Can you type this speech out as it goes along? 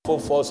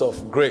powerful force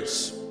of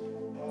grace.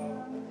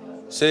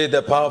 Say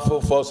the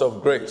powerful force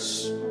of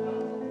grace.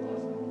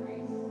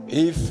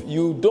 If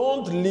you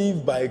don't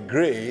live by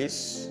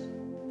grace,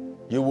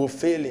 you will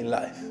fail in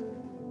life.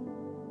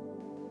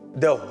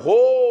 The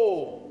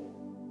whole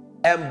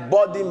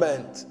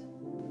embodiment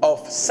of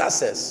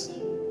success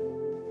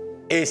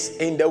is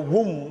in the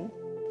womb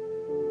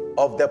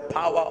of the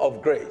power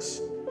of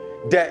grace.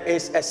 There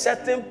is a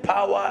certain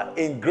power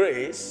in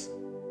grace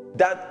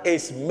that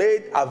is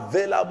made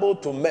available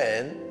to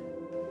men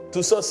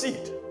to succeed.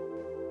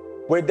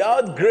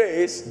 Without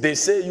grace, they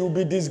say you'll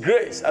be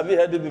disgraced. Have you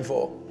heard it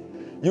before?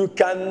 You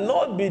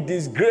cannot be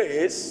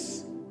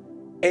disgraced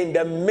in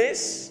the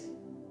midst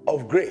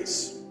of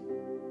grace.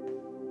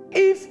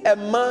 If a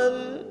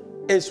man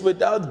is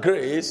without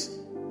grace,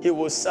 he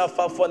will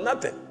suffer for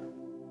nothing.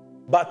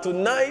 But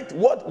tonight,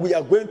 what we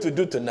are going to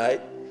do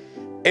tonight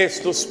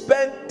is to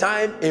spend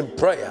time in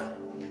prayer,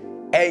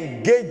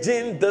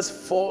 engaging this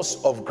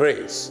force of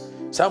grace.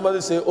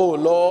 Somebody say, oh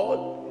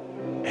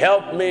Lord,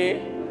 help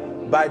me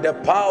by the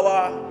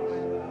power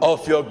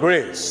of your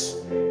grace.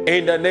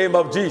 In the name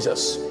of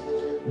Jesus.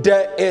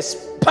 There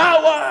is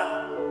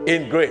power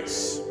in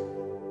grace.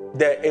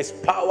 There is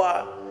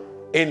power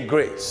in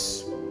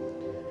grace.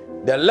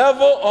 The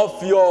level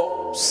of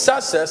your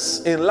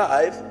success in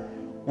life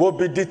will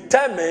be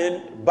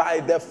determined by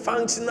the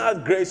functional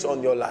grace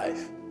on your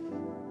life.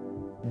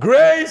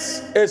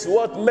 Grace is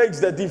what makes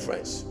the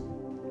difference.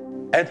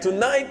 And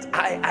tonight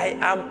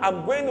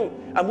I'm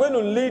going to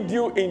lead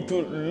you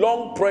into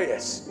long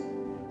prayers.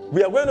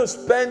 We are going to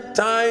spend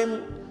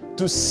time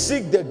to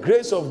seek the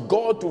grace of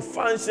God to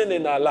function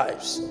in our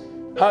lives.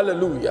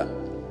 Hallelujah.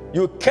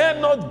 You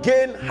cannot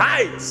gain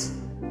heights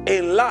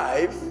in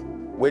life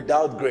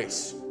without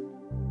grace.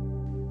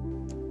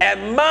 A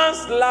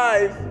man's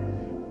life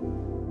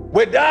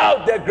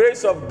without the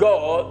grace of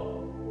God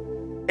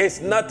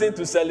is nothing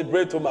to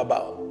celebrate him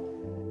about.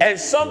 And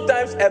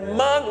sometimes a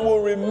man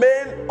will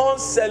remain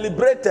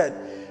uncelebrated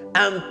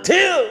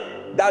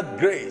until that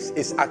grace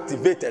is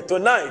activated.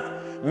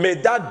 Tonight, may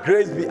that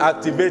grace be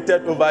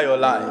activated over your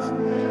life.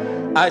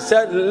 I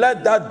said,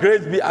 let that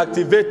grace be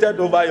activated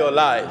over your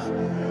life.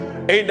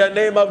 In the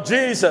name of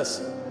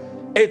Jesus.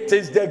 It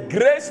is the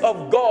grace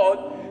of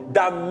God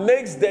that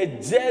makes the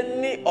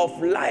journey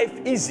of life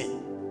easy.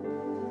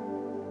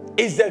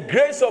 It's the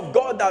grace of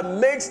God that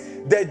makes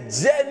the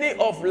journey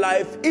of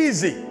life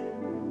easy.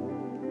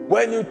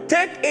 When you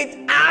take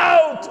it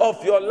out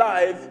of your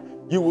life,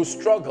 you will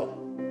struggle.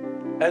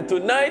 And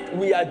tonight,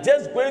 we are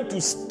just going to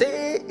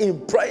stay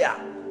in prayer,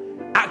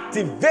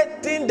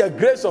 activating the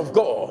grace of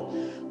God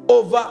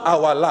over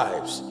our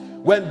lives.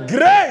 When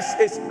grace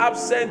is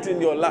absent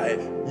in your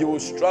life, you will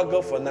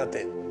struggle for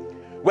nothing.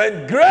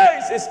 When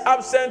grace is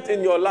absent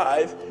in your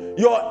life,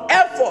 your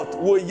effort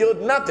will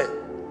yield nothing.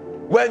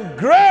 When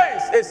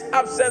grace is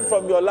absent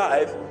from your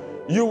life,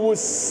 you will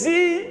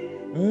see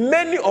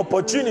many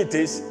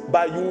opportunities,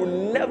 but you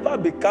will never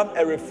become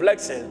a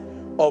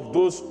reflection of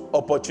those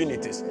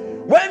opportunities.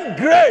 When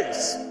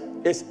grace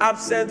is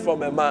absent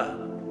from a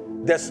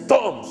man, the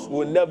storms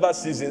will never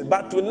cease.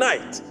 But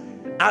tonight,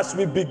 as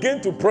we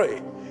begin to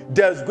pray,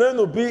 there's going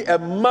to be a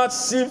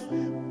massive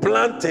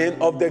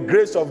planting of the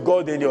grace of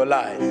God in your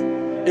life.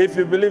 If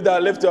you believe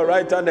that, lift your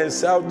right hand and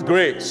shout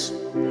grace.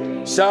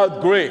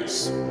 Shout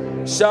grace.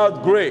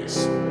 Shout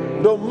grace.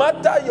 No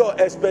matter your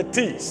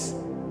expertise,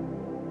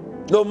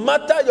 no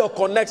matter your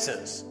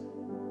connections,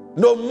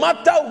 no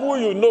matter who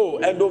you know,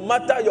 and no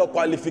matter your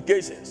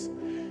qualifications,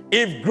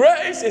 if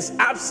grace is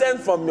absent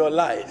from your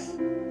life,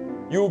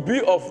 you'll be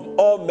of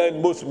all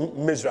men most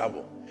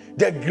miserable.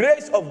 The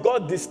grace of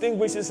God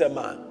distinguishes a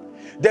man.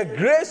 The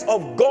grace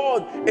of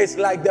God is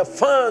like the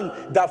fan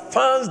that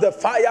fans the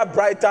fire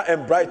brighter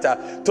and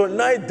brighter.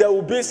 Tonight there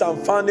will be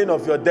some fanning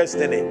of your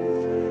destiny.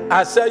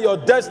 I said your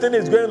destiny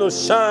is going to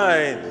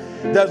shine.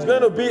 There's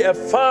going to be a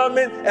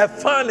fanning.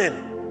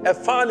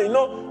 You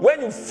know,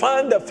 when you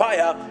fan the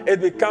fire, it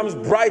becomes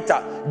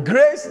brighter.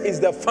 Grace is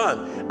the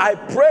fan. I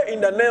pray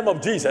in the name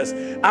of Jesus,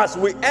 as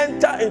we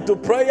enter into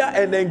prayer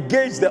and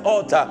engage the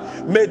altar,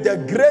 may the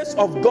grace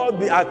of God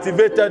be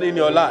activated in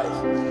your life.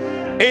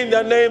 In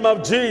the name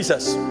of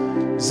Jesus.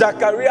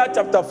 Zechariah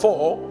chapter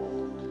 4,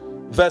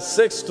 verse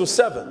 6 to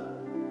 7.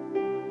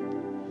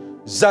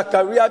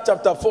 Zechariah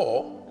chapter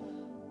 4,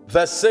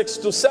 verse 6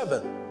 to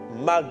 7.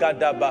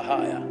 Magada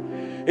Bahaya.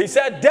 He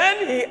said,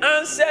 then he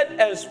answered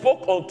and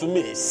spoke unto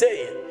me,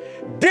 saying,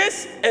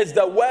 this is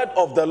the word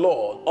of the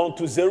Lord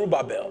unto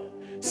Zerubbabel,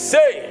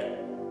 saying,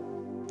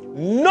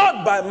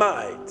 not by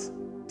might.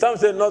 Some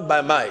say not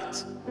by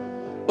might.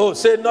 Oh,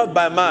 say not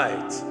by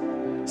might.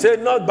 Say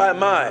not by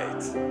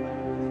might.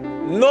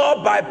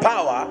 Not by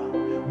power,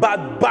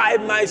 but by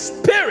my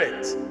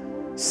spirit,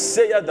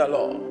 saith the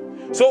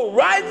Lord. So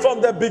right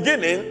from the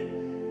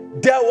beginning,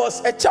 there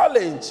was a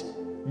challenge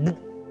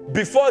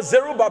before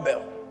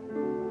Zerubbabel.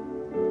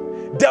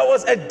 There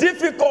was a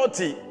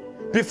difficulty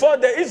before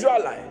the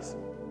Israelites.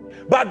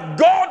 But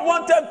God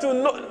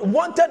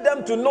wanted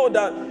them to know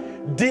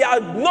that they are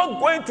not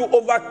going to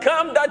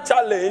overcome that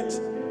challenge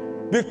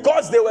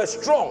because they were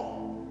strong.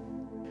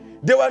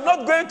 They were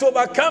not going to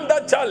overcome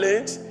that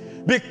challenge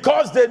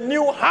because they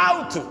knew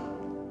how to.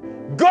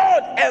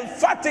 God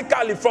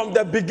emphatically from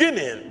the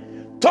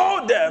beginning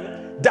told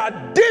them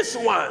that this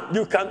one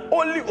you can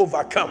only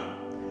overcome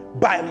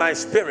by my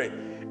Spirit.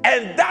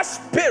 And that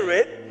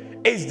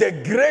Spirit is the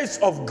grace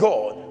of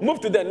God. Move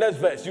to the next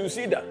verse. You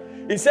see that.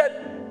 He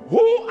said,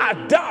 who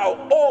art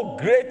thou, O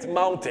great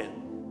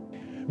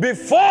mountain?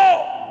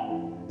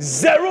 Before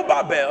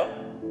Zerubbabel,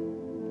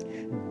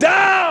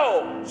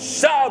 thou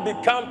shalt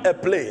become a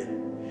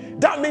plain.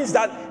 That means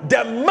that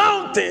the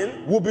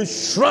mountain will be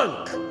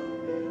shrunk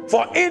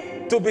for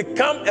it to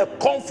become a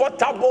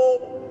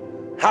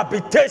comfortable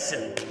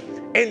habitation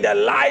in the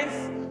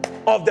life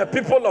of the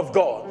people of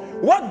God.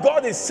 What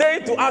God is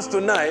saying to us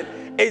tonight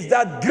is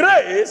that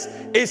grace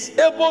is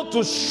able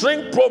to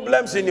shrink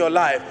problems in your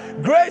life.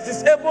 Grace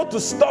is able to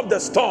stop the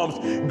storms.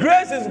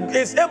 Grace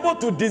is able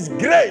to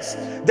disgrace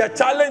the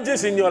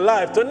challenges in your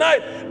life.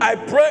 Tonight, I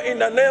pray in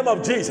the name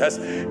of Jesus,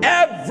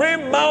 every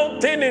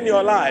mountain in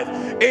your life,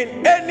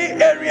 in any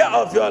area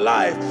of your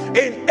life,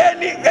 in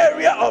any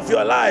area of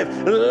your life,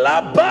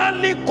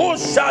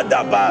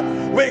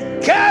 we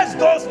curse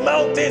those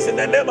mountains in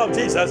the name of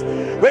Jesus.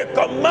 We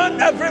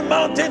command every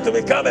mountain to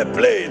become a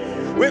plain.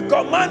 We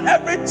command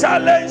every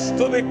challenge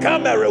to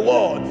become a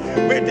reward.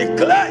 We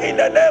declare in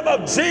the name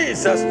of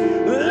Jesus,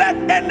 let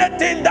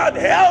anything that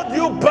held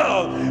you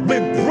bound be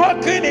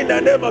broken in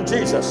the name of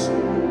Jesus.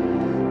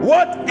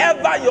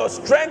 Whatever your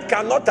strength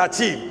cannot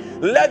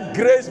achieve, let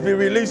grace be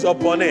released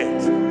upon it.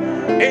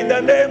 In the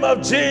name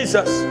of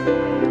Jesus.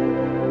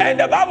 And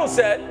the Bible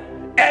said,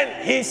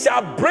 and he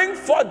shall bring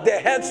forth the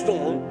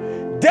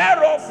headstone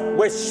thereof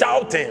with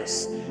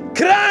shoutings,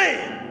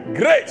 crying,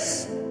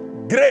 grace,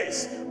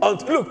 grace.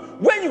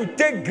 Look, when you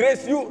take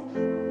grace,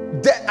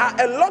 there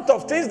are a lot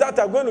of things that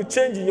are going to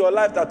change in your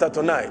life after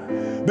tonight,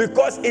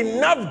 because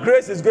enough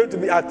grace is going to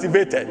be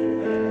activated.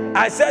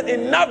 I said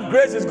enough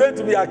grace is going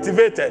to be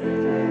activated.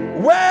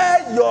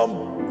 Where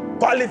your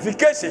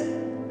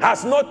qualification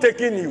has not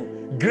taken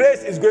you,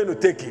 grace is going to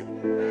take you.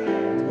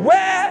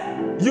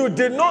 Where you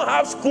did not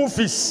have school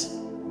fees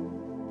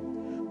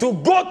to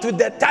go to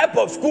the type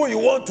of school you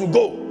want to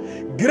go,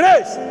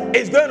 grace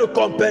is going to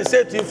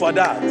compensate you for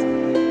that.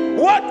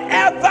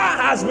 Whatever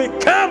has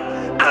become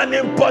an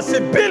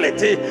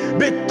impossibility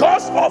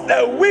because of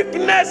a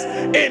weakness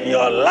in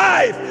your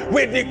life,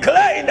 we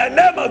declare in the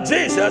name of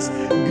Jesus,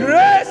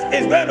 grace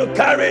is going to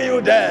carry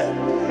you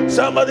there.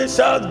 Somebody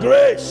shout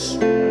grace.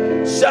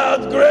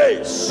 Shout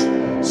grace.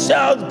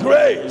 Shout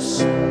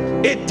grace.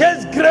 It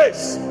takes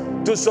grace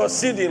to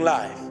succeed in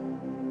life.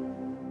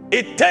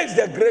 It takes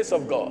the grace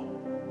of God.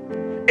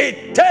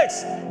 It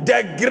takes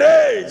the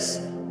grace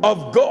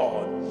of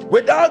God.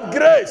 Without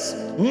grace,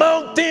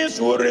 mountains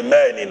will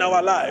remain in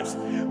our lives.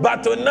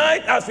 But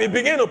tonight, as we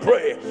begin to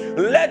pray,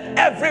 let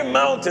every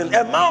mountain,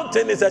 a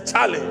mountain is a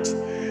challenge,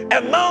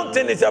 a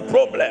mountain is a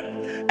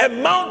problem. A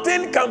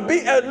mountain can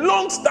be a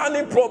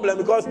long-standing problem,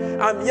 because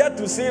I'm yet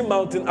to see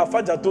Mountain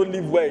Afajato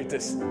live where it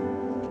is.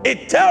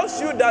 It tells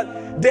you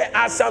that there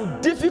are some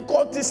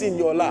difficulties in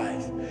your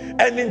life.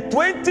 And in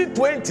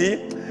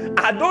 2020,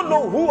 I don't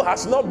know who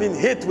has not been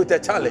hit with a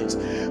challenge,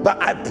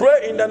 but I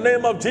pray in the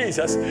name of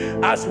Jesus,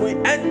 as we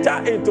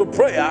enter into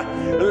prayer,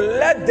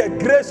 let the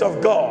grace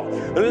of God,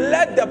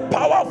 let the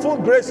powerful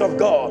grace of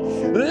God,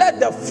 let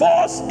the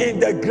force in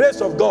the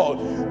grace of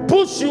God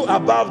push you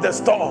above the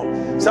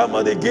storm.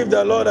 Somebody give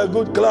the Lord a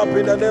good clap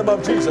in the name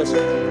of Jesus.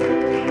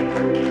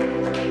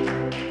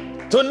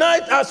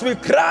 Tonight, as we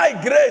cry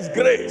grace,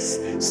 grace,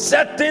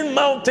 certain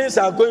mountains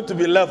are going to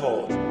be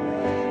leveled.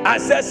 I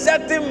said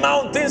certain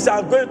mountains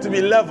are going to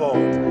be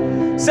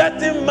leveled.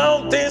 Certain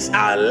mountains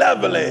are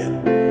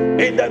leveling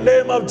in the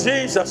name of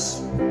Jesus.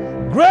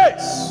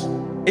 Grace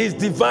is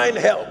divine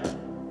help.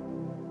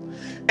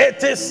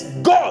 It is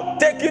God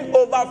taking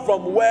over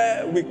from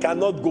where we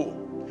cannot go.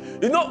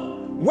 You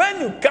know,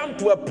 when you come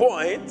to a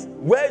point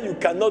where you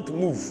cannot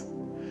move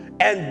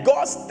and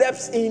God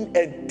steps in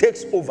and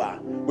takes over,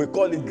 we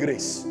call it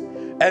grace.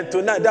 And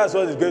tonight, that's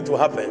what is going to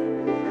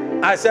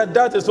happen. I said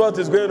that is what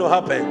is going to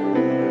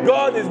happen.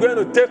 God is going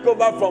to take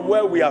over from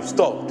where we have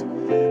stopped.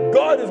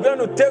 God is going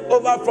to take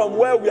over from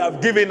where we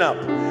have given up.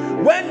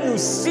 When you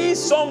see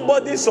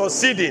somebody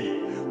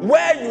succeeding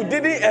where you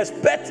didn't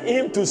expect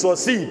him to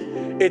succeed,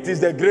 it is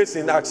the grace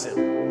in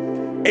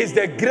action. It's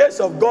the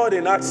grace of God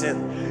in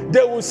action.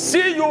 They will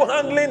see you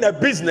handling a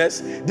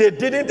business they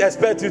didn't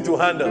expect you to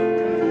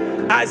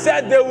handle. I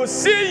said they will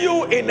see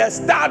you in a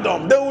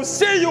stardom. They will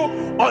see you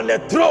on a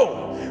throne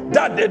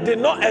that they did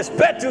not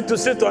expect you to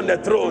sit on the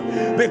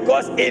throne,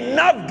 because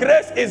enough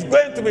grace is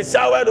going to be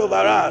showered over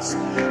us.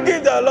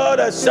 Give the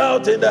Lord a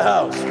shout in the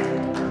house.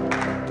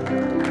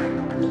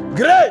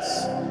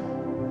 Grace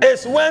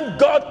is when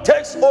God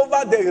takes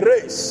over the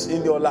race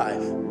in your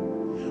life.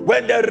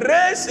 When the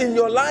race in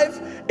your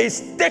life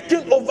is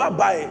taken over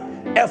by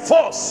a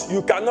force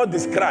you cannot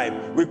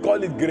describe, we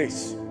call it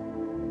grace.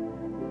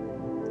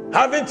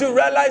 Having to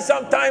realize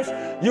sometimes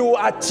you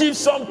achieve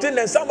something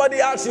and somebody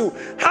asks you,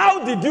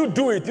 how did you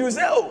do it? You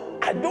say, oh,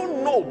 I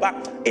don't know,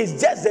 but it's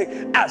just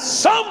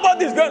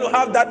somebody's going to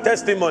have that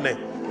testimony.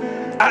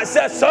 I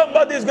said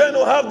somebody's going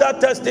to have that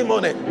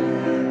testimony.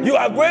 You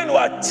are going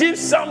to achieve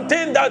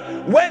something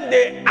that when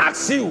they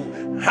ask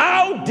you,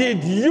 how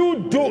did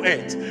you do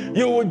it?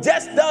 You will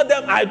just tell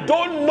them, I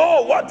don't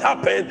know what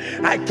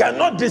happened. I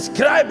cannot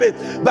describe it.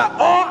 But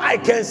all I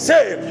can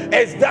say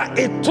is that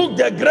it took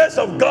the grace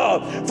of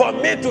God for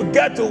me to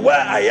get to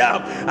where I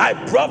am. I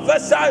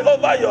prophesy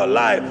over your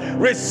life.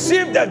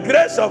 Receive the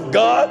grace of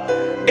God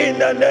in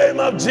the name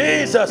of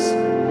Jesus.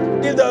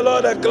 Give the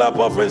Lord a clap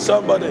offering,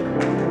 somebody.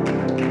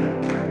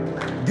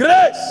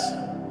 Grace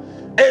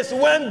is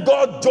when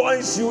God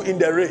joins you in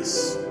the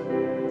race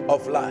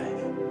of life.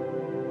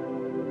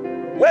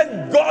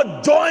 When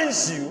God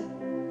joins you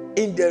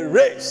in the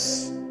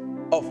race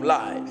of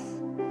life.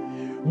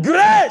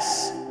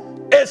 Grace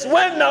is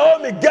when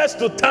Naomi gets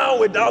to town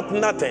without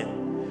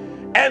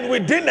nothing. And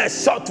within a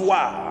short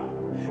while,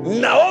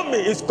 Naomi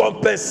is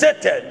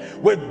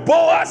compensated with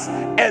Boaz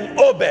and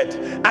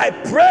Obed. I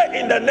pray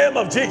in the name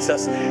of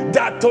Jesus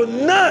that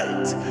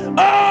tonight,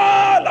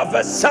 all of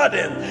a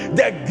sudden,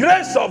 the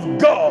grace of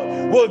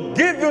God will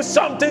give you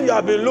something you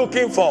have been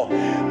looking for.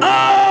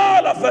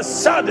 All of a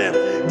sudden,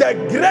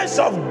 the grace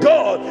of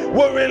God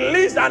will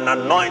release an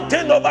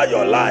anointing over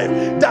your life,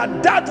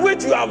 that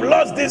which you have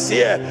lost this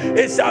year,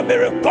 it shall be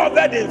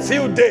recovered in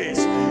few days.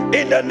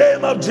 In the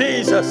name of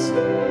Jesus.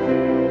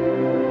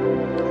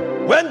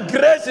 When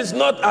grace is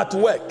not at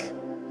work,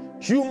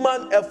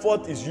 human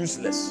effort is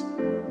useless.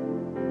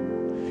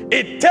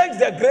 It takes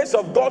the grace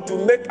of God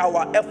to make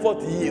our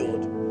effort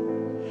yield.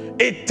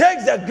 It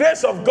takes the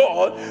grace of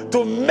God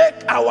to make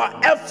our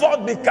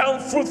effort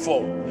become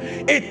fruitful.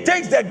 It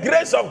takes the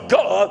grace of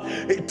God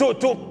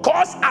to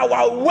cause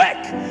our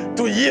work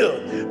to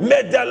yield.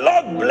 May the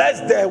Lord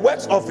bless the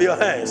works of your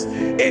hands.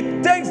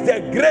 It takes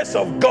the grace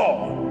of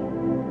God.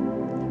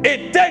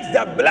 It takes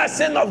the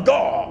blessing of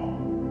God.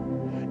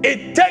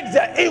 It takes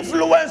the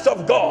influence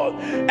of God.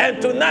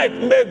 And tonight,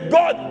 may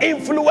God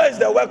influence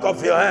the work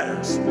of your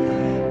hands.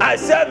 I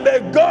said, may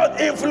God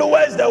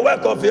influence the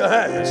work of your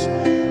hands.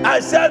 I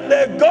said,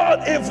 may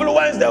God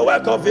influence the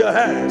work of your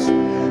hands.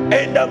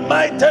 In the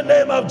mighty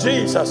name of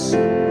Jesus.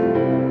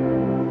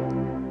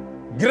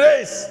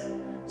 Grace.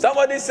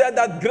 Somebody said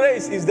that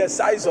grace is the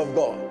size of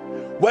God.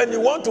 When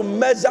you want to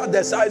measure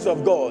the size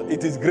of God,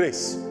 it is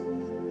grace.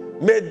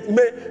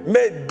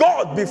 May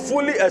God be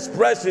fully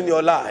expressed in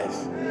your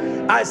life.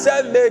 I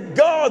said, may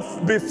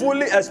God be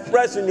fully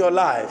expressed in your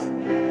life.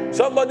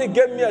 Somebody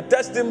gave me a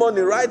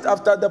testimony right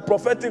after the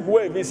prophetic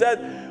wave. He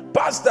said,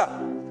 Pastor,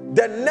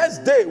 the next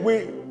day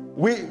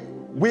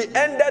we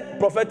ended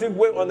prophetic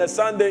wave on a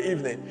Sunday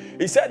evening.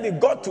 He said he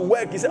got to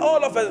work. He said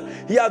all of us,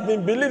 he had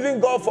been believing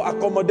God for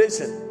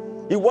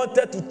accommodation. He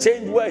wanted to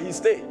change where he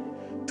stayed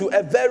to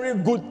a very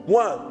good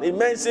one. He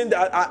mentioned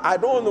that I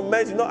don't want to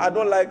mention, I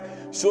don't like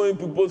showing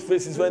people's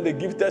faces when they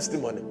give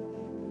testimony.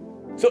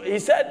 So he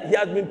said he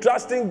has been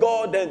trusting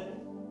God and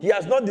he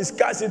has not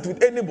discussed it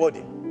with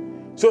anybody.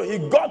 So he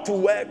got to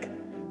work.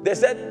 They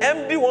said,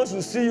 MD wants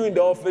to see you in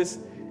the office.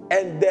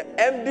 And the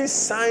MD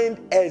signed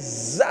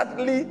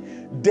exactly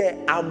the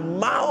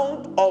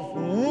amount of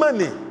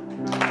money.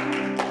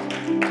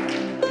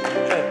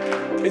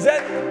 He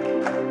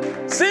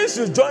said, since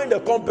you joined the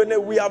company,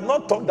 we have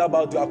not talked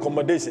about your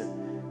accommodation.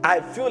 I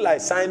feel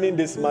like signing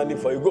this money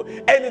for you. Go.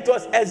 And it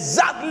was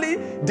exactly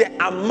the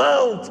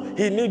amount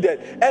he needed.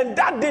 And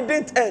that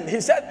didn't end.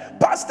 He said,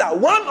 Pastor,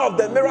 one of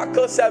the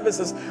miracle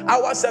services,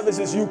 our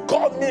services, you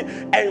called me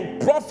and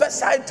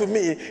prophesied to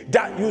me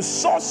that you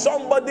saw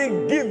somebody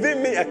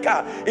giving me a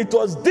car. It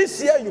was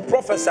this year you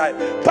prophesied.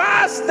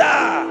 Pastor,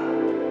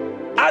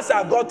 as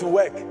I got to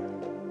work,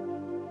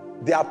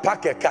 they are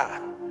packed a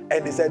car.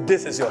 And he said,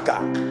 this is your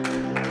car.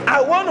 I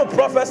want to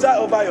prophesy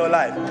over your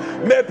life.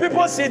 May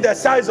people see the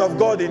size of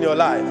God in your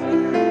life.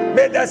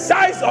 May the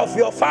size of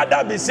your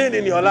Father be seen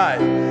in your life.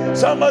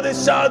 Somebody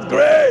shout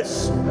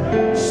grace.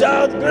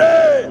 Shout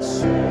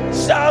grace.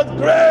 Shout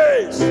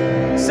grace.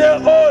 Say,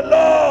 oh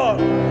Lord,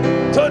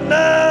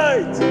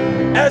 tonight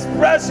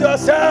express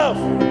yourself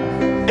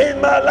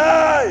in my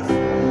life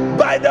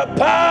by the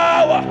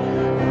power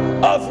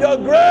of your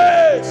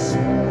grace.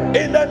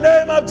 In the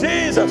name of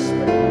Jesus.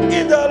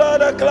 Give the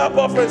Lord a clap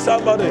offering,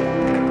 somebody.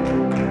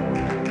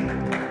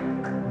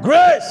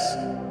 Grace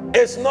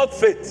is not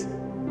faith.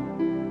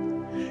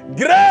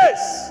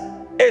 Grace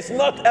is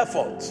not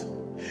effort.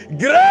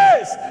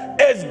 Grace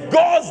is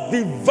God's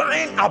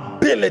divine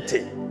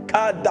ability.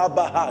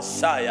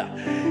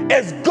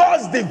 It's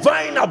God's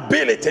divine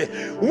ability.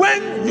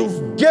 When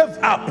you give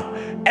up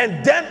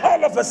and then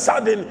all of a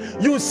sudden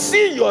you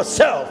see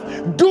yourself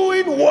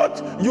doing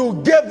what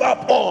you gave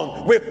up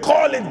on, we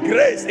call it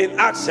grace in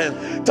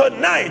action.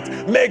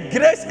 Tonight, may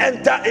grace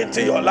enter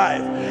into your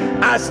life.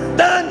 I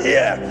stand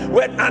here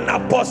with an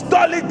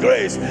apostolic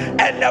grace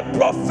and a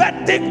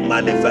prophetic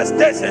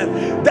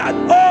manifestation that,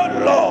 oh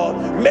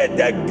Lord, may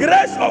the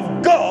grace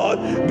of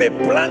God be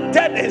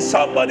planted in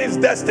somebody's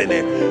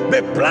destiny,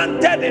 be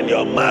planted in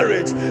your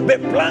marriage, be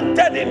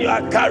planted in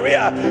your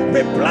career,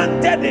 be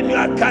planted in your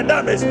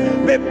academics,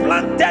 be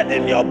planted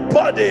in your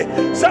body.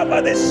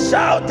 Somebody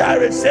shout, I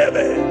receive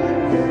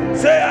it.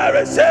 Say, I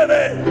receive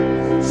it.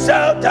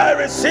 Shout, I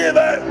receive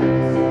it.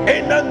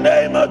 In the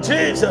name of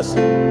Jesus.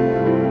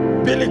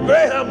 Billy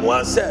Graham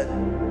once said,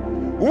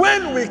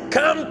 when we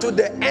come to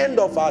the end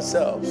of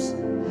ourselves,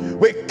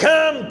 we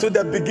come to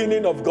the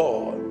beginning of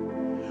God.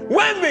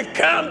 When we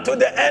come to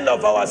the end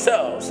of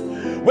ourselves,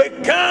 we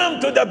come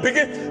to the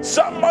beginning.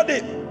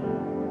 Somebody,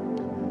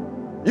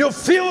 you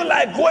feel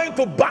like going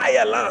to buy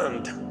a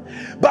land,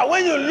 but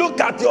when you look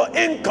at your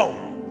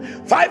income,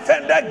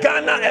 500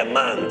 Ghana a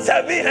month,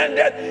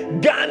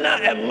 700 Ghana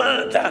a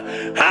month.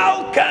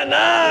 How can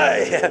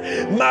I?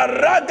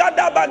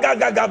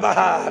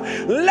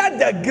 Let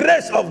the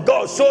grace of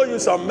God show you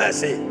some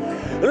mercy.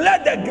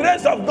 Let the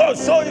grace of God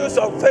show you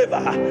some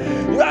favor.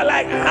 You are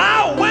like,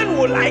 how? When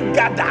will I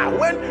gather?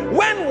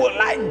 When will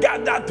I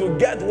gather to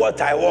get what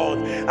I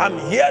want? I'm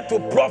here to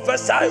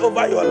prophesy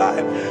over your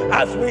life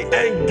as we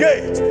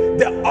engage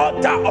the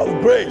altar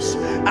of grace.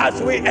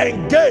 As we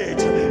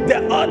engage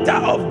the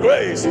altar of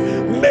grace,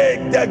 may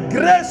the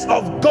grace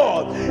of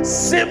God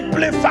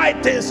simplify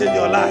things in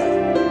your life.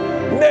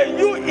 May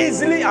you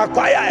easily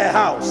acquire a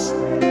house.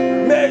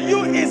 May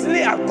you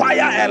easily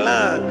acquire a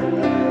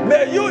land.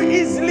 May you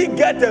easily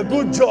get a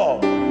good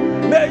job.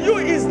 May you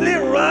easily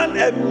run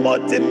a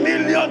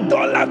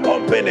multi-million-dollar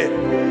company.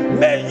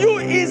 May you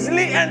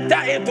easily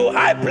enter into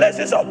high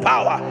places of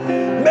power.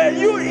 May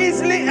you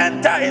easily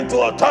enter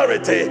into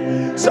authority.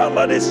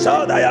 Somebody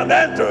shout, I am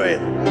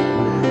entering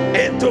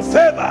into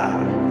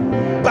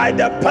favor by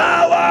the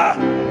power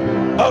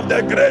of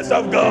the grace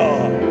of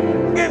God.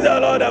 Give the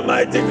Lord a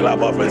mighty clap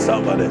offering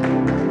somebody.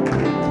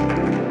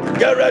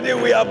 Get ready,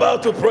 we are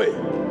about to pray.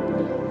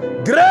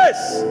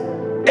 Grace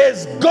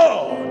is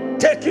God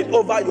taking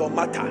over your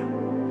matter.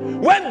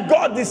 When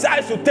God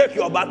decides to take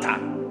your matter,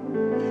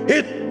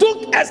 He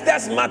took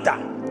Esther's matter,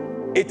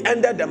 it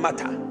ended the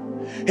matter.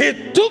 He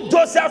took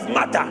Joseph's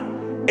matter,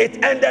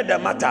 it ended the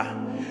matter.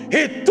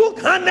 He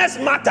took Hannah's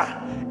matter,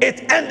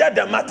 it ended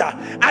the matter.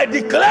 I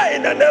declare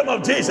in the name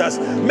of Jesus,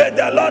 may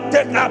the Lord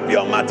take up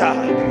your matter.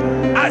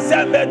 I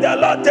said, may the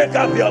Lord take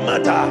up your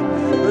matter.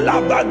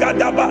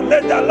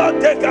 May the Lord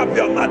take up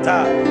your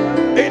matter.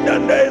 In the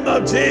name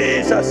of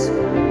Jesus.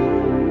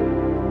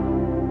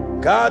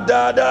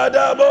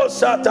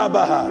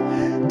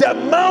 The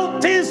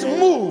mountains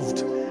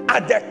moved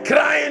at the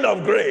crying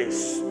of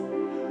grace.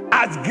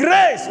 As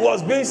grace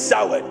was being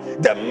showered,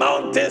 the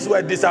mountains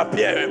were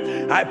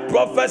disappearing. I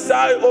prophesy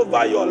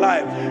over your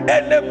life.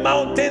 Any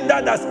mountain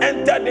that has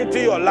entered into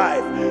your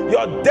life,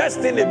 your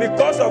destiny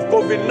because of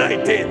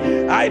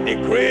COVID-19, I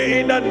decree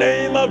in the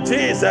name of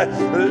Jesus,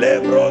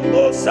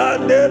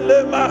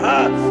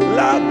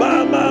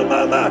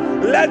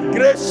 let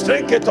grace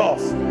shrink it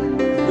off.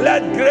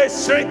 Let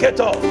grace shrink it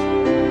off.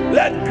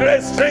 Let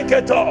grace shrink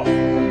it off.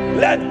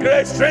 Let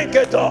grace shrink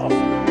it off.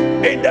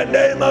 In the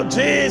name of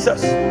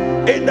Jesus.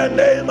 In the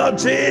name of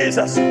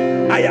Jesus.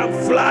 I am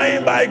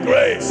flying by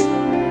grace.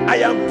 I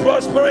am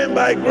prospering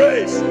by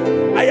grace.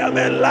 I am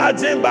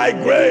enlarging by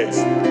grace.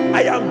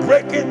 I am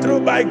breaking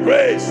through by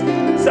grace.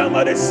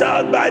 Somebody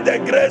shout, by the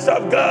grace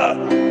of God.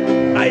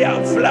 I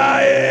am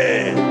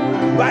flying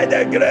by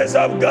the grace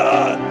of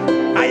God.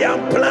 I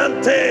am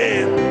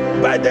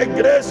planting by the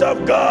grace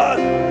of God.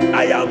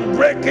 I am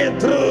breaking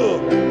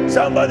through.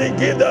 Somebody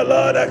give the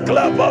Lord a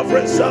clap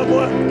offering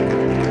someone.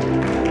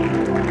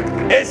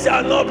 It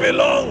shall not be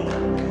long.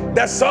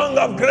 The song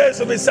of grace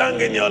will be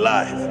sung in your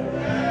life.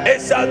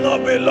 It shall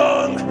not be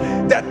long.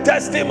 The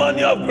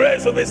testimony of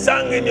grace will be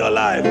sung in your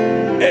life.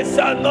 It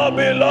shall not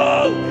be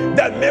long.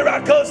 The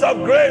miracles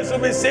of grace will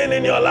be seen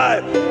in your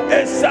life.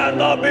 It shall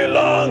not be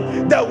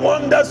long. The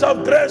wonders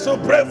of grace will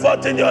break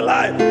forth in your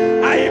life.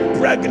 I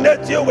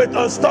impregnate you with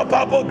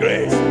unstoppable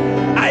grace.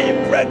 I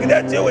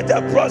impregnate you with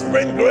a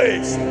prospering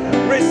grace.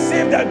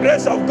 Receive the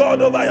grace of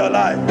God over your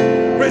life.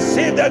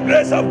 Receive the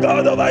grace of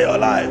God over your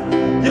life.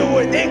 You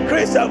will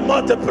increase and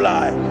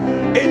multiply.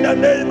 In the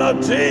name of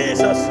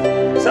Jesus.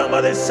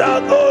 Somebody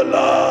shout, oh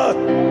Lord,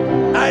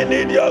 I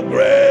need your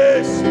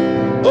grace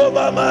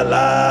over my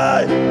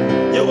life.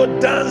 You will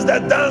dance the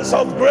dance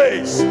of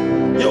grace.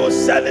 You will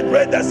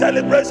celebrate the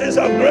celebrations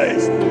of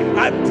grace.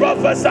 I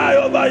prophesy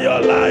over your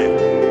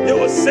life. You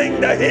will sing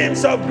the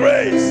hymns of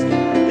grace.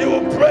 You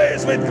will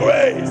praise with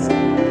grace.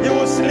 You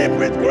will sleep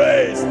with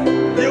grace.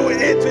 You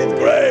will eat with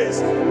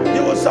grace.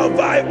 You will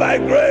survive by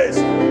grace.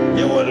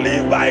 You will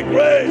live by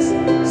grace.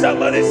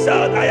 Somebody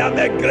shout, I am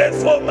a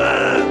graceful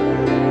man.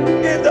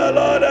 Give the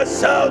Lord a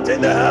shout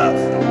in the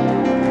house.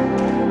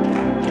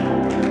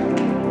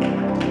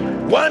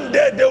 One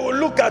day they will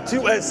look at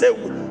you and say,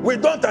 we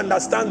don't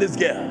understand this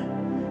girl.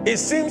 It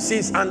seems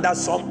she's under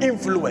some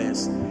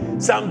influence.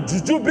 Some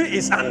jujube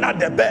is under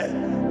the bed.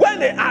 When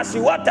they ask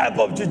you what type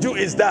of juju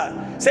is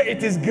that, Say,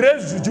 it is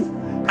grace,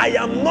 Juju. I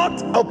am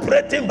not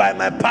operating by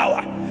my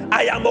power.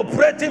 I am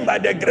operating by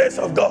the grace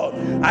of God.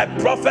 I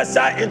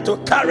prophesy into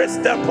Charis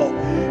Temple.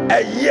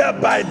 A year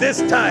by this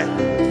time,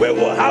 we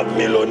will have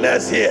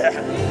millionaires here.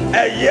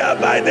 A year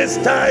by this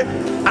time,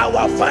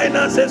 our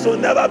finances will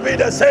never be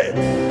the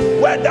same,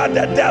 whether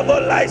the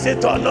devil likes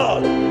it or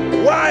not.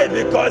 Why?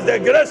 Because the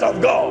grace of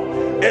God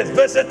is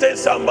visiting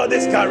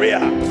somebody's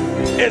career,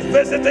 is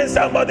visiting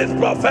somebody's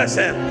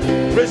profession.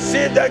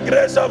 Receive the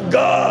grace of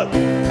God.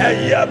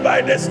 A year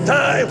by this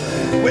time,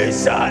 we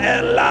shall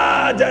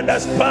enlarge and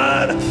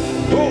expand.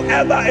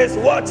 Whoever is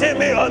watching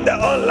me on the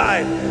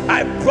online,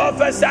 I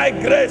prophesy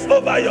grace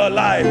over your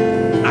life.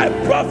 I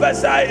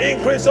prophesy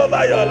increase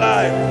over your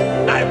life.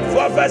 I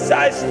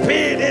prophesy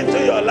speed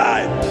into your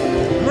life.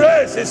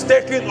 Grace is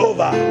taking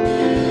over.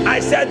 I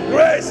said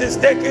grace is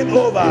taking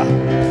over.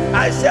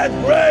 I said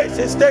grace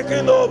is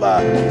taking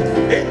over.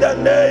 In the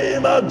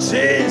name of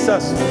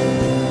Jesus.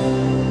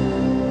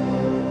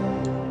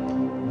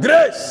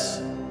 Grace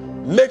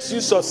makes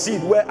you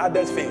succeed where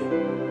others fail.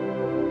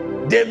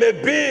 They may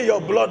be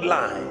your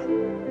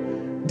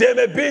bloodline. They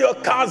may be your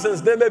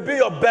cousins. They may be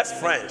your best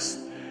friends.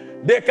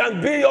 They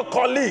can be your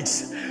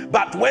colleagues.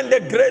 But when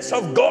the grace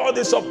of God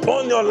is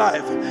upon your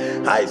life,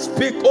 I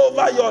speak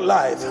over your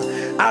life.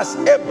 As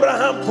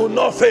Abraham could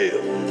not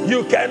fail,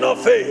 you cannot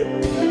fail.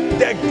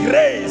 The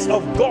grace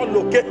of God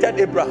located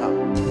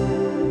Abraham.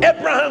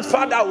 Abraham's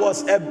father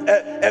was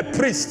a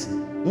priest,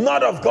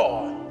 not of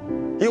God.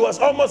 He was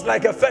almost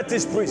like a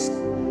fetish priest.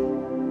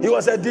 He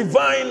was a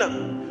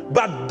diviner.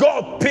 But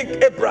God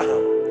picked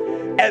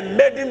Abraham and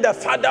made him the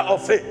father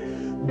of faith.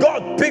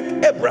 God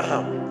picked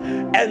Abraham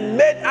and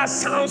made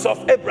us sons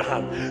of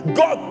Abraham.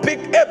 God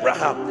picked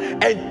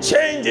Abraham and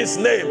changed his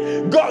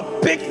name.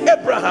 God picked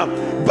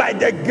Abraham by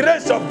the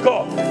grace of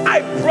God.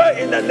 I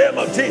pray in the name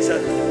of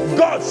Jesus,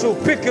 God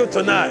should pick you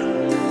tonight.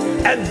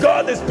 And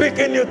God is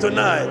picking you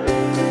tonight.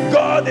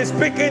 God is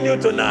picking you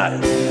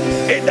tonight.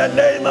 In the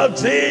name of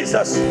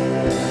Jesus,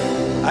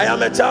 I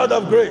am a child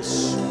of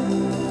grace.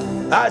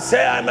 I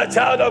say I'm a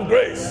child of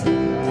grace.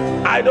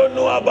 I don't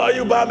know about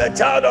you, but I'm a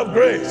child of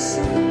grace.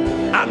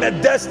 I'm a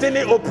destiny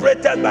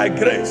operated by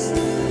grace.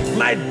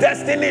 My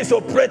destiny is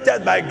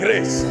operated by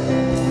grace.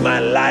 My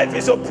life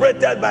is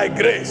operated by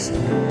grace.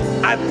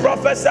 I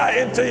prophesy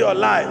into your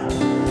life.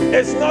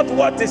 It's not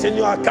what is in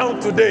your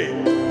account today.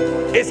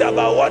 It's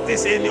about what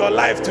is in your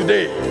life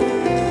today.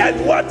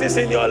 And what is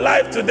in your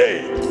life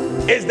today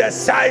is the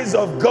size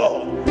of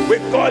God. We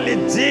call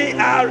it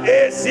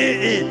Grace.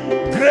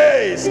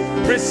 Grace.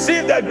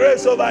 Receive the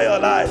grace over your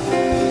life.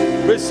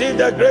 Receive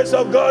the grace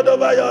of God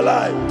over your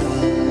life.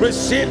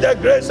 Receive the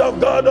grace of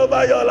God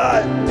over your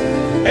life.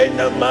 In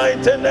the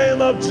mighty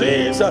name of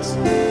Jesus.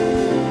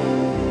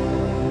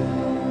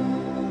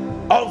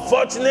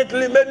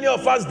 Unfortunately, many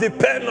of us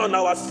depend on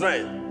our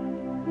strength.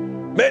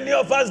 Many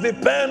of us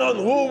depend on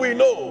who we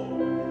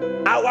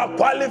know. Our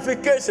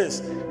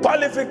qualifications.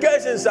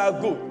 Qualifications are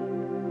good.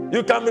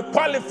 You can be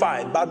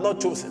qualified but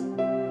not chosen.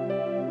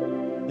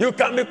 You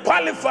can be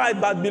qualified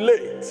but be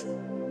late.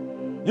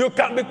 You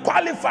can be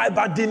qualified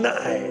but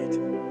denied.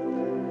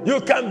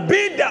 You can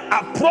be the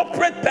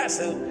appropriate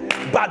person,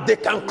 but they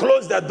can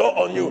close the door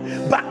on you.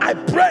 But I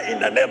pray in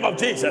the name of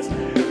Jesus,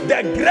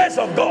 the grace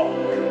of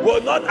God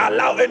will not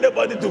allow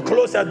anybody to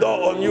close the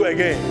door on you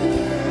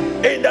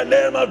again. In the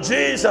name of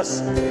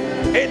Jesus,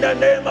 in the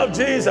name of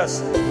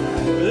Jesus,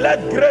 let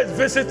grace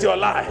visit your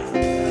life.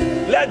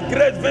 Let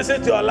grace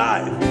visit your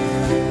life.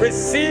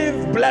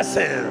 Receive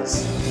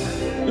blessings.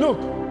 Look,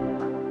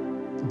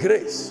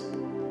 grace,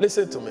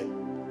 listen to me.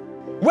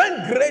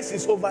 When grace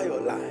is over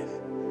your life,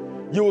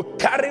 you will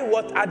carry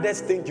what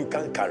others think you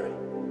can't carry.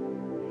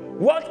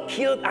 What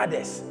killed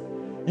others,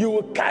 you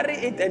will carry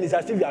it and it's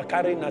as if you are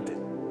carrying nothing.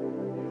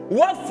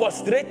 What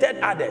frustrated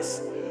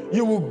others,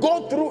 you will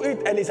go through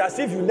it and it's as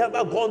if you've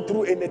never gone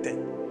through anything.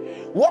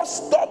 What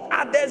stopped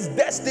others'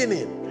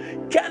 destiny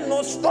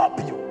cannot stop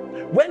you.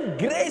 When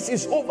grace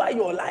is over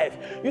your life,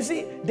 you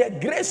see, the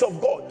grace of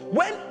God,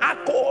 when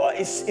alcohol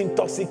is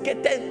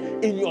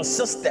intoxicated in your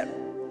system,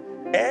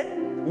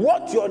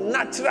 what your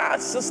natural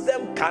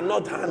system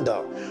cannot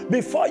handle,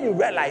 before you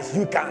realize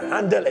you can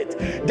handle it.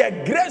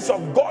 The grace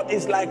of God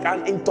is like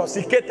an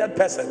intoxicated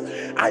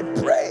person. I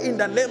pray in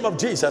the name of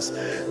Jesus,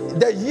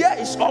 the year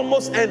is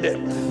almost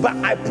ending, but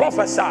I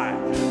prophesy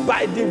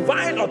by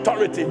divine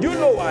authority. Do you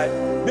know why?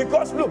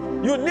 Because look,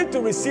 you need to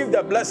receive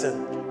the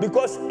blessing.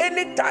 Because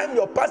anytime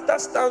your pastor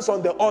stands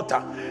on the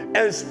altar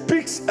and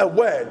speaks a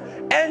word,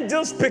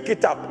 angels pick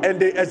it up and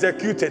they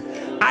execute it.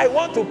 I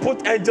want to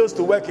put angels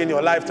to work in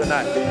your life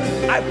tonight.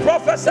 I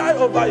prophesy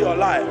over your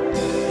life.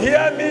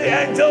 Hear me,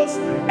 angels,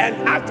 and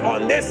act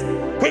on this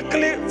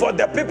quickly for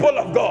the people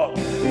of God.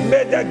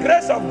 May the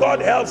grace of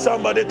God help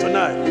somebody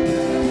tonight.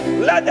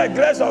 Let the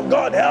grace of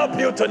God help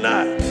you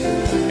tonight.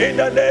 In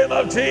the name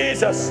of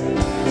Jesus,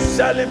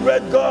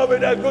 celebrate God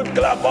with a good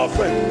clap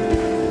offering.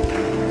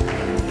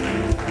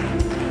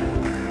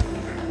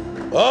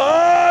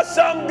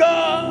 Awesome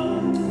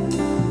God,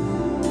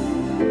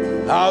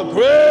 how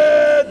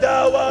great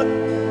thou art.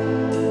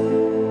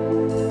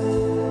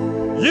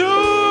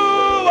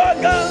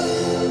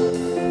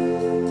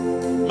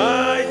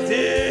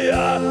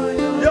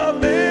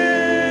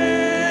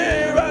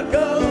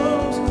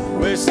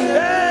 we're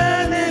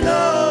standing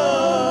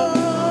on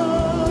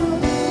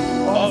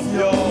of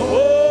your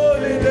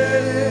holy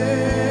name.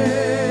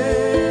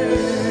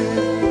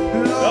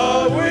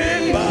 Lord,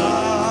 we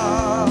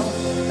bow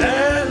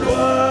and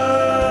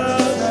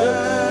worship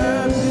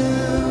you.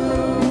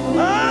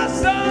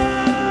 Awesome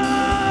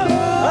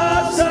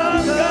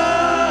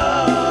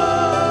God,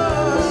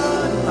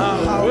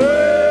 how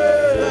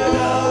great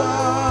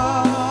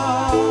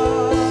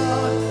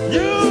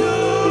you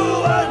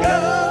are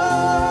God.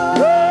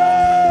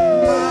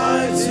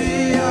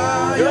 Mighty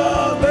are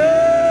your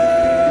miracles.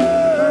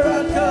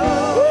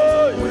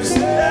 We're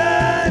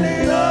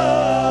standing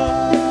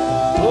up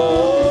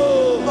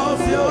of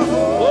your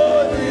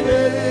holy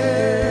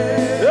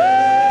name.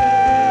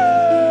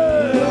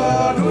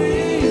 Lord, we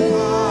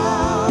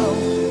bow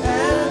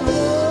and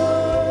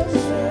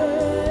worship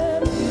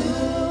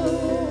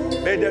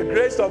you. May the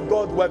grace of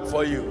God work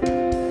for you.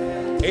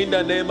 In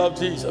the name of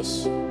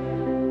Jesus.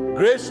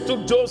 Grace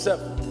took Joseph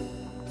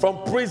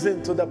from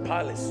prison to the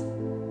palace.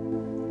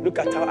 Look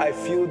at how I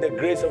feel the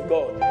grace of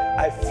God.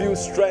 I feel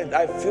strength.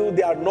 I feel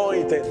the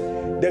anointing.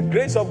 The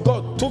grace of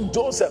God took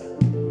Joseph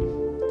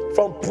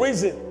from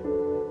prison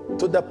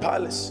to the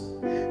palace.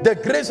 The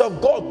grace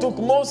of God took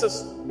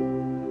Moses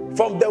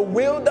from the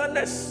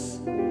wilderness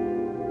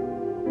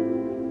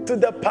to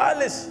the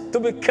palace to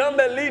become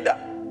a leader.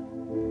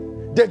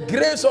 The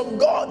grace of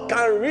God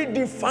can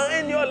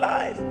redefine your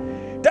life.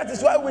 That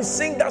is why we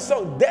sing that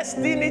song,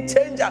 Destiny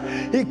Changer.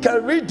 He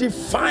can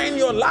redefine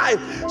your life.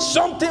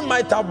 Something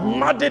might have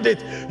muddied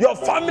it. Your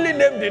family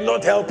name did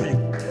not help you.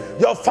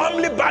 Your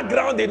family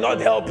background did not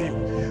help you.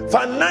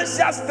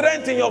 Financial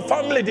strength in your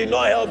family did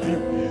not help you.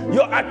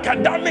 Your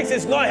academics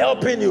is not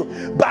helping you.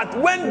 But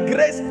when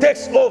grace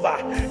takes over,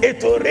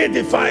 it will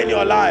redefine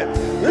your life.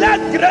 Let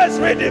grace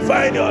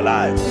redefine your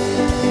life.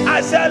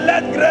 I said,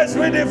 let grace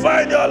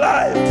redefine your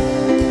life.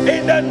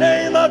 In the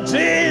name of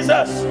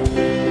Jesus.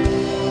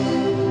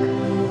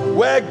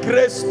 Where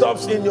grace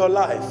stops in your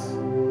life,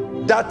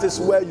 that is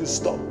where you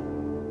stop.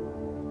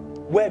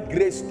 Where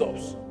grace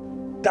stops,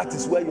 that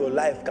is where your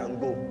life can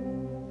go.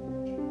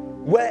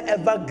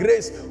 Wherever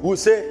grace will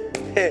say,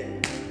 hey,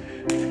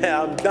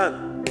 I'm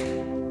done.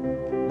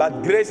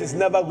 But grace is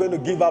never going to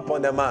give up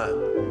on a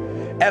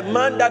man. A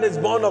man that is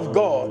born of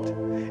God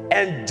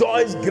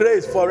enjoys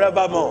grace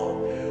forevermore.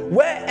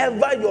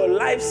 Wherever your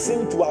life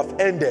seems to have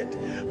ended,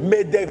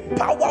 may the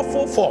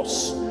powerful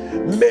force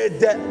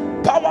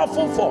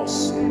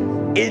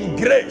in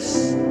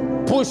grace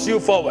push you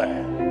forward.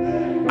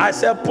 I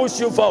said push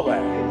you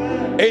forward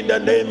in the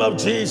name of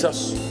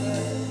Jesus.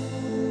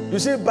 You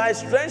see, by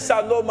strength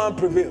shall no man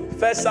prevail.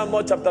 1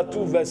 Samuel chapter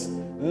 2 verse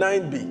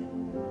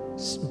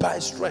 9b. By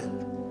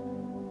strength.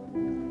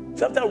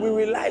 Sometimes we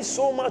rely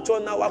so much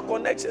on our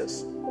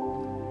connections.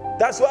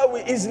 That's why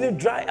we easily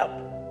dry up.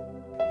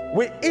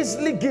 We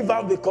easily give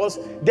up because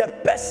the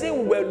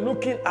person we're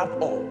looking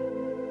up on,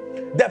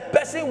 the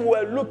person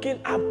we're looking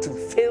up to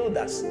failed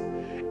us.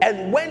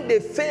 And when they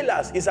fail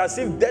us, it's as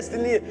if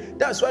destiny.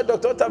 That's why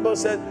Dr. Tabel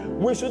said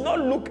we should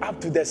not look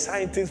up to the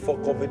scientists for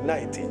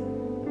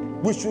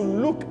COVID-19. We should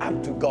look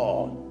up to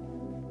God.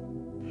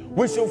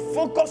 We should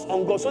focus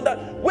on God so that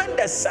when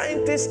the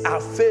scientists are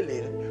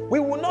failing, we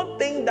will not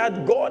think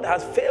that God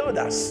has failed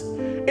us.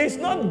 It's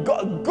not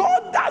God.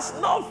 God does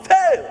not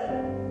fail.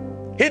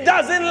 He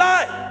doesn't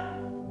lie.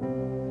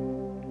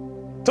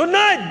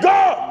 Tonight,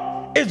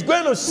 God is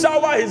going to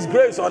shower His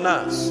grace on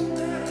us.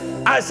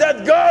 I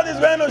said, God is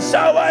going to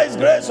shower His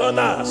grace on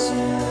us.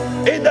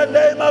 In the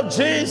name of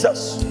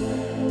Jesus.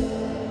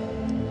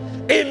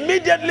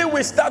 Immediately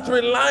we start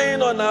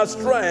relying on our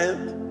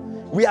strength,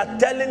 we are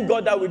telling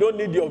God that we don't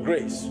need your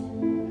grace.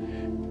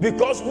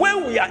 Because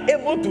when we are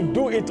able to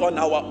do it on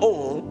our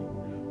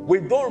own, we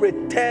don't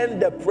return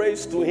the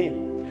praise to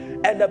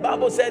Him. And the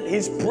Bible said,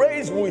 His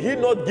praise will He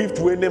not give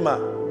to any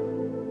man.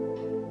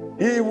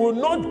 He will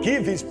not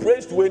give His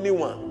praise to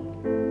anyone.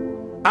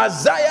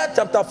 Isaiah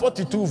chapter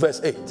 42 verse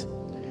 8.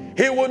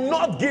 He will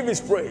not give His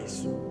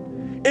praise.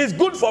 It's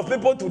good for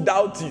people to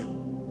doubt you,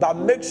 but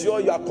make sure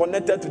you are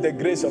connected to the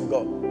grace of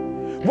God.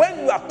 When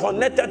you are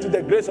connected to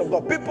the grace of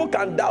God, people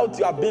can doubt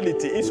your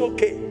ability. It's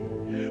okay.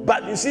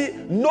 But you see,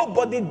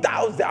 nobody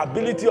doubts the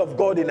ability of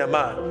God in a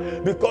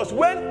man. Because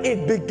when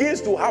it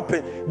begins to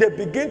happen, they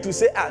begin to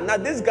say, now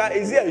this guy,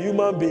 is he a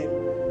human being?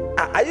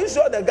 Are you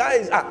sure the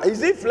guy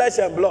is he flesh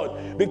and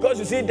blood? Because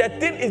you see, the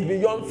thing is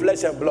beyond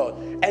flesh and blood.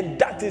 And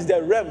that is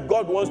the realm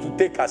God wants to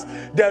take us.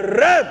 The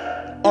realm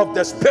of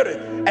the Spirit.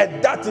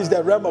 And that is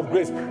the realm of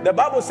grace. The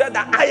Bible said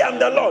that I am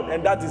the Lord,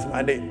 and that is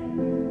my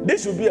name.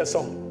 This should be a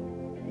song.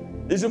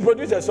 You should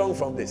produce a song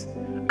from this.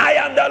 I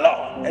am the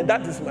Lord, and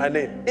that is my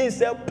name.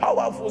 It's a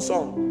powerful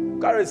song.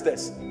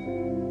 Choristers.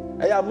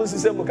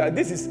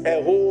 This is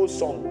a whole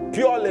song.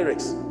 Pure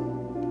lyrics.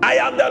 I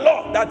am the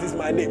Lord, that is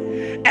my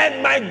name.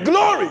 And my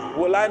glory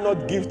will I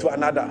not give to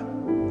another.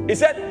 He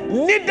said,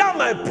 neither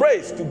my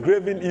praise to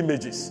graven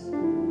images.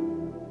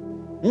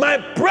 My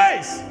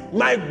praise,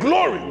 my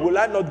glory will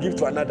I not give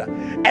to another.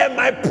 And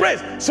my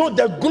praise, so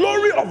the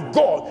glory of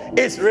God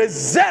is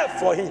reserved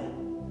for Him.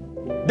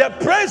 The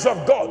praise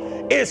of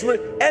God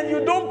And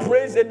you don't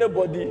praise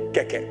anybody,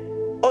 keke,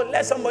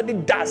 unless somebody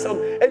does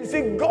something. And you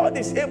see, God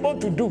is able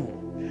to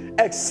do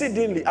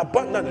exceedingly,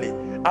 abundantly,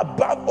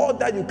 above all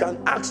that you can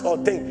ask or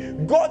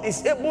think. God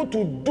is able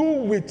to do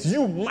with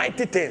you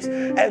mighty things.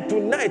 And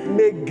tonight,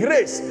 may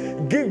grace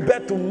give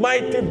birth to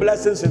mighty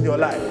blessings in your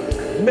life.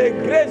 May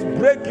grace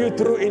break you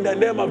through in the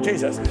name of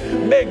Jesus.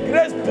 May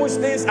grace push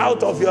things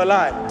out of your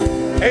life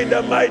in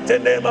the mighty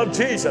name of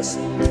Jesus.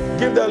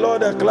 Give the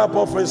Lord a clap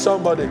offering,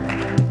 somebody.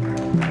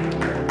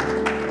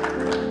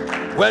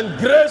 When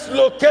grace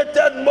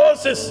located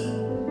Moses,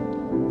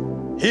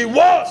 he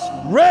was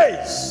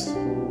raised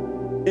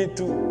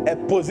into a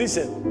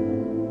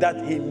position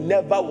that he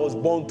never was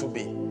born to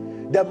be.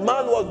 The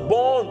man was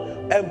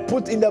born and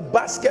put in a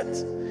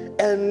basket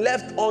and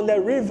left on a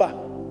river.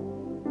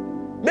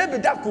 Maybe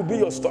that could be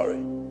your story,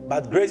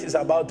 but grace is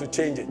about to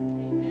change it.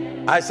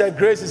 I said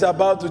grace is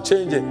about to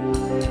change it.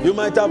 You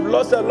might have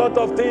lost a lot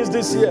of things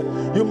this year.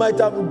 You might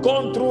have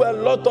gone through a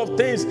lot of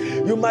things.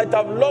 You might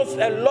have lost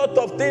a lot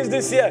of things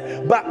this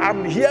year. But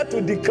I'm here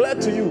to declare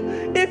to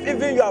you, if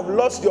even you have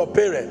lost your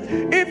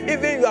parent, if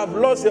even you have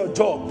lost your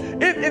job,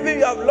 if even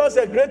you have lost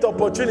a great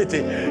opportunity,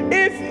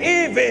 if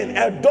even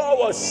a door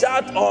was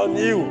shut on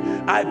you,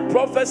 I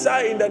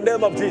prophesy in the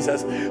name of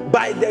Jesus,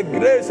 by the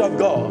grace of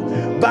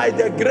God, by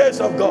the grace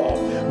of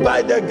God,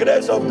 by the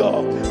grace of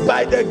God,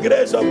 by the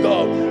grace of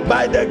God,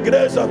 by the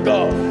grace of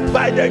God,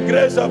 by the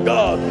grace of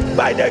God,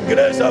 by the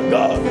grace of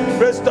God,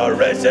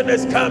 restoration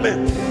is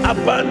coming,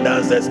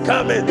 abundance is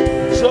coming,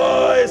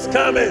 joy is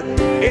coming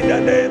in the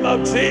name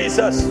of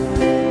Jesus.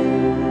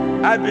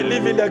 I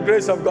believe in the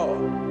grace of God.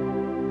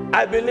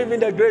 I believe in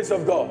the grace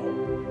of God.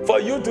 For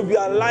you to be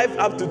alive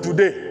up to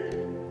today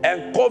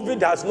and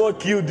COVID has not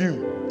killed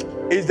you,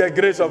 is the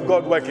grace of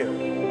God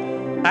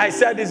working. I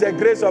said it's the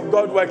grace of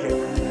God working.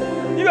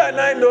 You and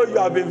I know you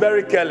have been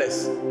very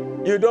careless.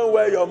 You don't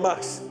wear your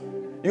mask.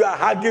 You are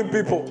hugging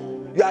people.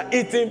 You are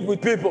eating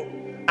with people.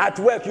 At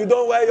work, you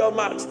don't wear your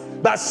mask.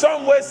 But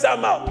some way,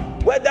 somehow,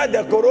 whether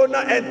the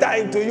corona enter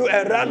into you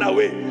and run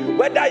away,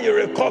 whether you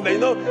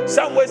recover,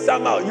 some way,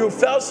 somehow, you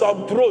felt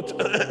some throat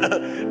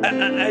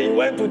and you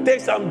went to take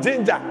some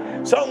ginger.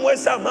 Some way,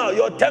 somehow,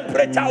 your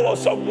temperature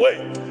was some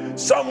way.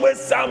 Some way,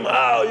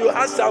 somehow, you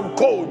had some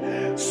cold.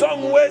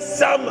 Some way,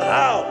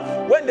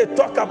 somehow, when they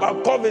talk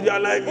about COVID, you're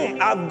like,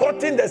 I've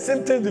gotten the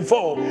symptoms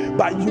before,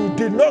 but you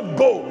did not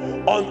go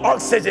on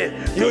oxygen.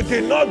 You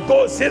did not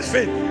go 6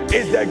 feet.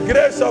 It's the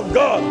grace of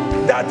God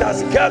that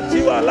has kept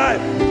you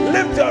alive.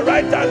 Lift your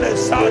right hand and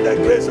shout the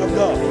grace of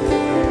God.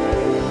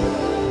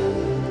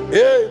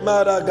 Hey,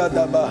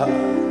 Maragadabaha.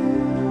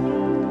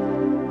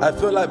 I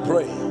feel like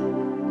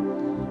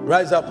praying.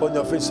 Rise up on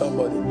your feet,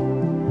 somebody.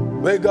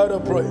 We gotta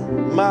pray.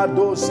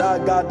 Mado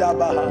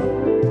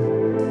Sagadabaha.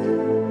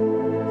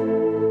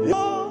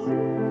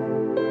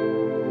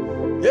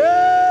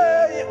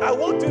 Yeah, I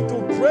want you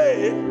to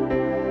pray.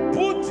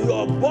 Put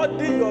your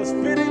body, your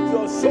spirit,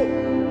 your soul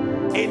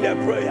in the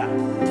prayer.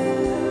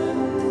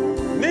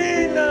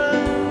 Nina,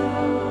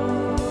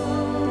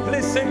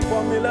 please sing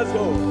for me. Let's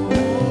go.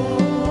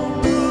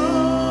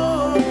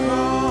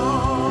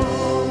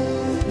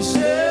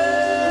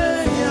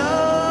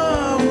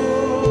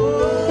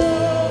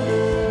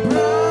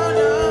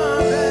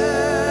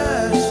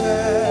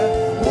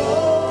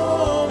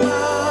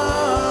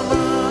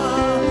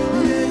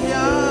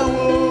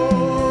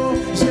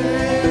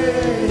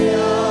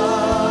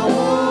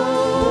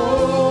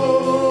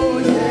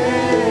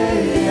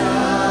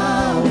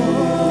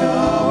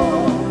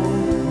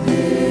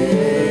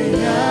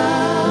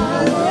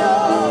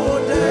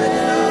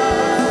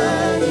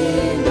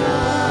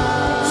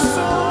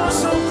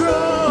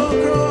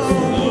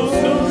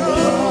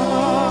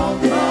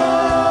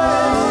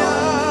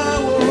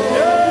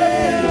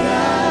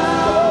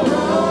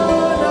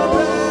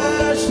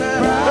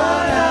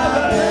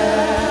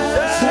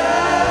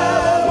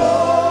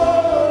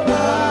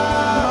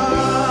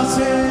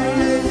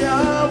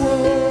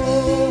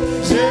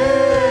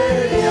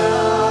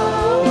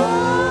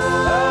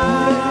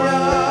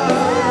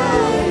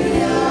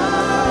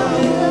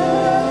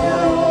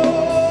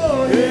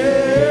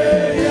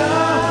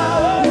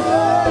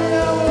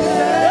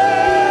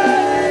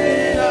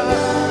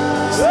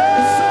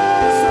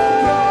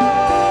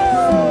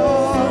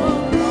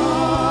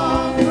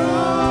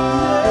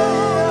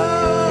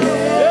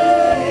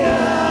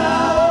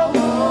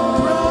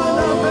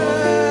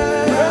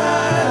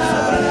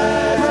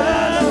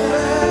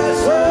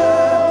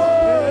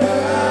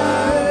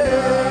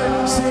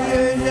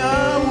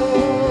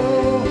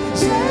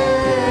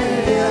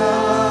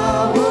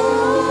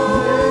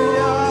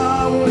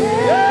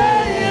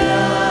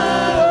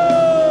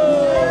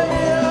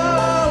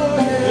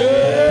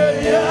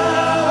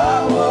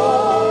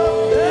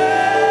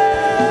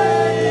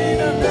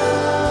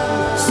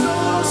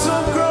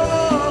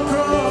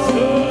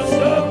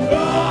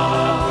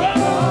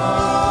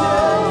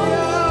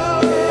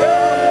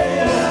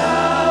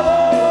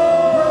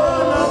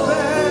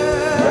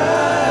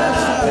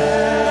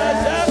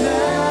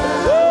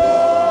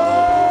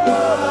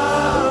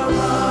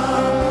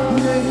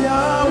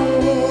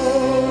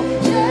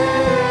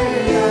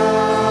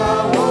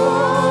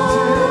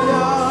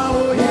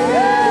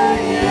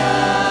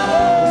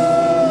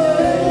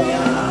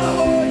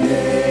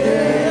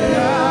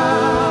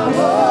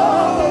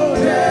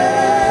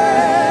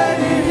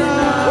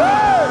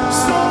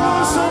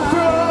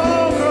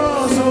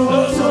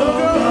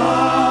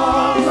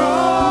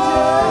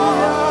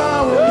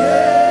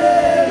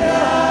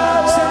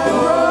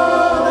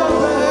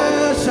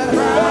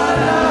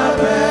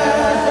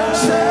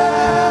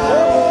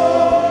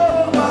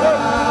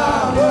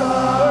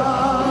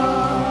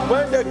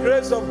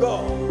 grace of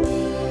God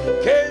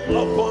came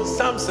upon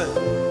Samson,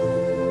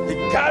 he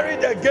carried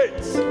the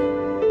gates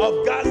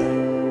of Gaza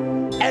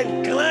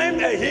and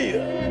climbed a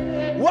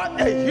hill.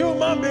 What a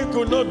human being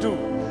could not do,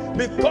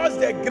 because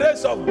the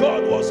grace of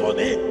God was on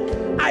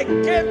him. I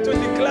came to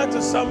declare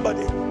to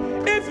somebody,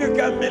 if you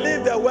can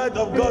believe the word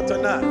of God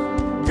tonight,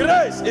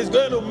 grace is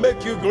going to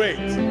make you great.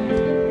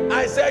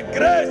 I said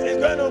grace is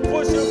going to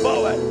push you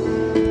forward.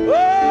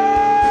 Oh!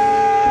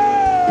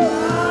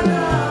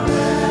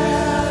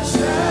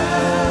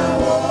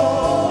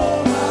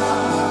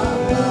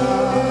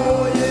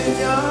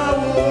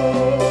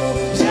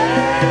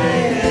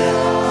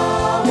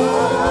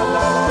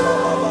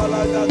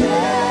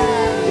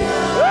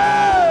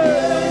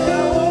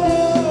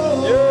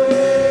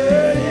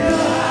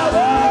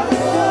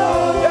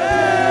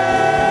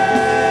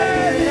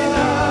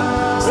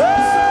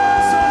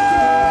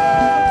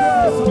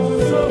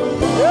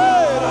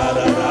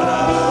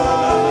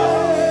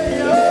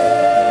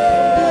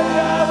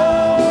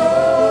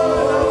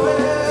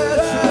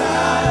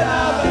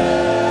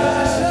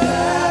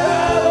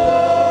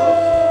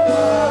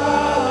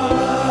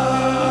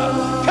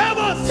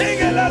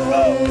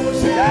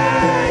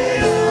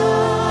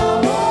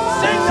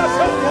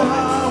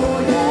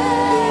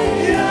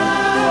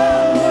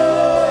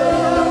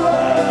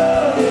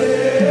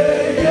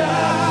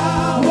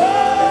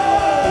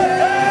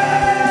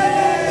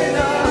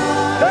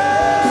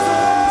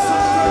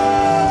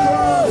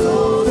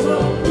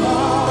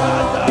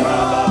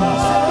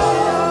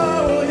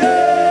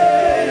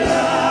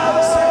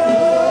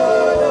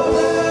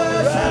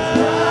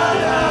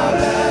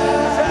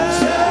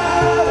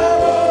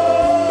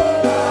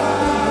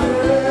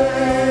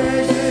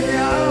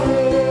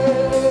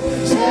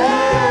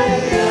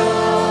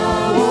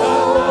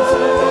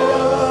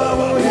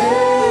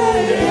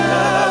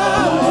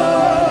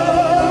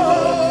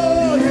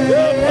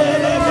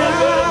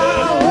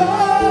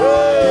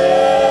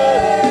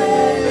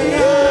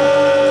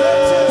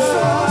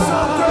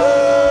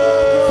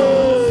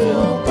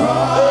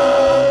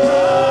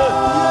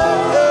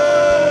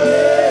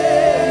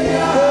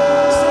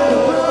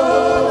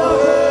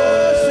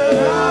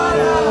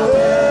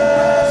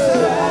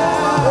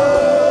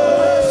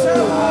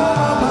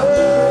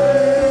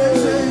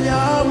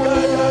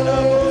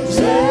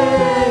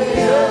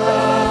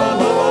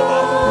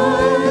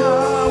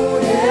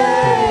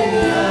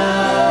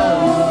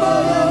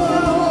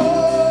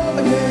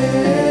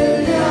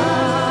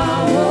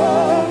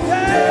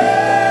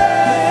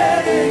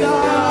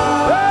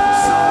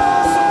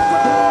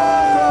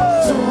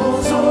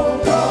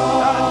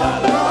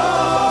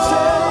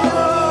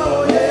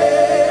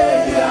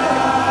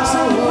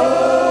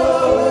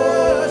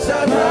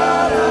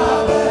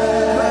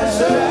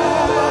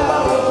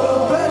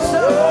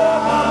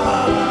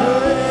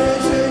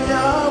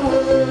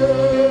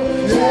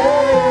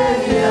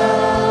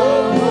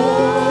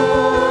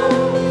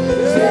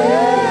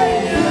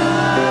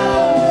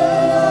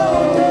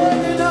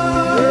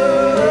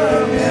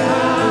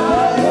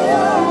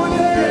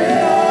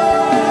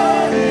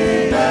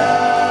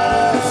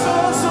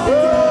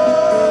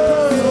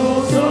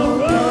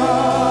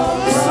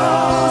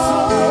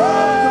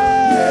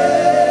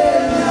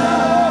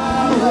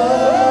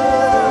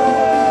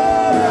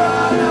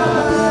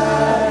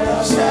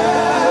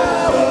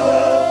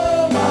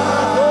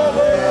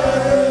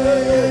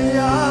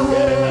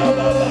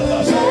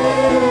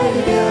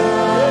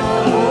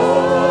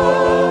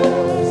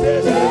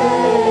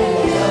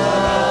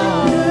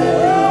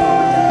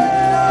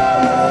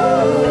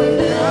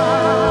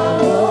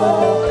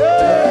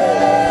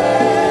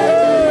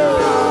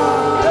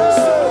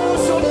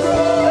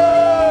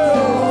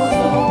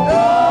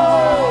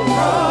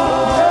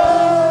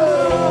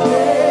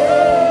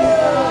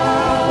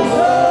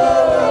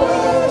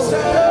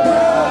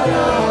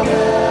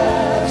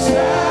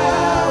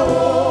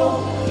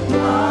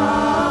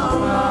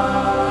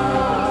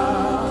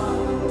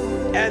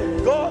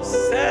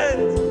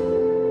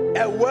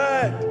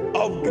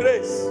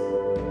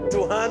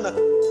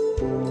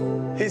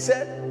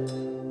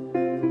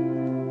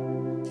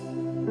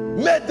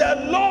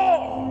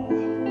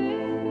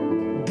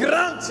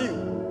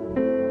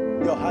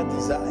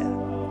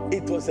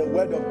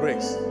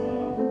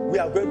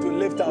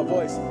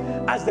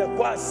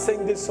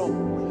 Sing this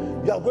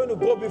song. You are going to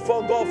go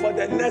before God for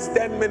the next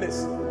 10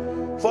 minutes,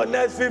 for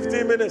next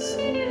 15 minutes.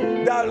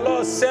 That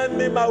Lord, send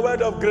me my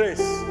word of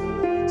grace.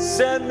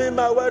 Send me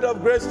my word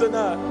of grace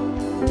tonight.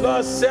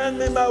 Lord, send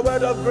me my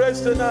word of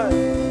grace tonight.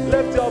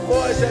 Lift your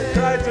voice and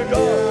cry to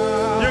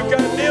God. You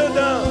can kneel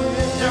down.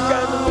 You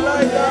can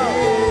lie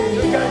down.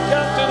 You can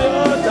come to the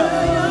altar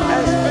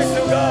and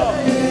speak to God.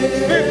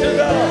 Speak to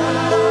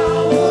God.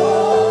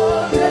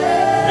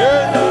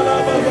 Yeah.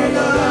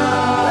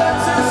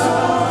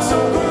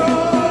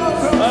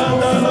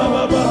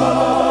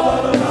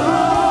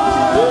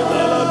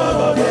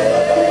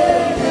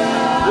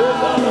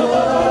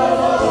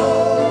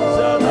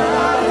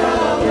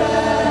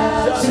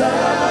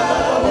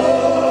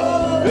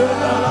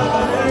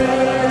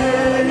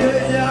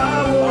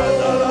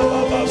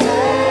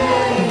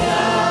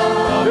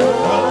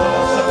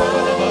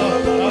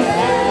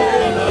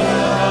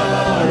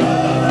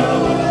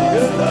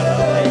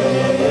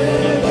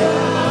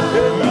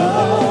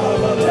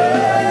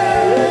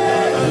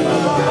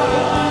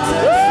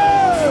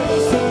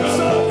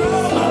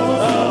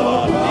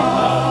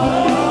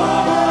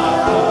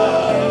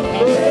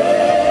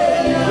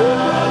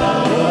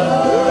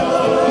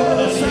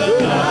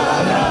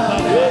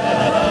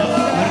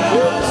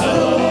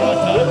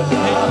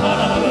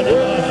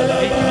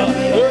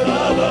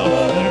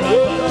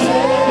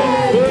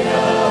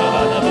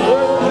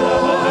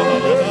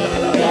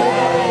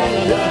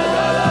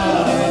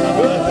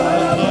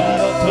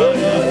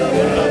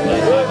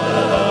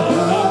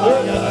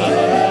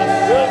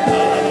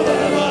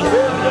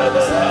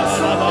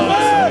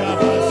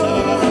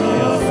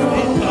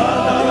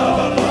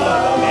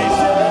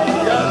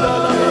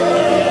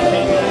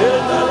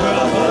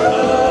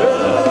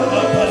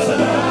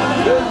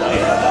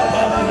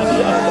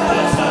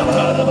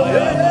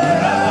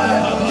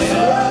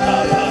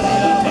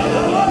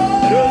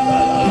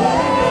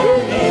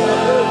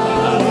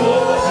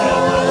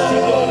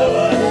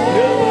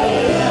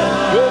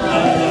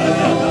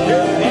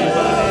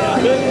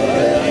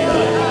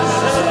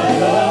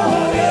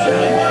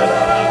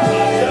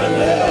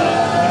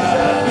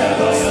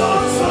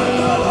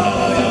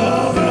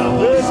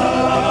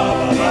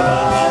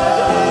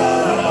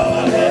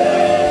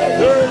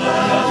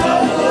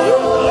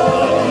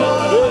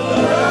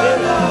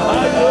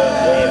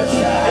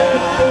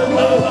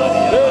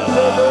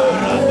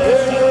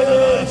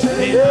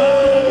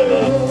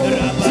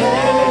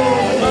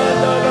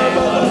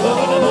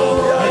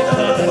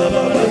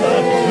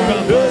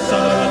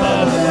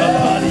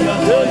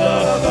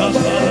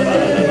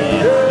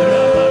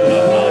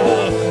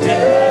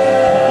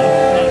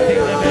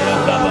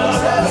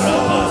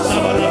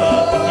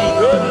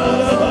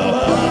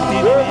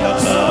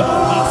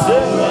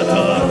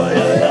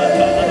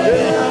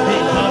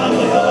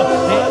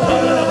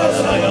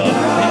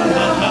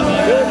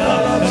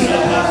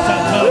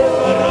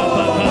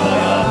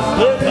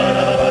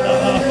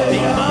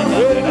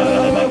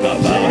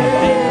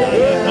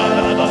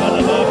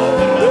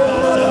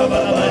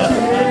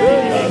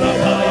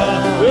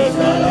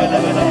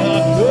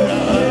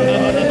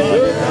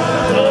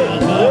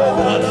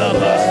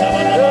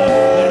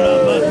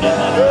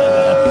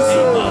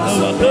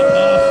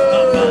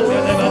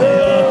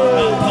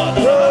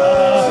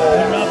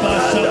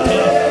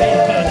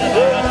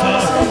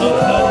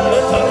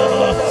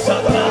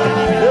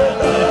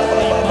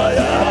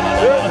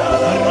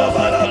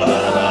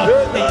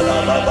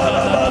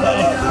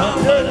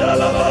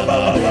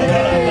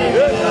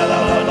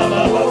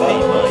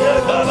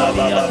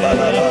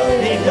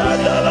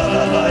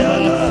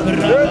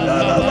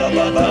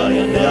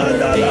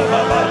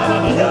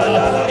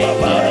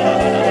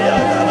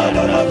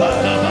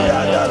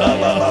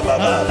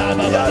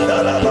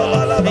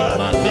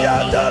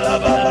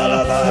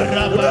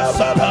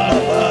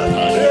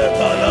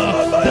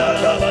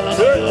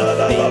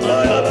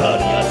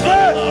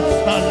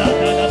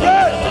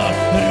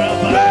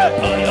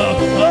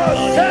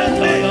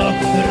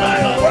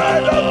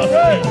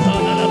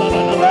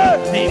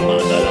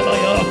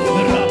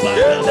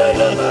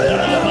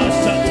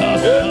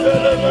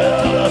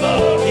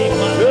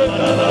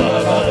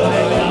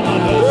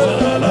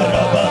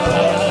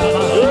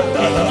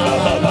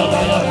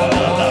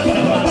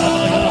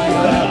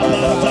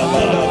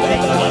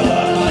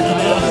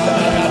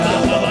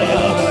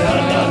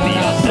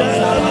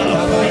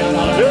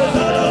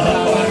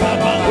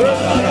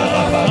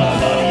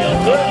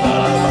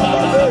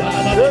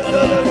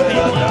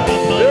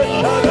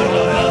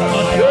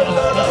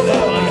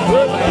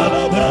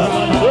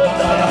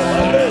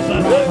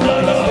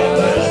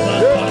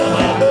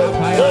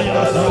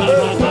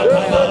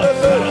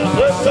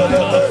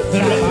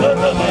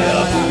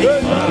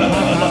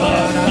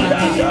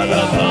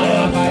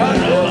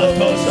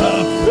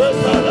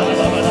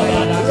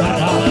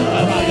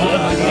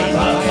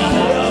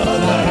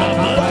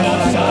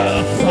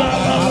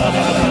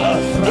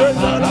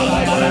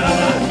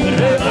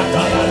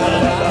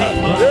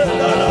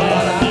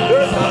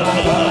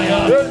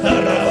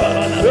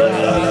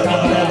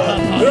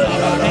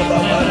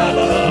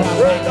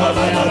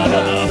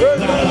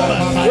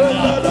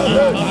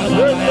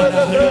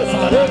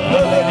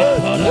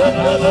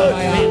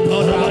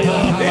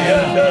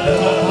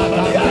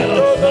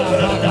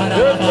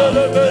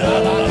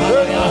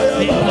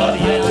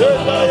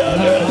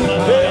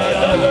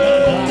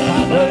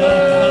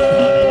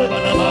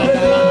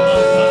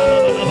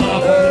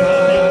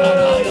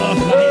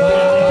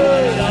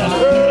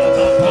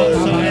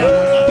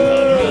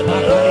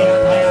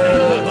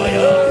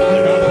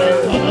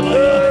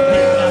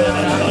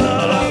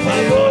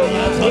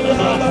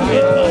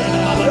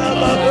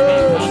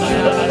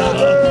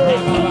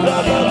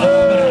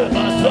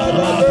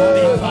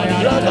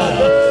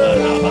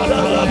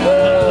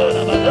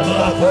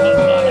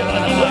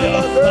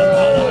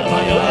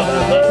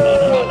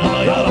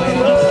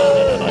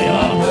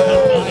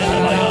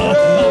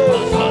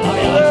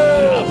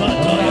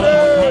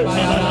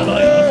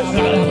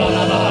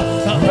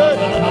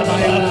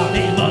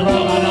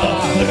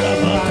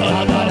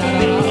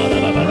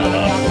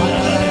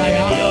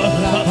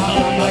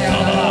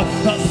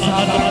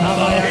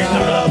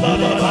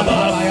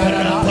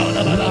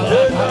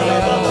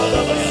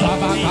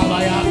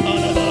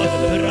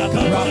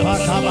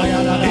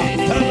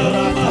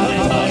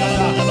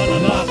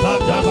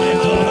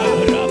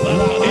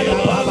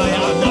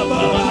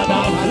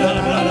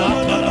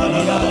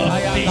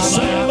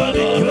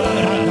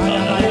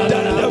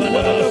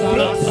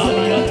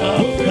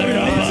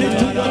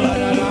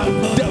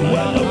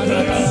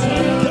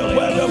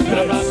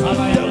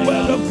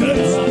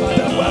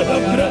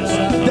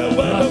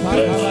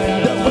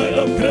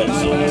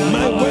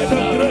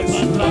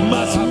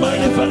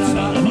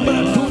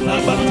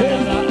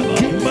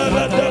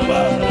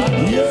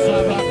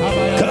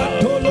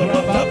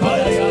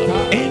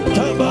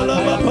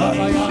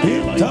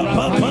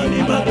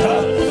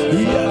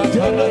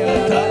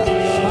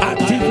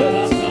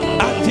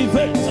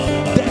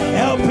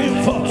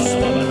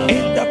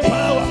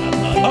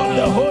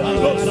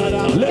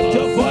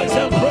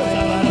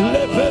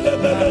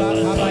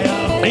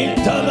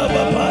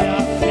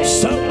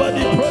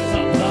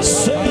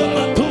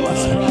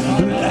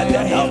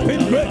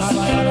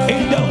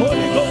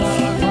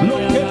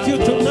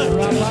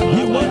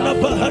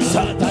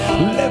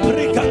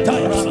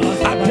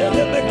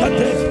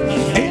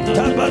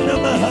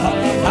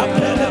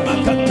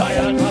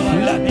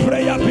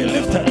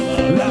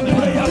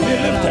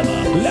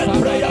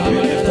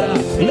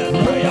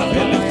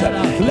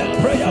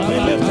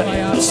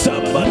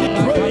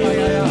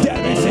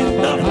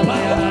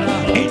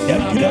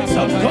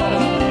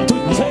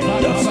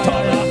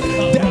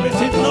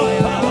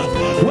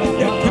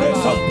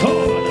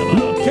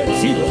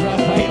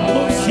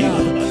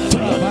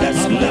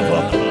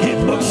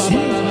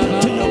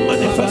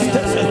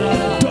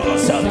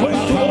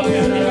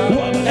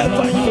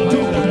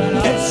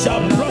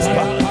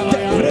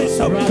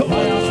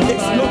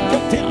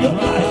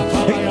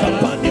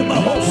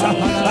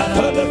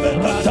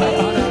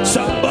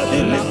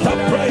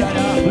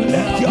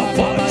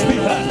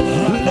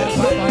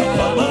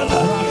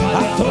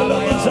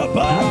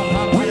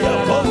 We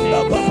are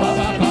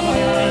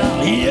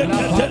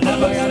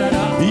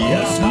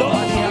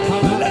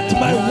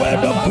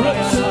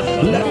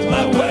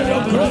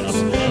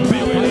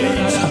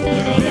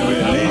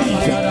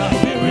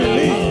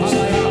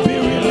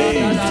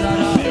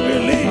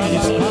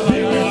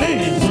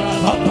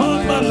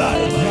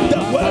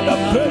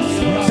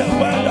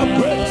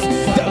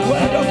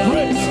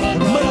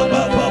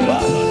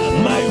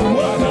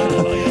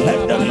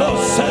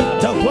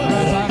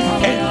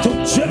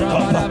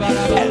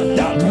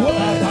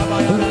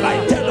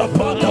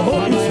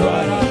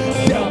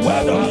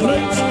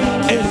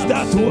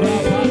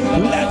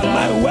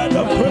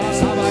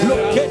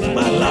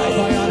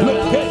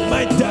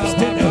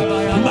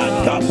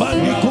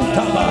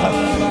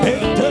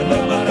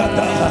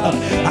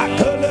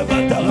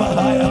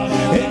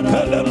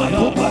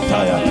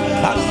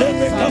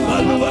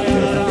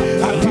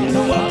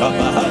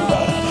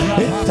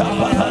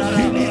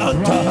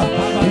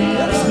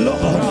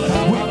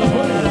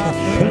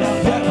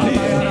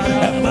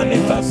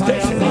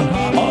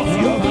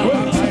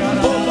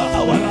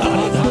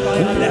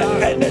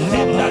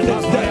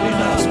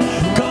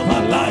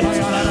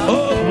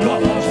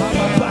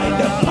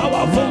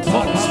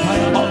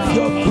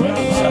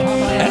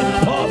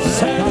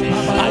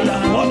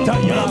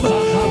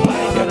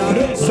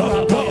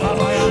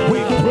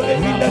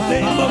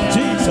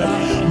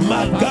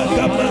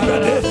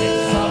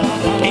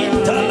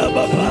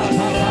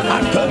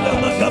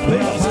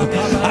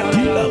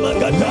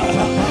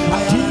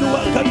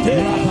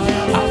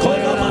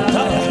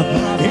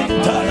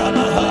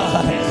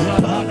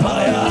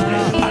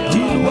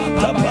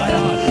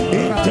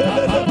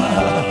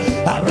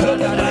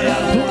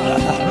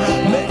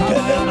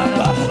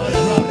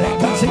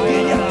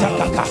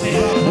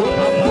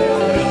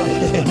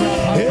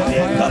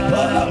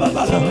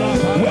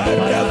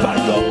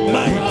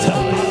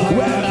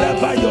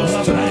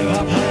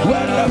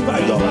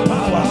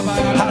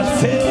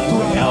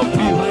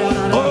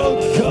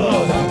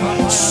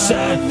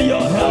Send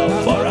your help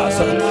for us.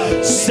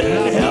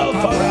 Send help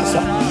for us.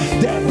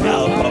 The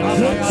help of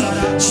grace.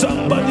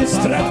 Somebody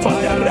strive for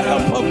the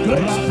help of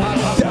grace.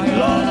 The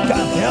Lord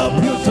can help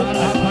you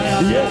tonight.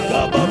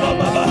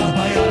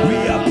 We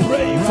are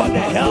praying for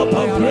the help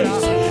of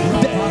grace.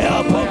 The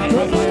help of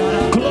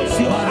grace. Close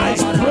your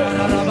eyes, pray.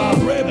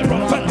 Pray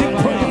prophetic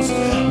prayers.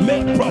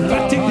 Make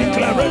prophetic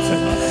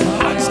declarations.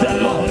 Ask the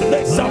Lord,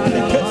 make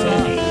supplication.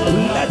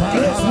 Let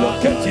grace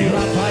locate you.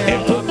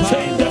 It will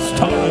change the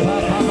story.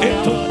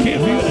 It will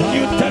give you a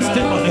new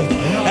testimony,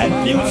 a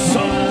new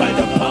song by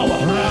the power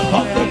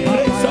of the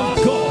grace of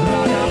God.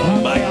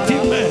 Mighty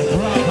men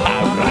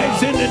are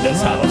rising in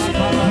this house.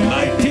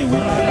 Mighty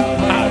women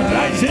are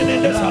rising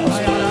in this house.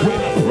 We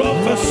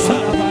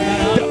prophesy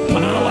the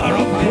power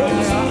of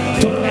grace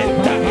to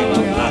enter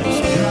into lives.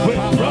 We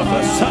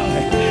prophesy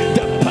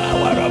the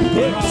power of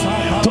grace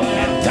to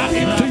enter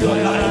into your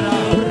life.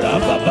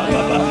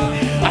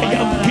 I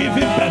am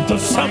giving back to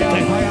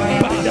something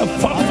by the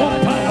powerful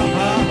power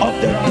of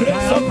the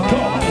grace of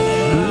God.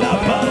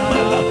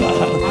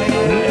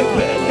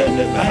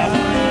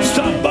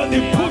 Somebody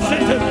push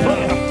it in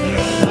prayer.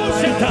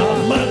 Push it out.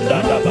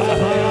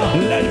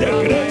 Let the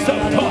grace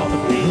of God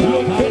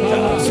look at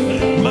us.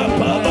 My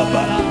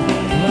Baba,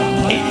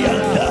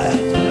 Ianda,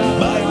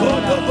 my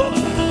Bobo,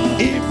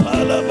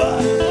 Ipalaba,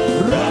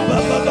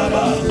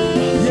 Rababa,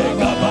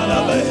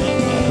 Yagabalaba,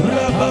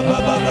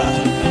 Rababa,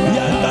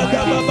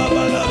 Yagababa,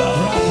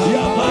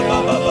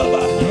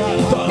 Yamababa.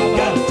 Don't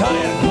get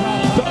tired.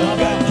 Don't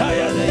get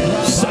tired.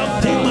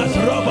 Something must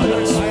rob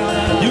us.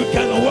 You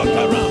can walk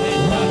around.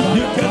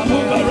 You can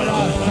move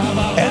around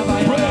and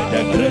pray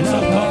the grace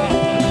of God.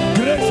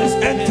 Grace is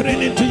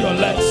entering into your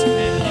legs.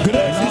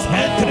 Grace is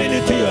entering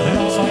into your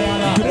hands.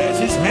 Grace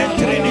is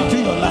entering into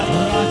your life.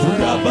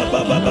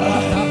 Rabababa.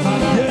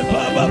 Yeah,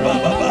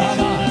 babababa.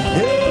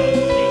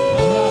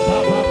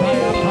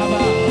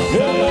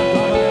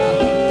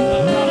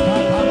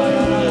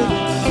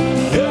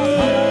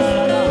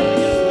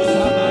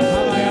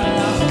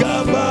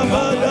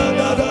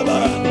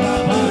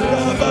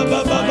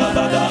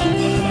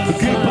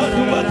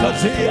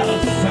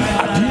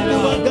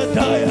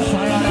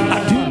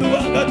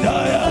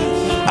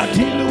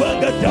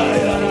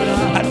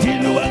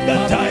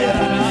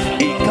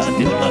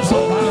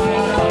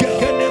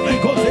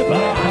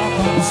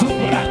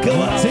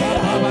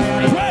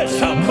 Pray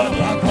somebody,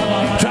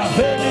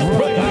 travel in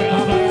prayer,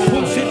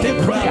 push it in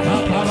prayer.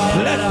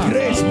 Let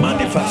grace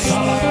manifest.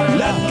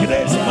 Let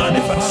grace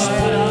manifest.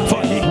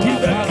 For He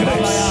giveth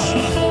grace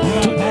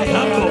to the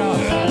humble.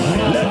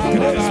 Let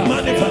grace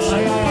manifest.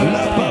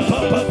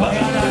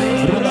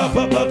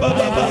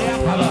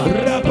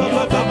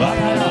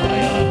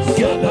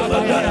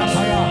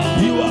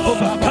 You are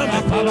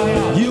overcoming.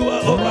 You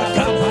are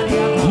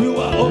overcoming. You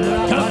are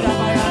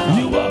overcoming.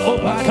 You are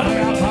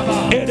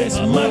overcoming. It is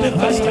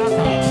manifesting.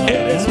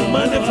 It is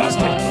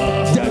manifesting.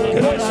 The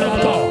grace of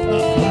God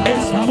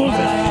is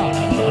moving.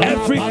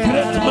 Every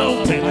great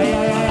mountain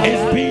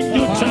is being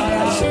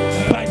neutralized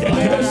by the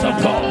grace of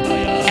God.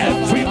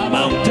 Every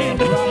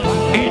mountain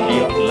in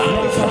your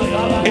life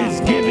is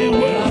giving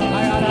way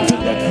to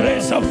the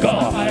grace of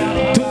God.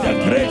 To the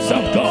grace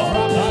of God.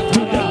 To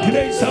the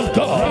grace of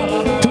God.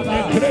 To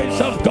the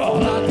grace of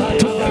God.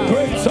 To the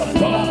grace of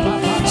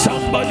God.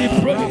 Somebody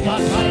pray.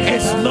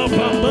 It's not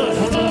by might.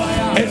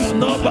 It's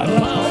not by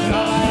power.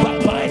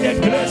 But by the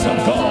grace of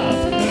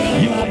God.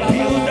 You will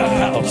build a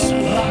house.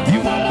 You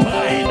will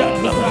buy that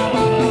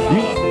land.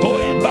 You are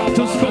going back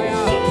to school.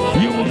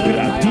 You will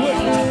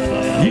graduate.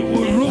 You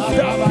will roof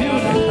that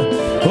building.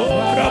 Oh,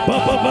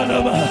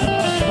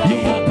 you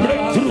will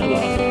break through.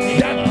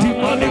 That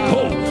demonic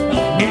hole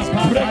is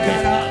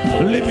breaking.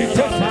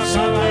 Limitations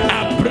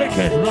are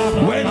breaking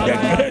when the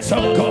grace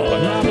of God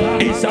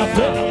is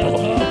available.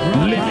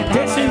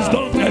 Limitations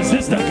don't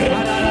exist again.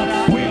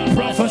 We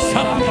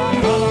prophesy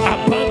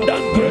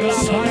abundant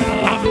grace,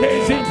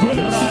 amazing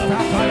grace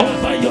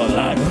over your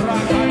life,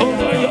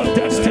 over your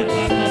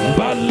destiny.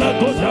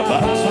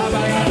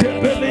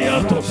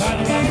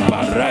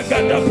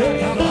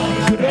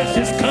 Grace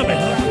is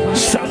coming.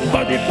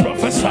 Somebody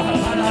prophesy.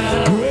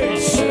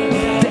 Grace,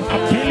 the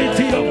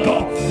ability of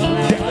God,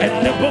 the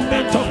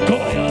enablement of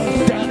God,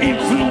 the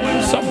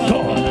influence of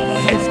God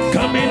is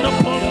coming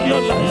upon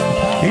your life.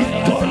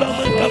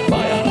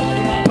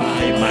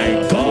 By my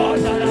God,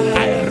 I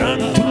run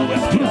through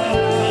and through,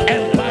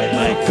 and by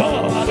my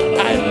God,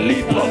 I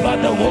leap over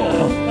the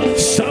wall.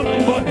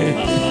 Somebody,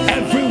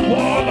 every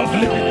wall of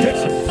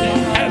limitation,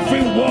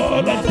 every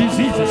wall of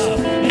diseases,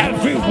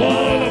 every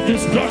wall of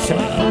destruction,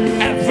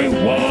 every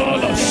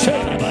wall of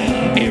shame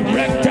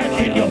erected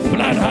in your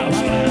blood house.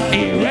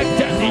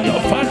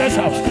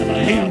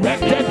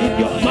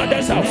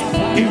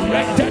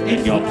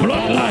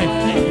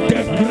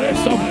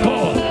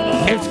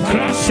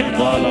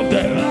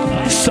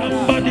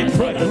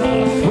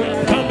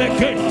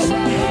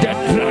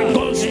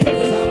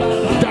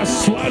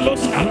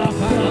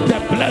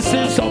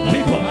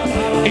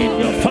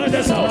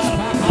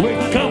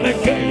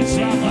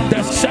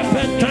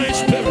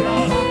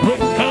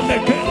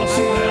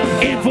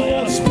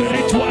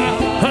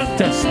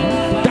 sisters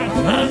that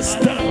hands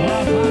down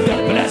the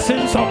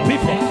blessings of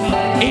people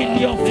in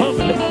your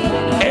family,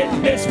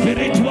 and the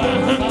spiritual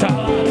hunter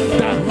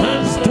that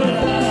hands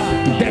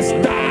down the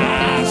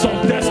stars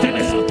of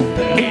destinies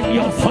in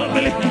your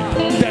family.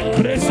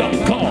 The grace of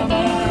God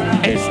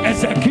is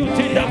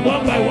executing them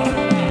one by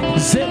one.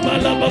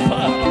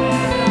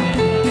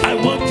 I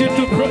want you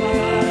to pray.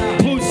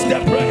 Push the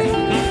prayer.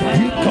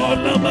 You call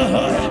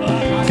Namaha.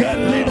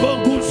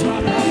 Kalibogus.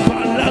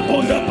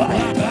 Palagodaba.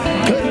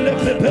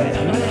 Kelebebe.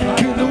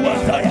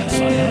 Kiluatayas.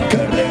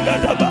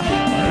 Keregadaba.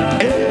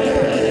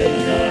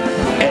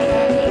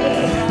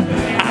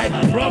 I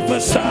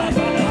prophesy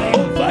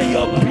over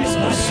your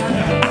business.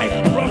 I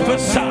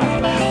prophesy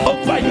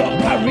over your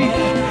career.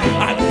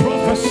 I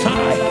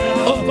prophesy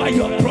over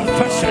your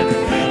profession.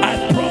 I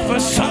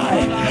prophesy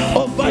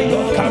over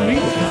your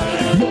career,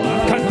 your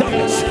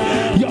academics,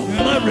 your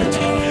marriage,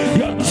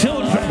 your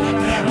children.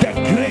 The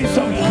grace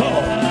of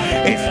God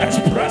is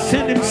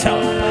expressing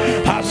Himself.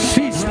 I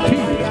see speed,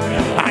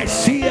 I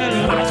see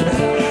enlargement,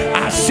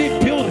 I see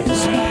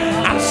buildings,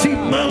 I see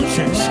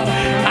mountains,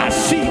 I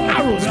see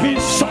arrows being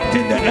shot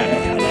in the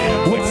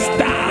air with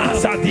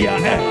stars at their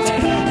end.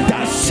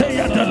 That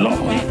saith the Lord,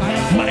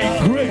 my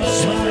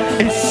grace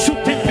is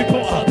shooting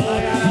people up.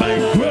 My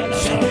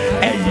grace,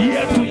 a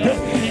year today,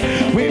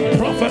 we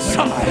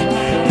prophesy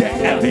the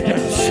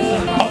evidence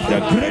of the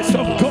grace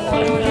of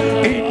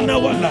God in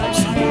our lives.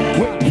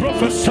 We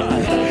prophesy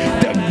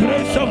the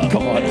grace of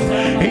God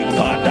in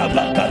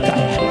Kadabakata,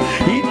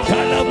 in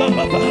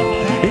Kalababa,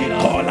 in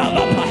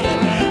Kolababa,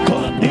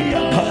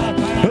 Kodiaka,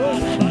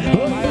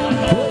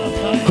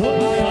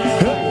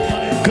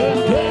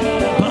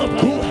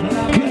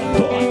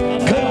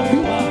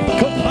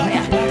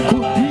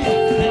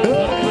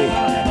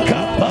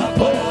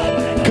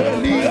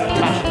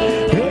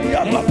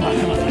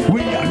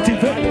 we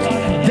activate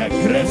the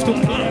grace to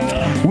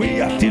plant.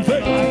 We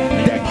activate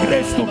the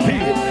grace to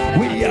build.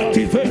 We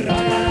activate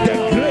the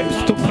grace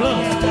to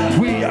plant.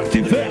 We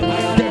activate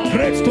the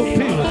grace to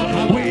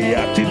build. We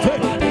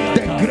activate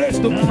the grace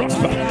to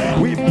prosper.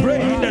 We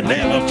pray in the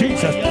name of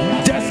Jesus.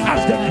 Just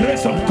as the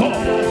grace of God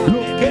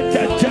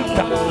located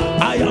Jephthah,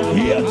 I am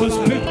here to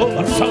speak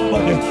over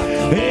somebody.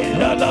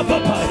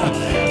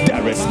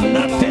 There is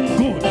nothing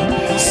good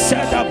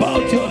said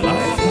about your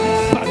life,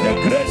 but the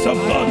grace of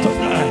God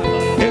tonight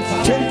is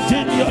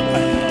changing your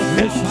life.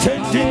 It's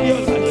changing your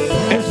life.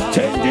 It's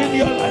changing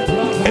your life.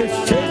 It's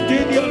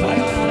changing your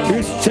life.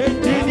 It's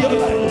changing your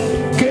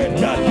life. Get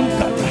that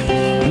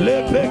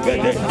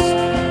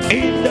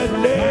in the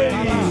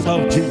name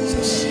of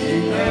Jesus.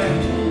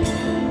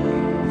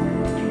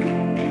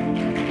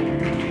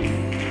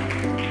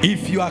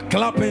 If you are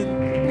clapping,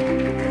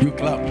 you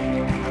clap.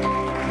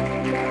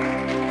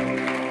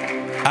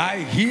 I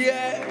hear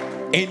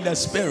in the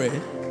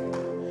spirit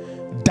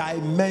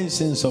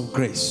dimensions of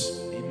grace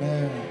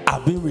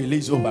have been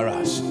released over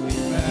us.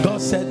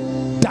 God said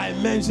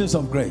dimensions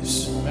of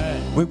grace.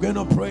 We're going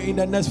to pray in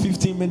the next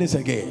 15 minutes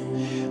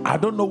again. I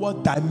don't know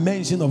what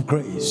dimension of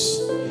grace.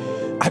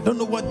 I don't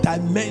know what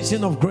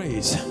dimension of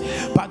grace,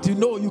 but you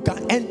know you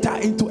can enter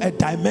into a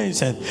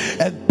dimension.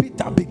 And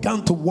Peter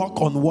began to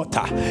walk on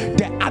water.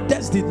 The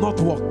others did not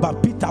walk,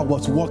 but Peter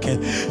was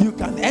walking. You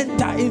can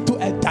enter into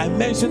a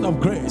dimension of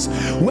grace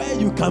where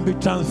you can be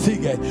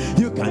transfigured.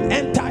 You can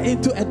enter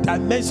into a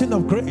dimension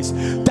of grace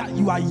that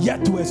you are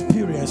yet to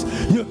experience.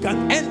 You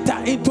can enter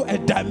into a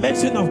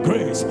dimension of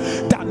grace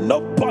that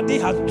nobody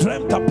has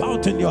dreamt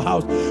about in your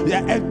house.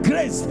 A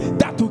grace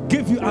that will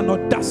give you an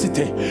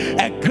audacity,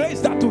 a grace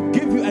that will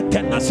give you a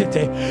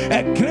tenacity,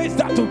 a grace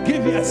that will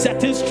give you a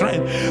certain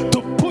strength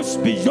to push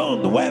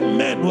beyond where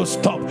men will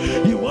stop.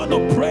 You want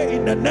to pray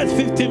in the next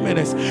 15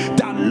 minutes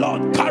that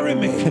Lord, carry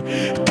me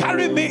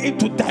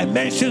into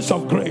dimensions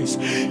of grace,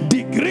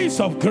 degrees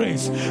of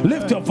grace.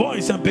 Lift your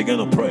voice and begin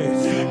to pray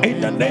in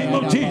the name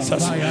of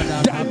Jesus.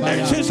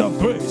 Dimensions of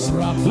grace.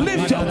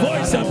 Lift your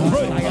voice and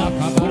pray.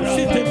 Push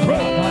it and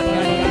pray.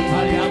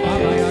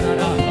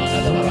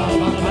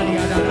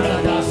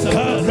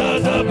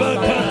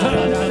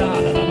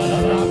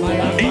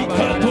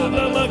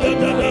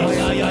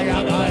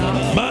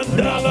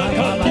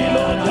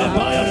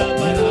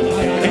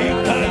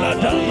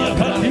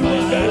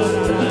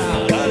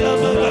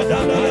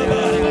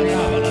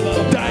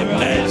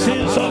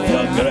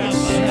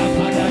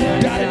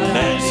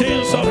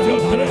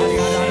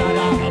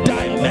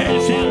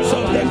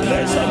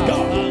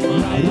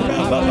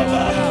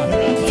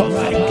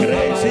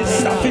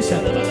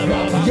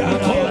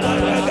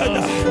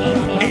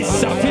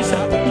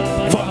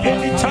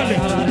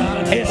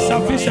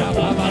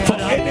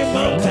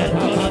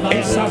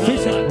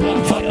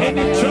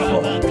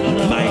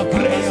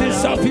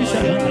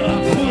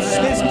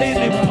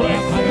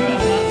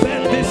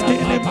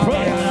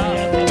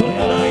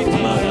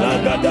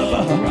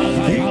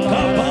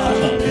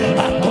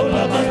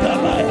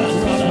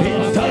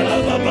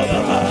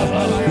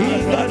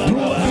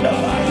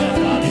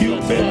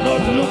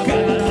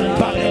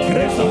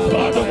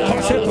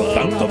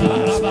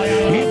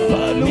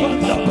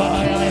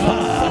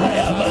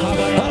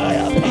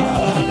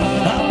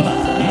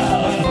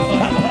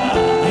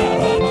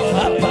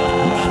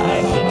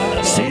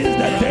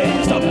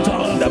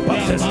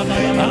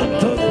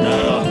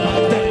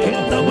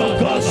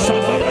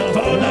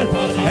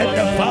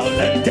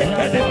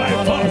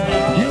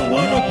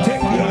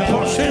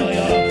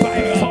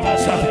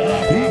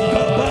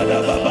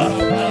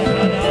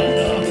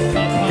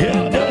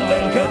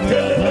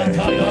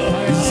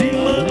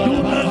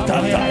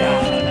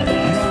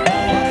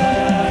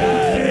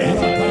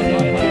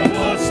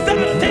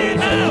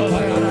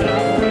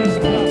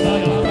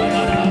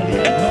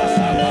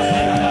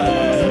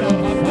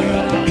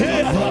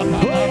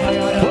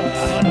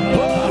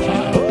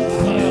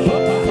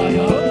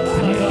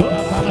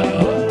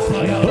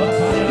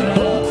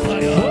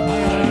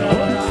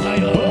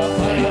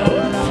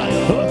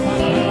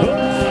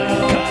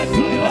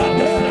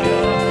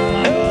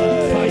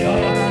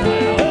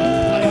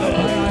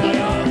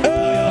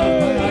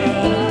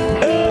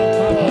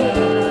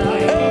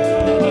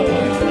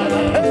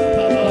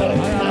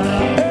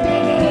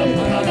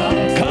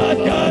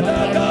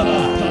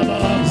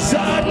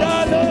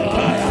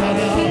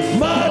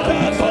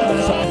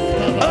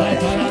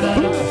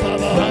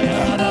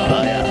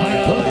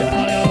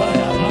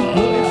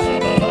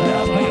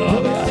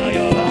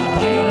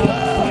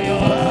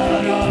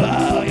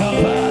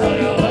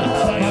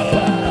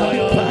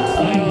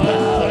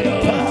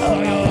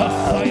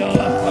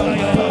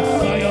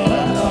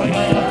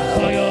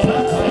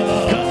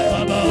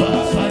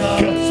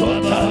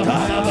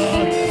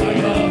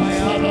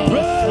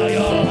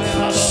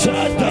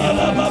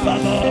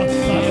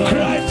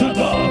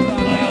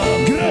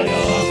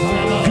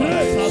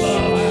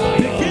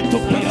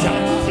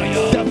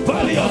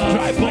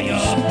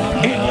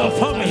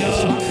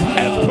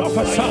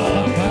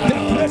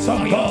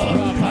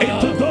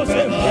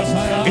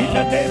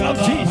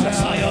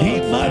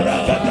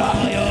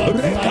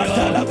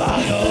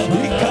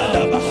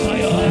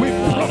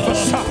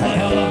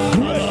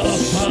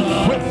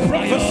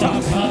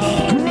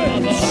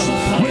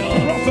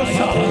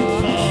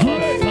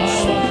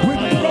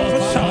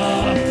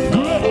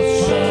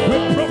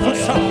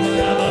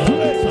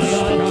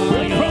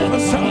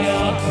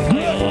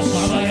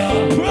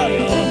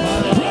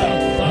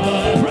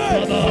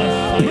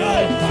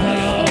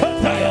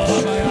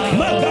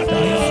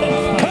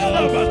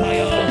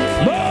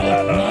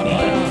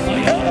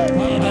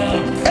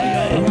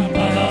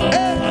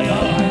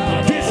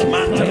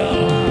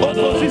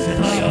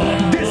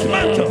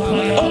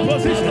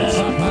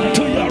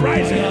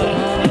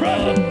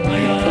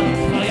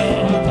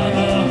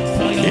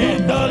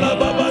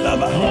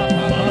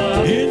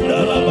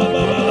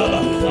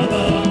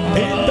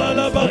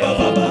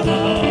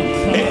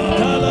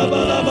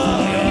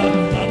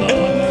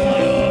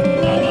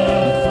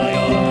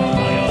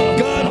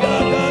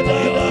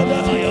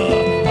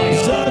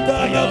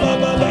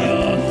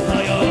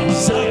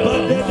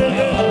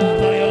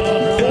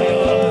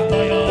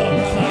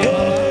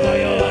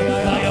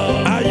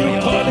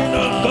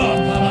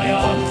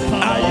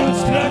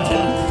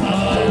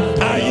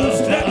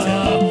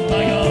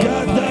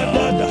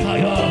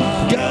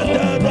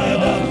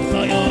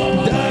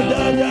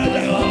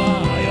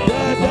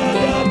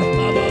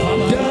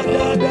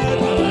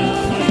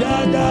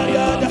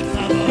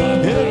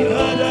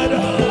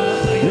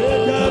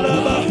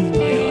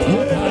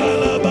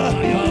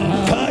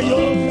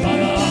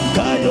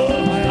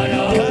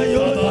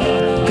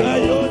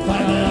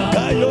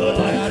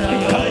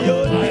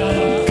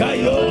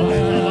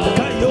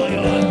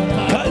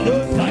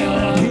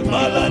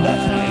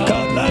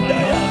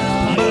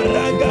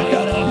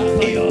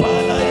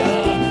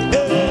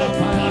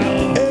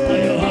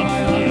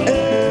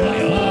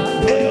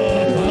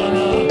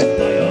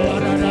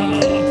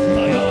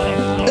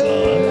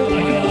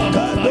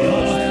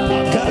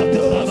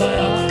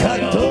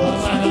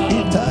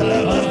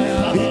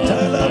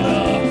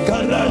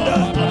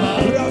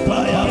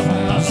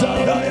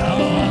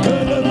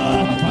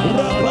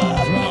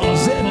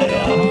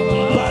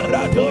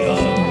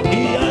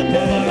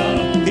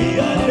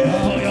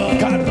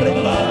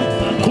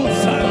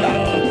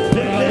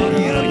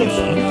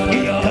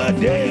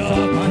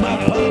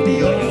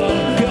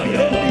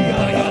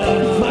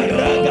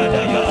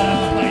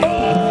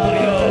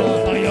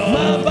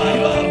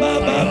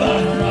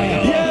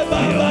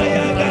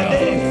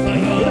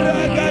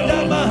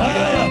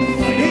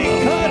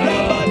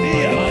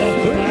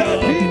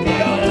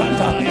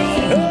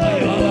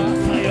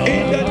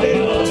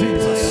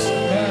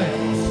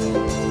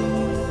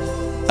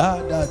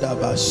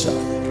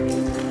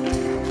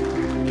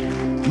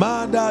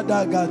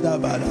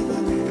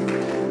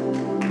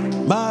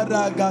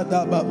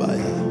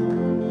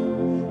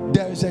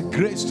 There is a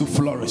grace to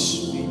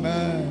flourish.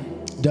 Amen.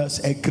 There's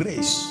a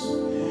grace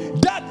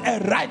that a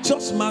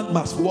righteous man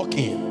must walk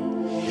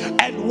in.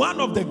 And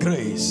one of the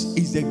grace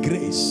is the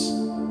grace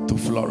to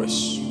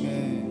flourish.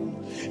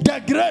 Amen.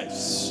 The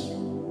grace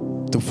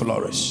to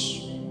flourish.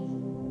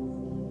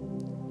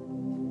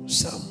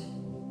 Psalm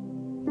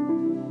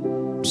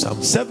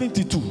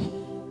 72,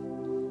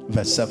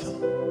 verse 7.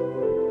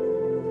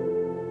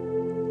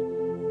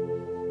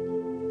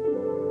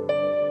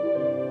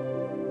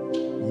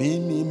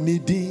 Mini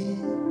midi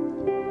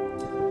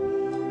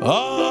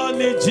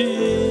oniji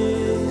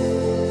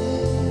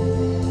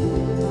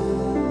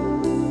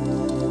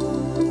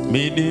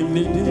mini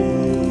midi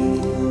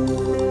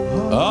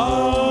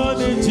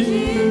oniji.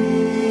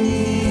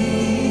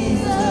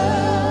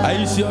 Are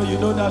you sure you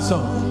know that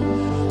song?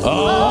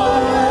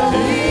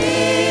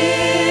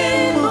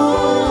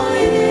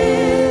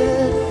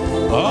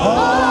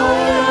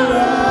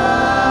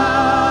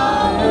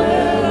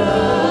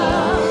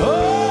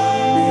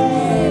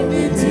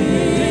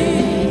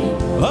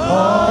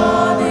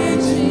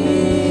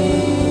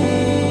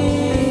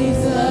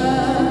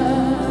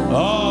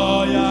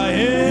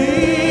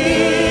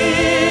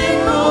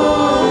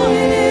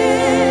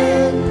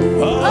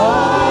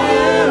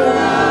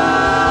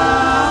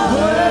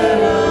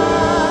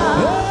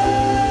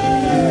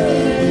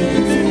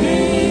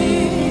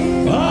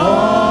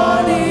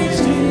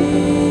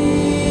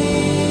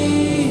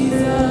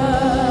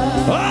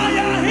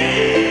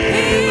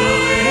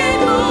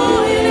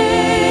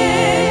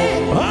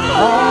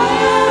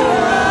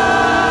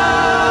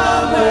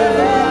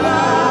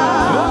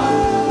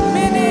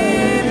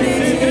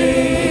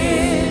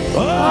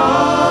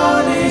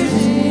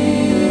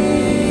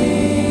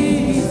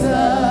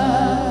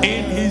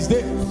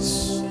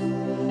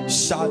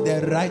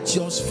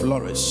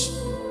 Flourish.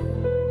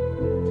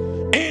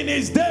 In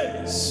his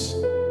days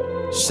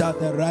shall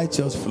the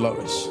righteous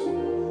flourish.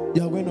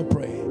 You are going to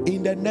pray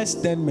in the next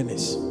 10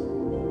 minutes.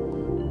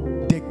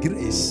 The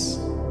grace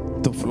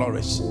to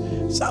flourish.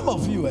 Some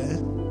of you,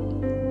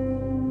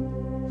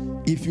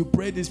 if you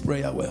pray this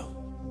prayer well,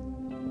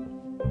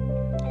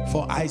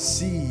 for I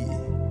see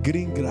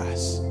green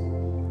grass.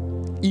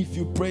 If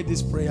you pray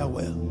this prayer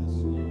well,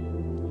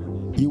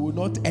 you will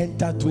not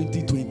enter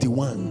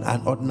 2021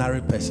 an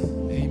ordinary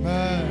person.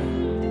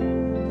 Amen.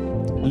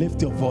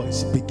 Lift your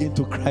voice, begin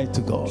to cry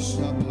to God.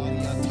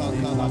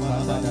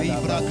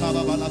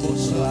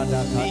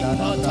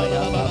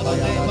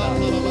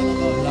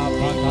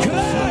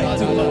 Cry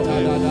to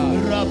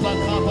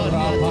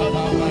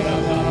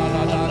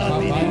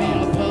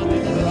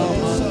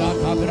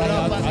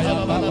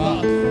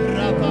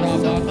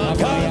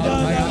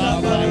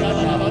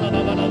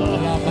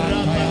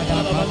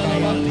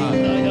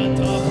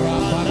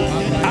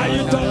Are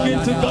you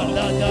talking to God?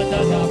 Are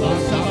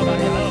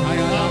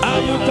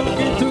you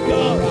talking to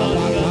God?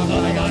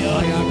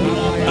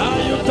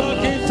 Are you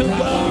talking to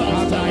God?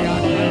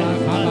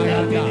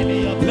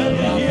 Let me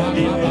hear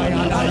you. Are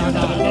you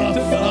talking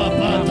to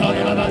God?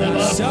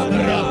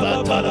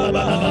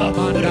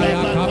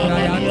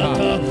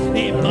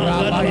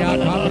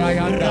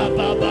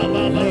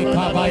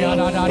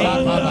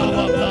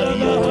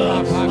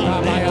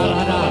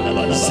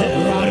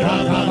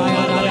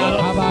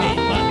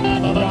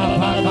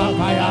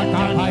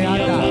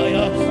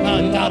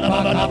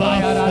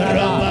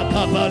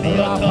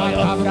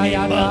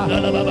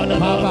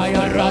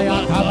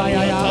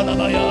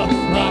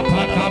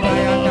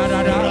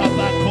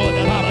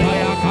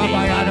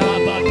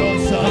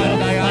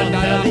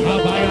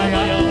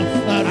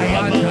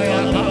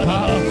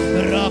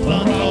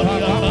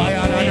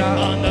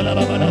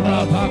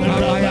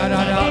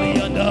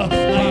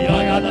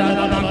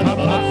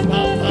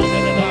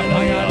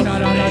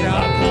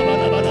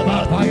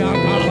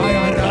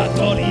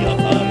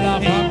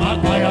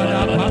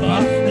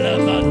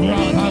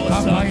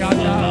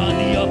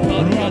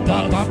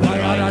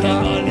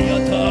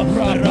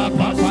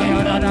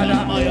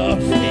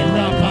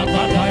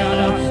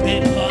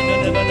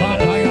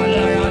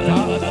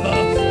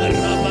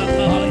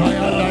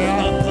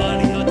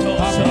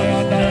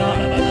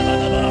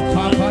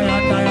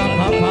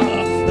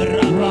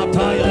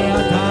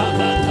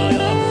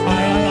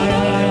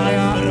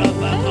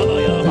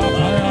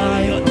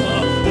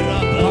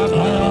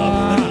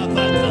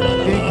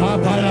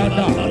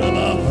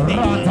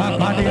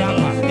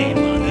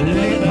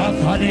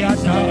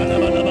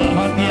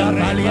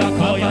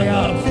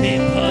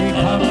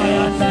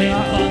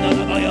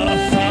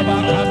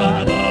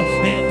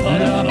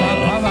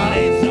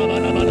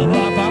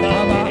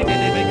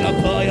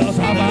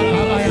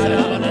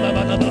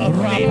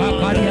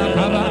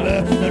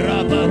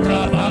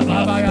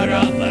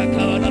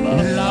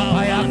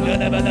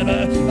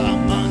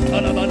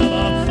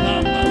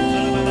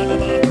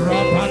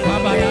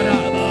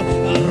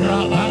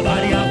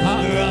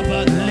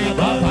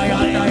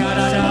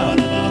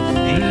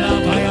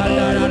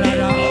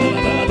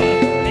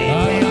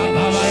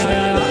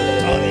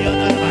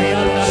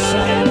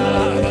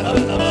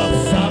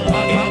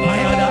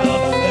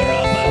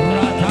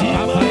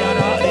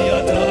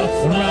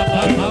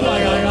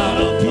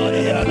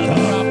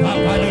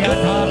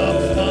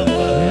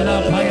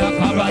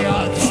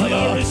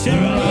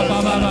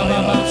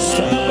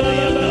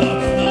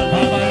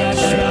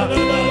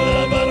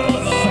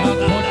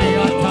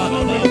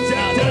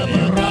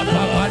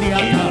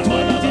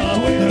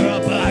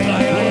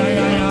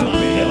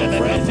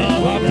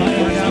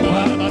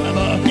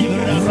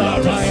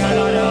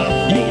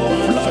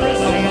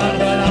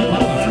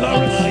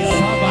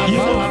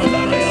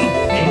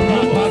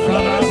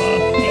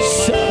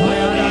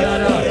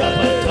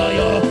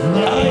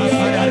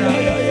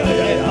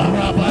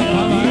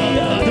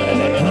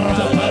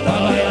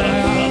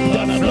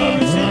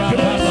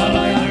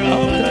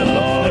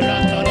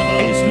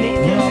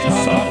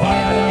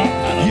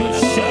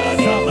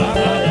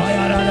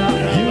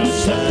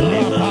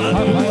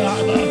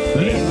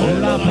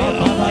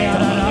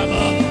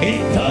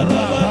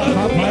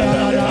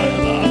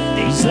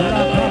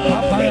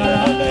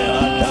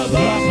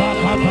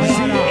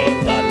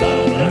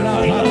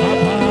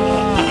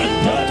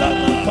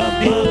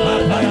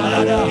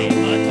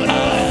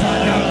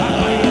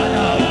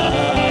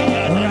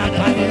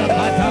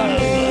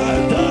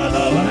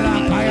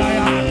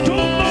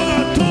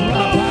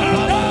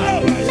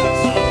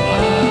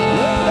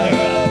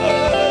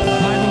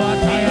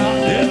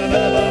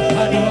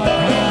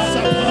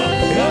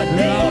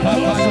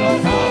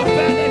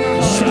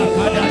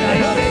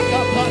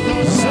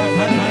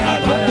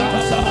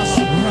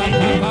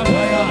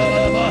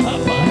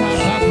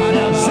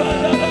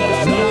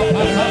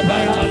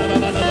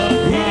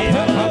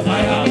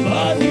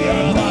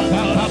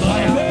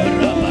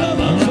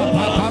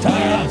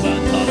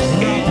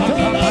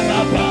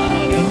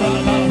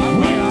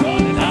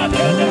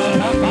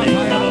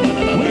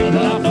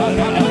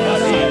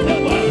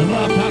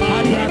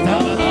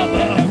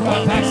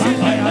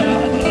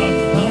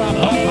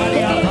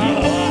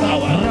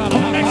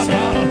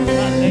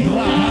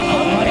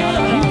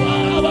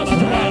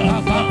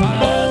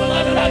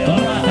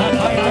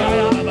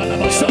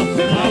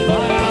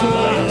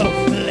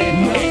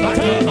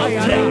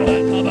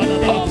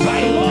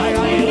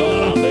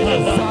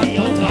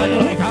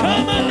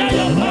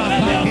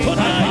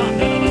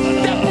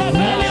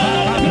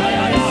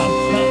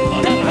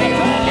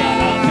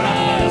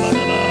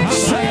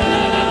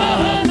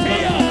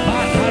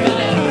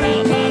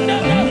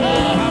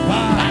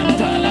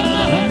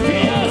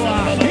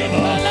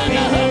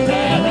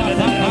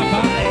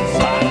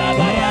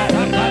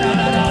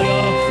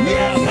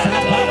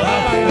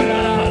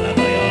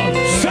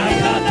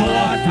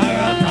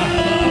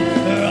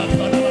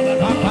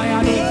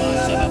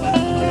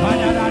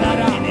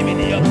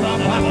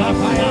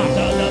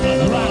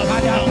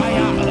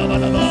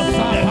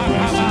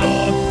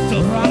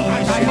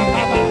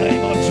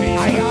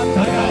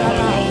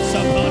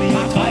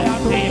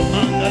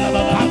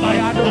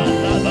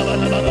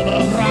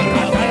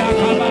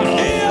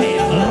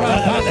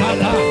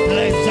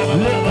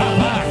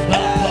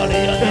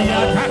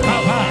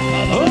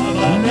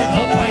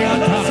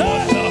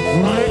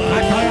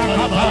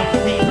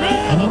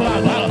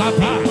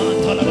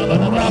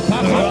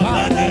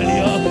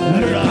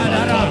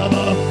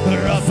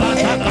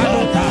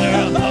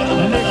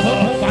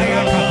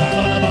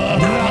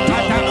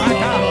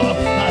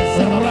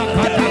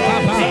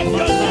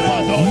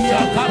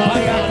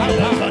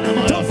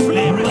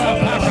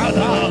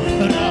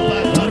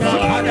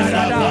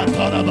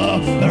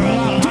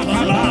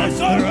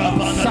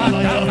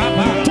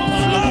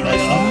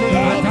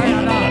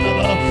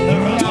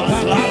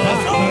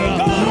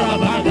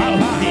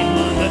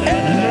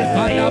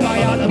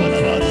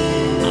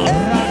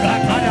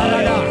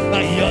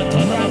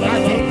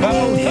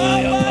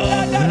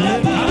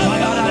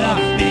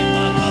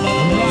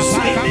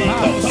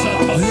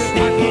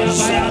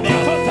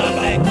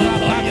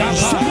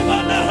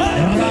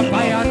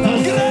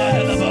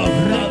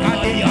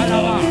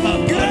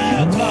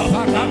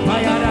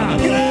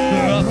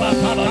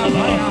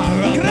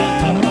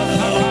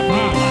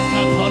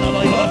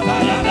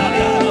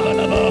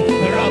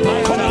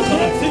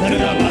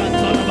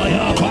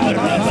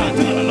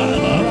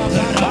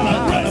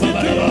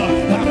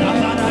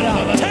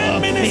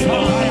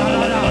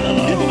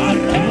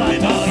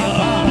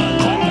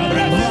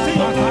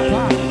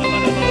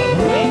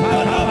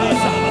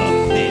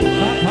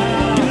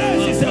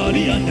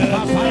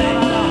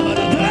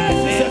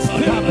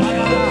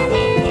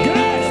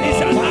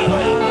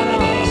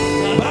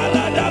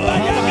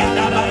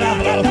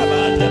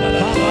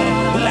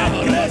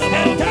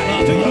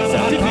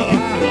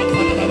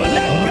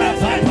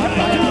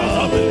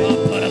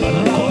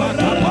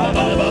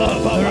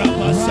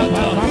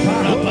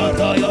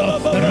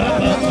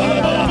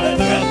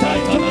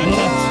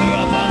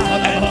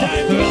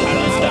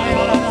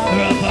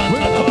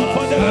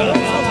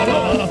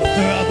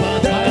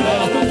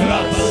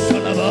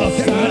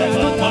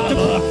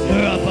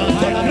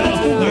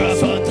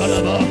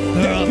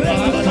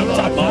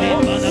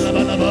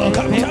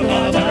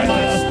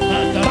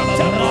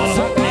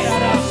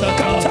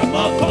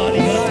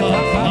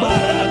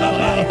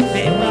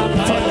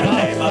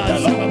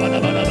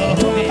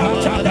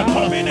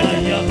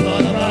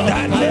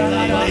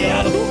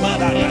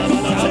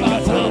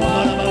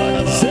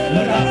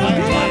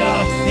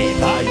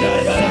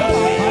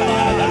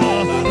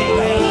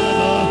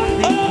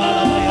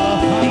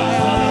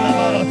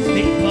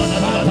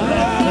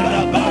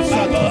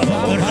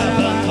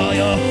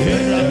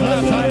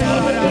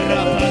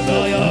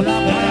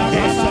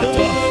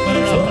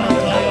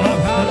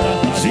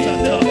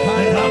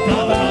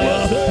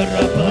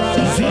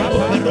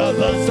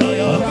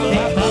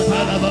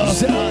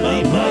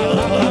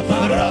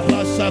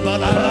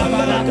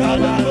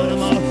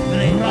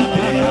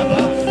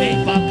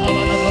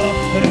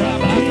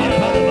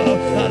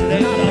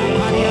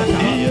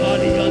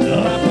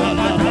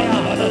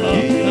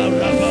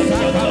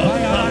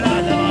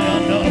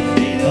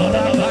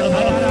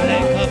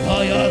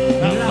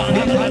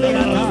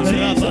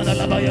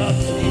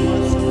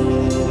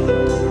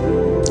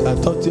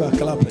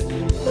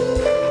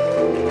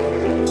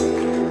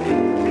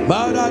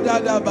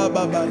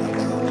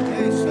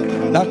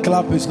 That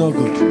clap is not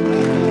good.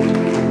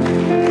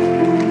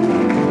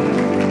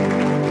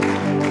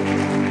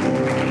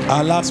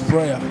 Our last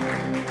prayer.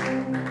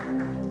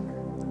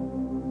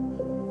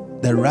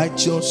 The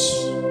righteous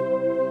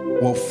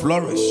will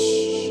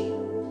flourish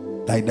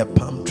like the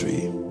palm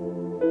tree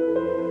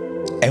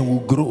and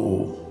will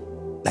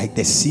grow like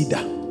the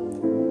cedar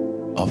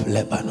of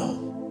Lebanon.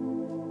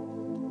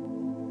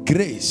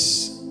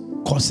 Grace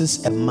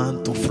causes a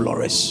man to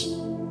flourish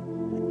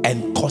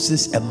and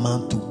causes a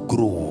man to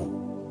grow.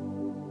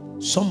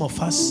 Some of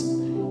us,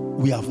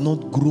 we have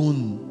not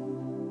grown.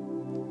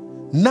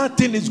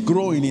 Nothing is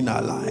growing in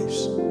our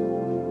lives.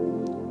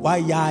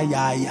 Why?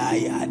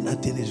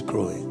 Nothing is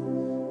growing.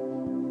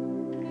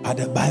 But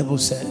the Bible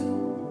said,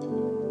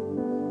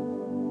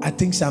 I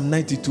think Psalm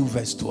 92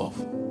 verse 12.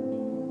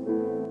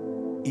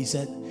 He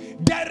said,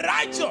 the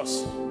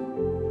righteous.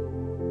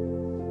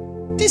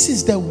 This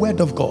is the word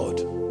of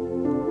God.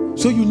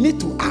 So you need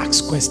to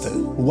ask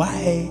question.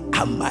 Why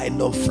am I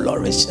not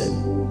flourishing?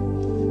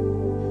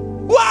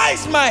 Why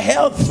is my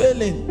health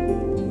failing?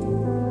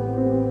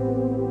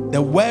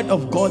 The word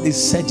of God is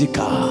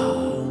surgical.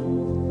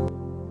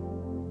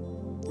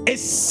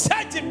 It's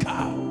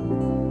surgical.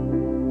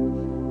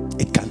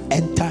 It can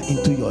enter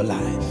into your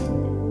life.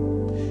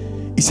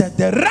 He said,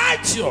 the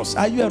righteous.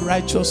 Are you a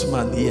righteous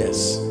man?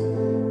 Yes.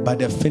 By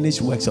the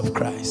finished works of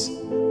Christ,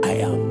 I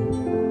am.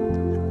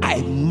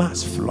 I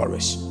must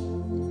flourish.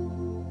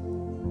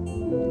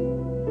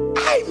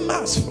 I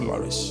must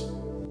flourish.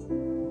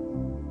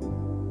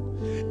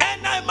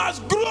 And I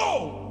must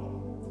grow.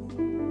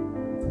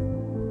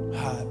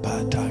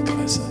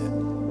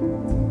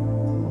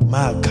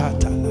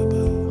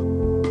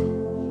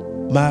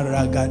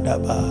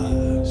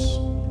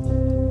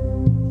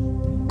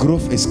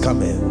 Growth is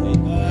coming.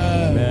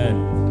 Amen.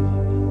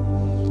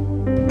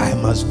 I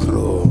must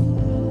grow.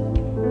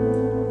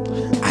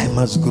 I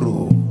must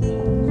grow.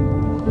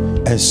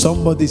 And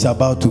somebody's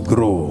about to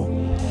grow.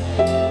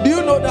 Do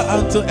you know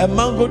that until a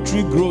mango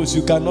tree grows,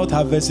 you cannot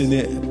harvest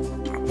any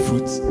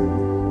fruit?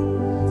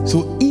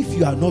 So if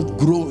you are not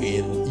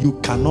growing, you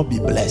cannot be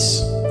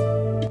blessed.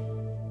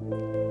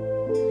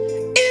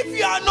 If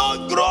you are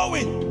not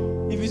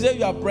growing, if you say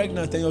you are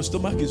pregnant and your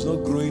stomach is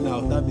not growing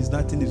out, that means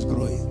nothing is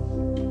growing.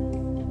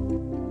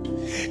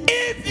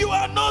 If you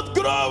are not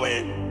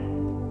growing,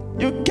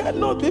 you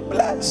cannot be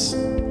blessed.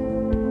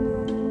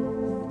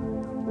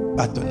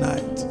 But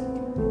tonight,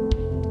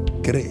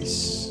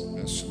 grace,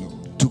 yes, Lord,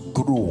 to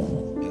grow,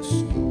 yes,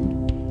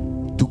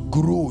 Lord, to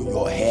grow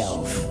your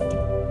health,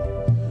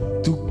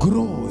 to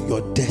grow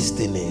your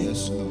destiny,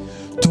 yes, Lord,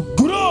 to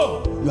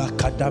grow your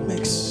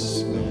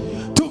academics,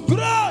 yes, to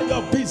grow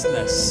your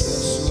business,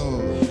 yes,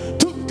 Lord,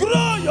 to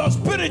grow your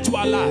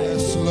spiritual life,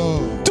 yes,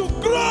 Lord, to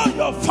grow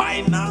your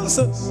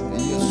finances.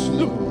 Yes,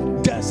 Lord. Look,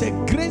 there's a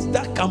grace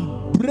that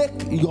can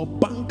break your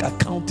bank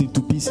account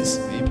into pieces.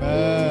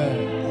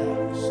 Amen.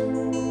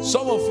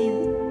 Some of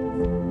you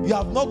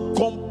have not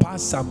gone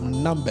past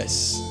some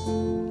numbers.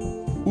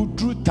 Who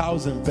drew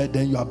 1,000, but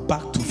then you are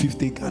back to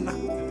 50 Ghana.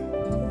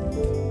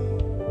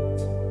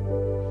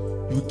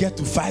 You get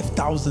to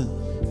 5,000,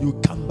 you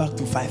come back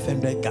to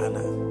 500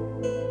 Ghana.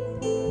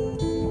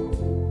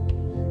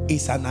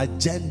 It's an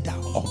agenda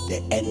of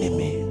the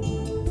enemy.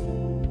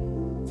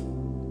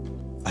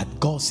 But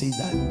God says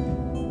that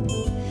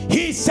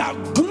he shall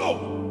grow.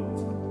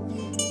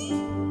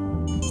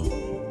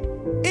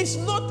 It's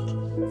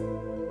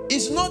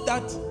not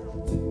that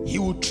he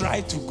will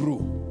try to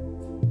grow.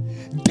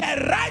 The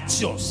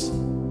righteous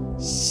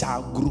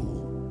shall grow.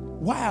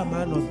 Why am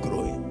I not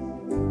growing?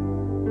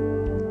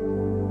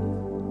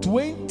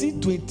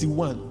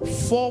 2021,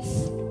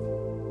 4th,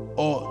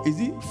 or is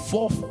it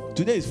 4th?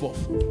 Today is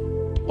 4th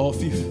or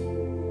 5th.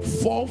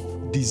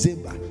 4th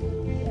December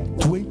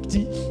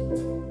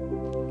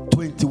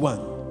 2021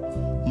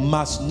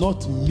 must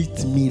not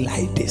meet me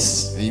like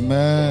this.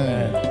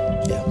 Amen.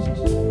 Yeah.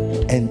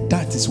 And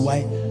that is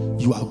why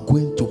you are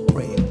going to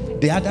pray.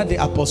 The other day,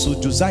 Apostle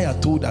Josiah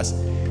told us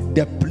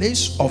the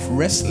place of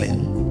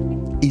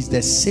wrestling is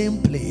the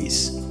same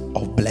place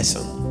of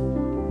blessing.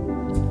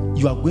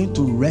 You are going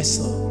to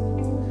wrestle.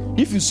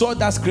 If you saw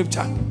that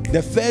scripture,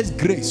 the first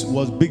grace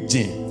was Big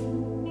Jim.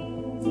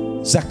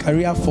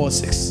 Zechariah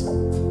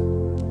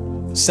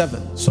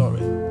 4:7.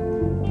 Sorry.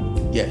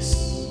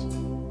 Yes.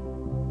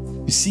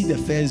 You see the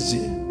first J.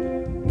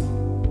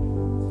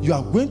 You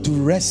are going to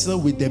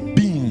wrestle with the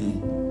being,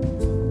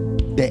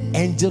 the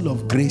angel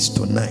of grace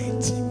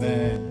tonight.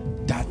 Amen.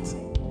 That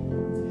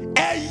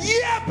a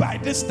year by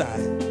this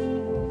time,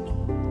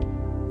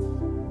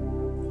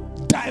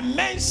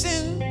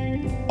 dimension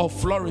of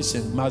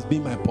flourishing must be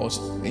my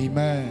portion.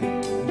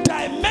 Amen.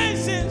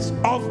 Dimensions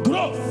of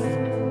growth,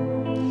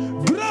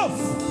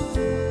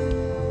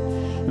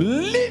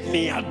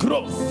 linear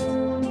growth,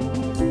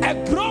 a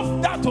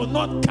growth that will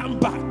not come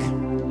back.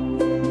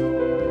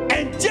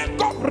 And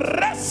Jacob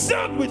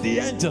wrestled with the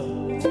angel.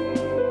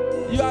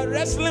 You are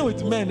wrestling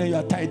with men and you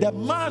are tired. The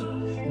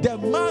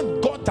man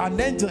got an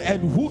angel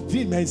and hooked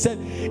him and said,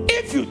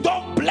 if you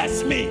don't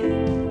bless me,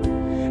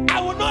 I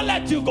will not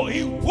let you go. He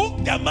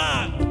hooked the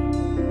man.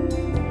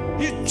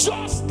 He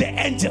trusts the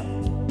angel.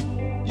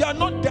 You are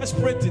not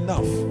desperate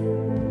enough.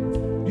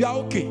 You are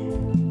okay.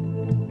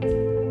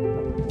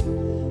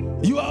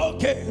 You are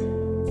okay.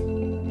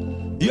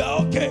 You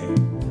are okay.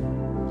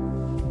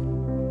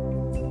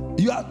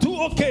 You are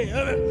too okay.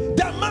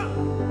 That man,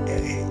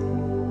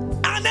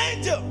 an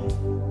angel.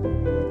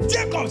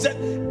 Jacob said,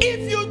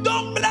 if you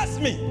don't bless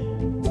me,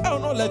 I will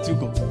not let you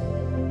go.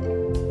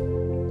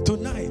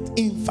 Tonight,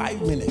 in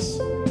 5 minutes,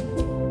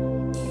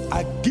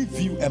 I give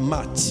you a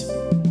match.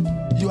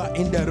 You are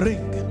in the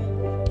ring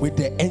with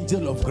the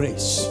angel of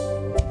grace.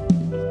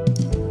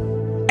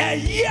 A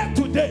year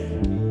today,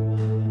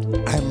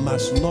 I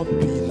must not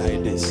be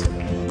like this.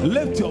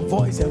 Lift your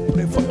voice and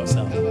pray for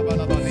yourself.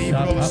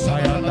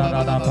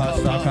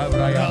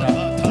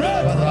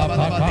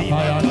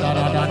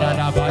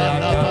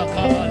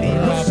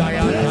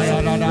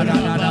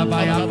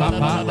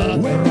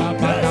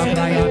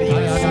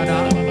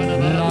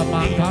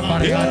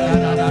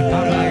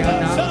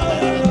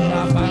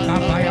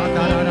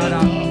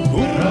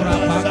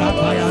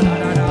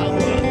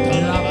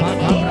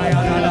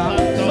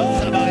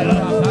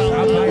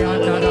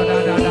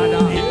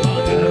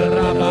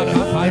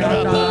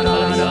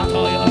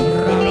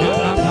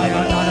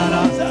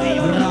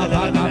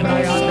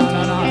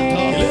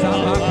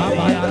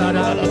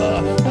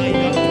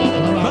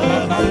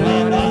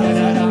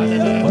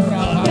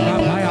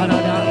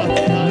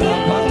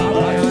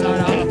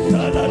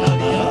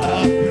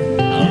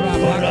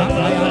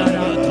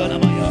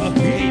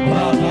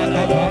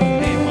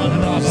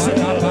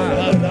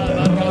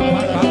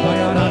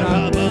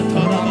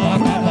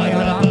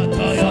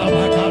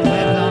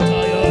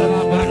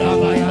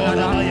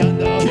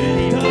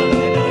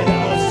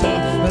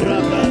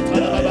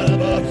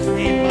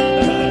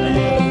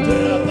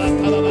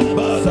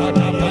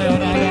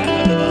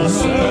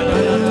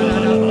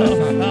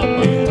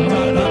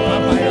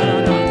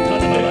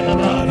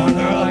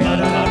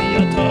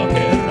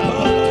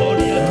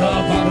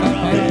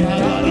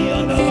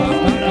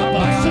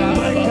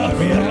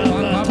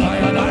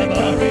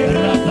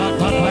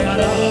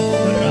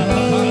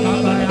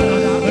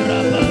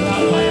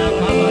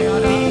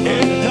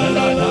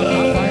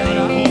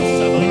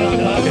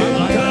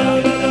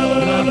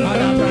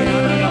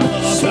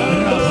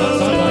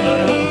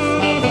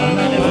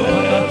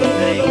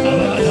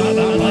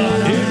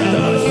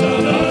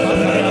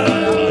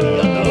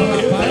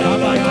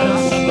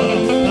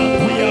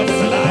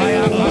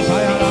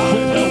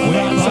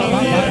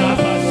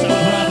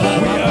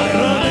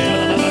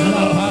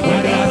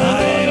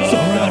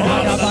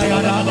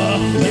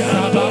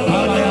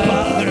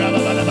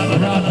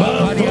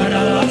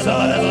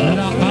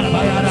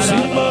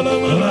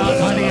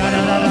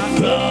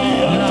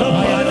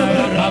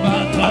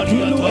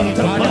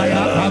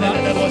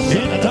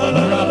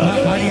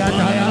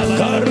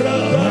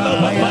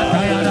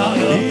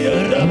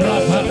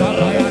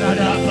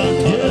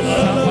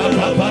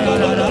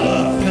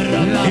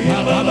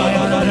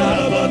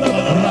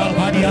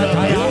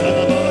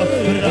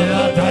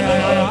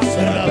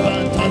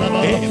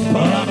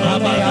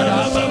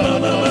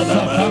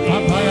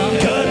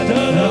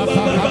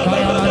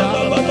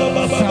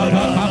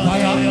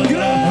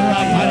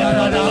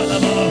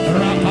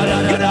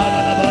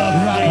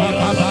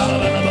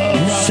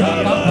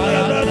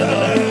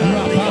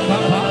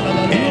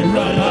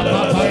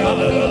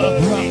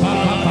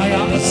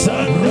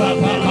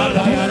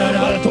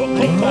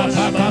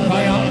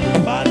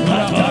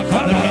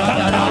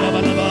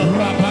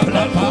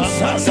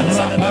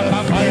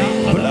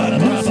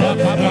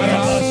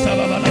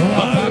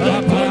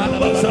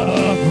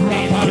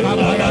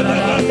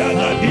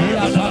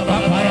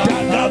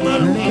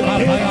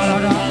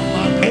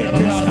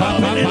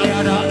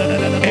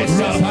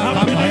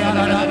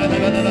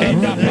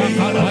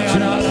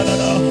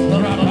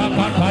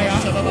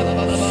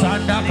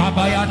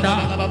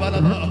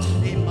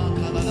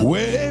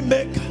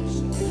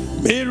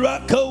 Waymaker,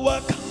 miracle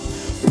worker,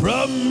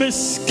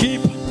 promise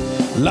keep,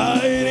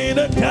 light in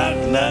the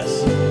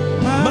darkness.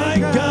 My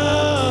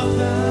God,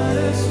 that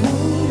is who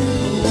you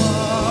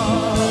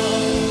are.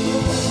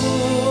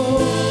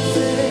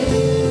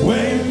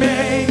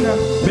 Waymaker,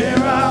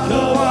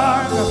 miracle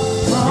worker,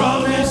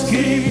 promise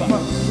keep,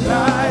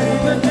 light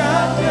in the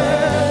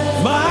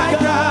darkness. My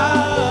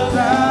God,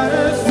 that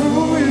is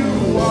who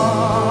you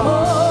are.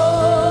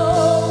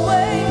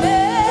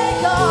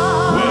 Waymaker,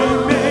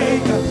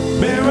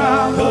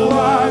 miracle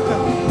worker,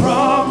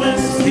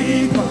 promise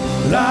keeper,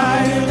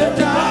 light in the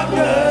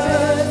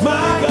darkness.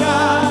 My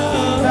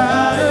God,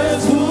 that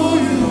is who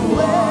you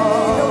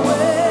are.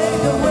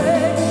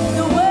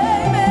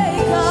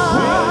 Waymaker,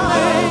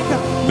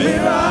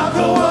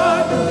 miracle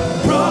worker,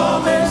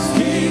 promise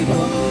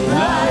keeper,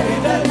 light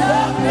in the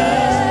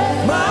darkness.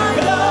 My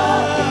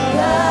God,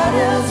 that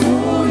is who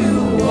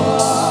you are.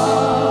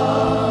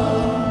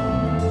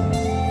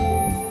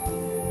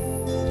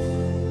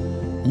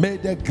 May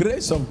the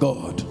grace of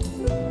God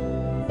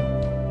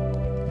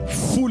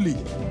fully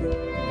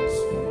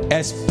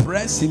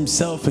express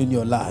himself in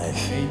your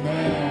life.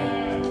 Amen.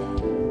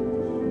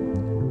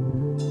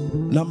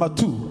 Number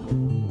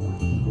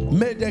 2,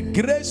 may the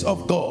grace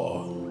of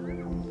God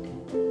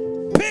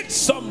pick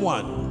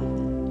someone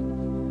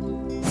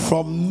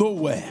from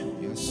nowhere,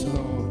 Yes,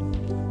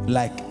 Lord.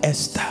 like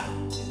Esther.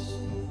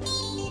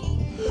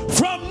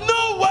 From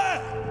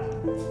nowhere,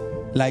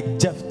 like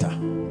Jephthah,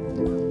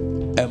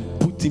 and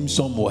put him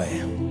somewhere.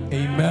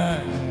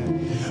 Amen.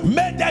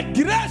 May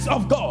the grace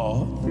of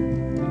God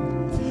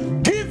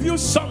give you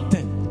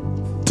something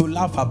to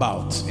laugh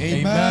about.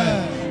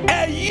 Amen.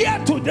 A year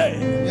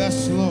today,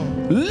 Yes,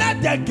 Lord.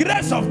 let the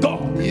grace of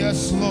God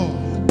Yes,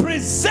 Lord.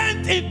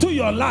 present into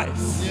your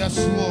life Yes,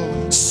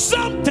 Lord.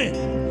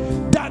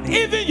 something that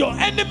even your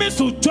enemies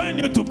will join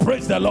you to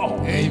praise the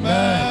Lord.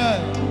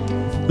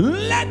 Amen.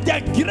 Let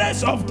the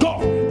grace of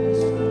God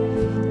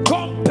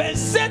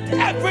compensate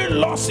every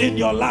loss in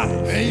your life.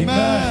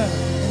 Amen.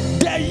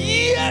 The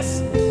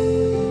years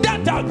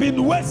that have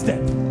been wasted,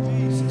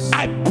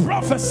 I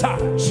prophesy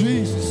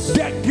Jesus.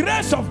 the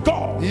grace of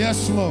God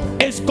Yes,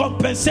 Lord. is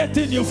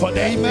compensating you for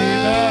them.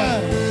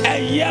 Amen.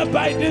 A year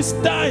by this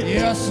time,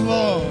 Yes,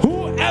 Lord.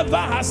 whoever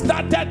has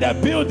started the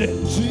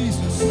building,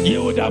 Jesus.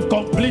 you would have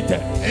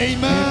completed.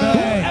 Amen.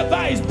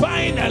 Whoever is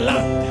buying a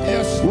land,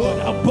 Yes, would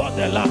Lord. have bought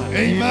the land.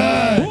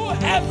 Amen.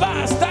 Whoever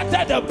has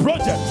started the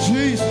project,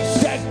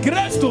 Jesus. the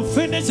grace to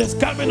finish is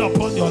coming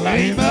upon your life.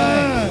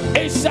 Amen.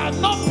 It shall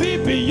not be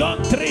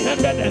beyond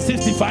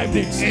 365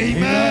 days.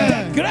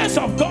 Amen. The grace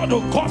of God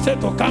will cause it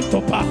to come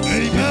to pass.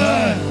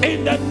 Amen.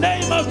 In the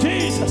name of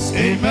Jesus.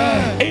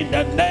 Amen. In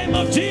the name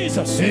of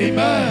Jesus.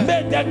 Amen.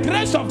 May the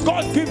grace of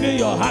God give you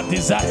your heart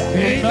desire.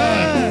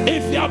 Amen.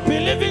 If you are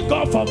believing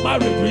God for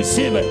marriage,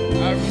 receive it.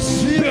 I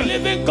receive it.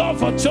 Believing God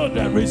for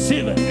children,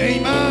 receive it.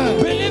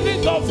 Amen.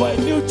 Believing God for a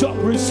new job,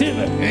 receive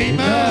it.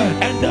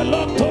 Amen. And the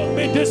Lord told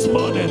me this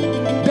morning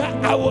that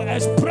I will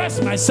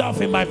express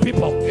myself in my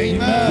people.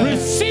 Amen.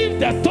 Receive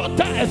the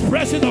total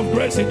expression of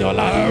grace in your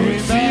life. I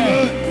receive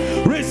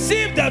it.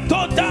 Receive the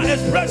total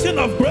expression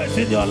of grace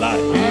in your life.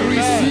 I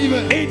receive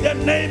it. In the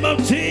name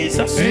of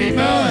Jesus.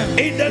 Amen.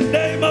 In the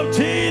name of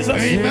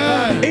Jesus.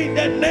 Amen. In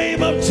the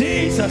name of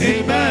Jesus.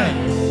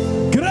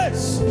 Amen.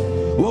 Grace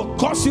will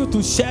cause you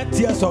to shed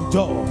tears of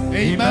joy.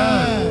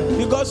 Amen.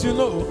 Because you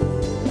know,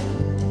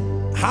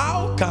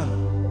 how can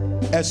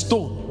a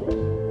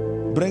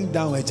stone bring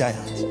down a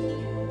giant?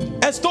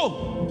 A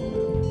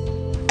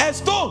stone. A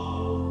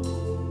stone.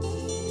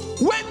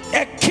 When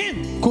a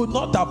king could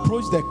not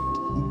approach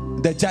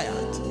the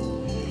giant,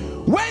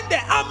 when the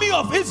army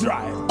of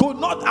Israel could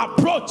not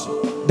approach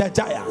the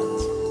giant,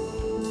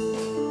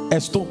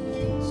 a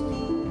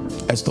stone,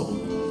 a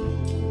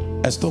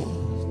stone, a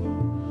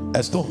stone,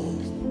 a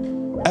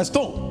stone, a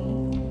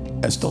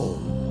stone, a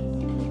stone.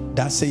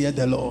 That saith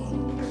the Lord.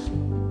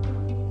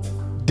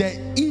 The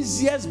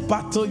easiest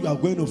battle you are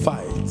going to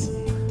fight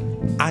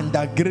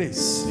under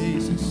grace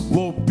Jesus.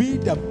 will be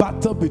the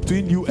battle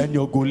between you and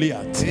your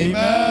Goliath.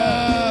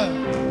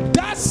 Amen.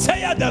 That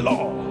saith the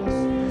Lord.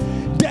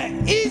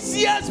 The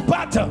easiest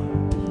battle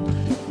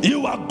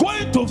you are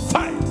going to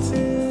fight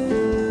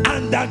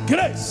under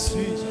grace,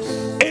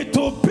 Jesus. it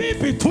will be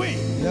between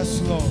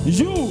Yes, Lord.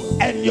 you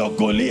and your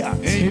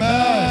Goliath. Amen.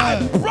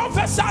 I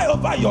prophesy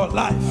over your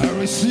life I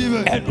receive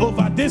it. and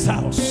over this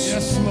house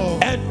Yes,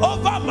 Lord. and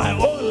over my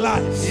own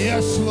life.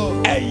 Yes,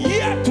 Lord. A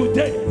year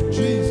today,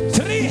 Jesus.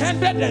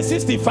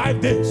 365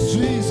 days,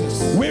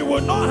 Jesus. we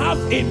will not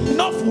have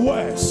enough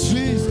words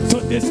Jesus. to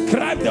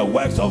describe the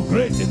works of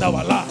grace in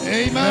our life.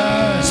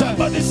 Amen.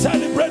 Somebody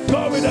celebrate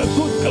God with a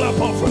good clap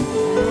offering.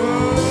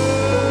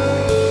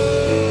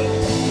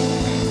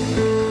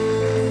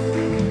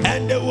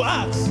 And they will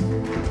ask,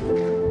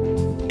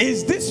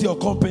 is this your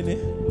company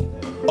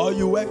or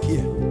you work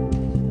here?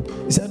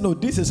 He said, no,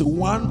 this is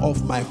one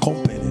of my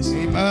companies.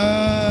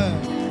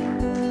 Amen.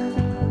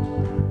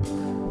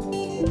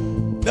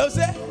 They'll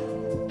say,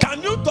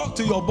 can you talk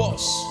to your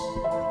boss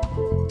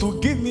to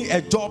give me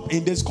a job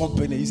in this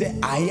company? He said,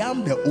 I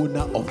am the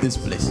owner of this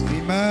place.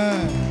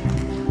 Amen.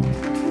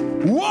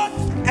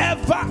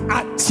 Whatever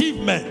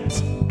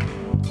achievement,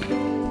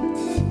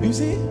 you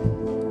see,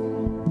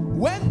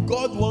 when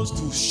God wants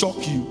to shock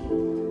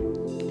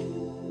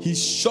you, He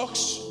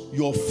shocks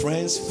your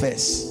friends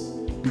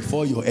first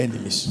before your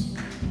enemies.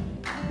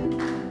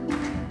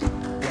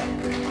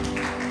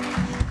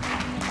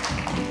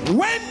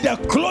 When the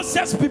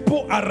closest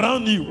people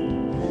around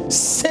you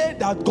say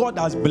that God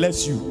has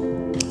blessed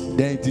you,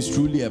 then it is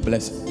truly a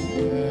blessing.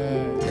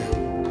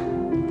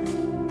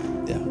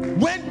 Yeah.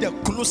 When the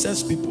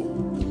closest people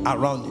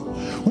around you,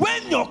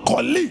 when your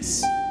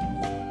colleagues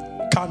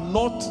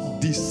cannot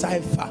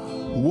decipher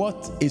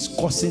what is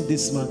causing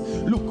this man.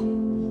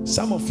 Look,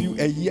 some of you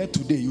a year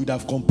today, you would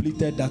have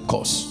completed that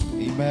course.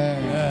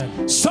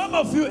 Amen. Some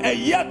of you a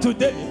year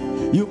today,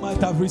 you might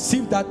have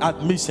received that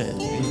admission.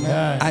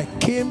 Amen. I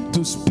came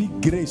to speak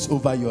grace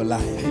over your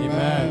life.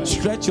 Amen.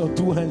 Stretch your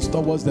two hands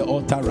towards the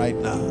altar right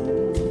now.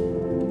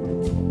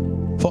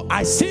 For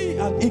I see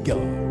an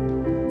eagle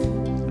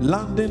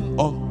landing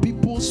on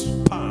people's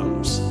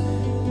palms,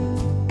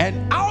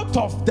 and out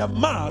of the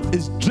mouth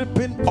is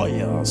dripping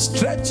oil.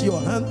 Stretch your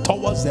hand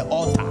towards the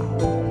altar.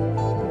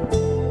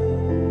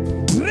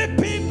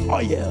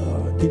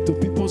 oil into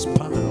people's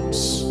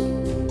palms.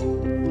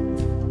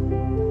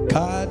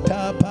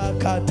 Kata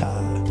pakata.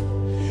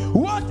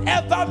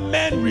 Whatever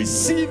men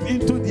receive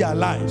into their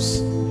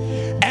lives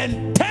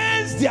and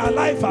turns their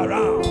life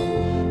around,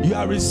 you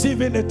are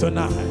receiving it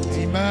tonight.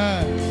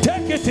 Amen.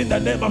 Take it in the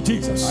name of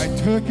Jesus. I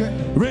took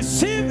it.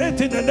 Receive it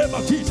in the name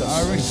of Jesus.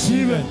 I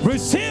receive it.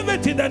 Receive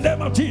it in the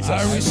name of Jesus.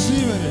 I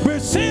receive it.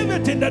 Receive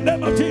it in the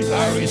name of Jesus.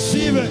 I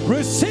receive it.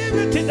 Receive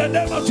it in the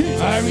name of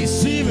Jesus. I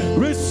receive it.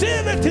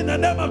 Receive it in the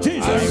name of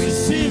Jesus. I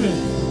receive it.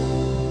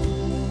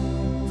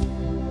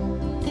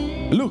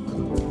 Look,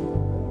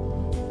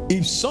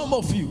 if some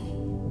of you,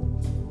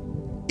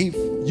 if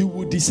you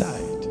would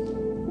decide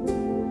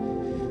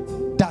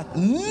that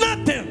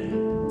nothing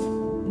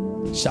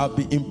shall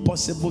be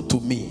impossible to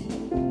me,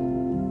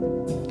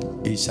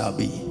 it shall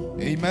be.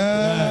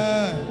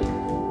 Amen.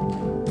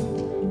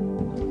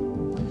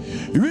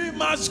 We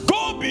must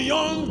go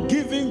beyond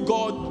giving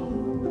God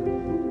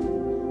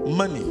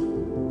money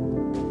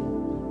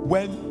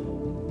when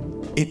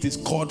it is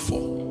called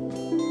for.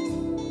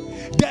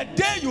 The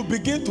day you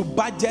begin to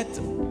budget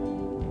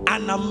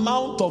an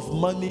amount of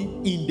money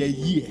in the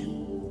year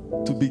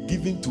to be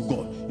given to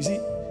God. You see,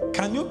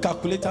 can you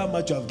calculate how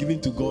much you have given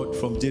to God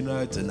from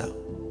January to now?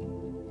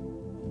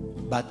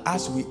 But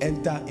as we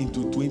enter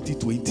into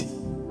 2020,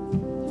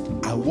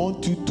 I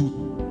want you to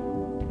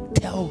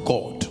tell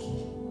God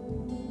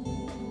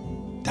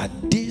that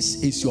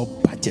this is your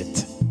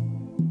budget.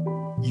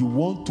 You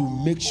want to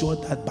make sure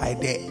that by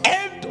the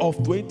end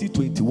of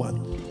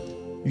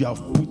 2021, you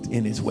have put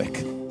in His work.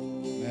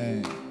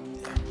 Amen.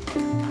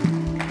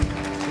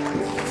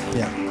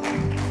 Yeah.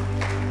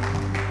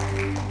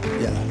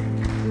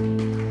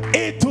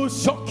 It will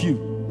shock you.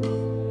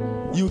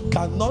 You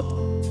cannot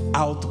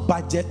out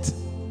budget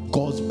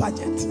God's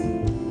budget.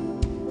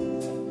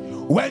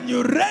 When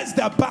you raise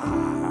the bar,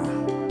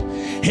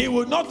 He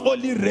will not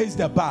only raise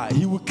the bar,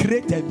 He will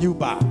create a new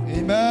bar.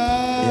 Amen.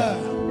 Yeah.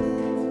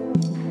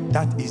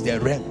 That is the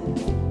realm.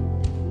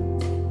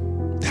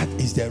 That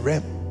is the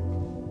realm.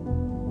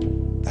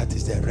 That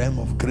is the realm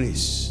of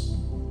grace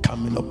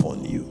coming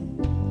upon you.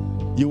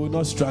 You will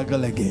not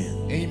struggle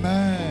again.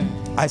 Amen.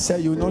 I say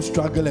you will not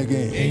struggle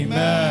again.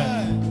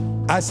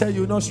 Amen. I say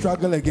you will not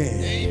struggle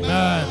again.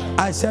 Amen.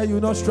 I say you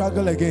will not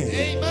struggle again.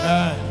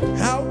 Amen.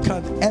 How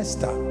can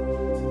Esther?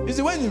 You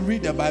see, when you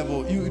read the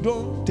Bible, you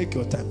don't take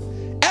your time.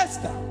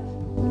 Esther,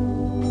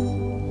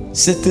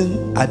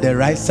 sitting at the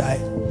right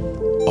side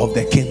of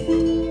the king.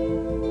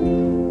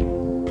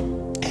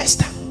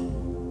 Esther,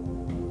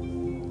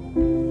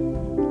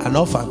 an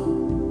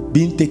orphan,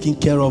 being taken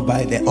care of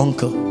by the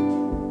uncle.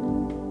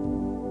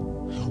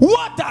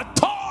 What at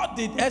all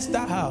did Esther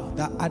have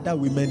that other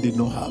women did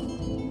not have?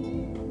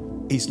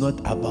 It's not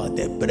about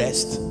the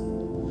breast.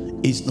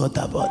 It's not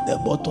about the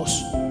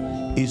buttocks.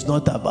 It's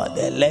not about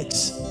the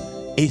legs.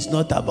 It's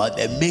not about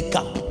the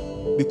makeup.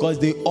 Because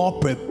they all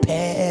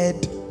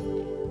prepared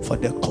for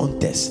the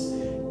contest.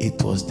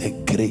 It was the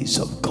grace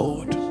of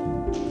God.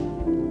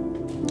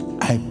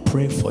 I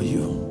pray for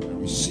you. I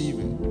receive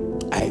it.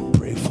 I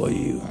pray for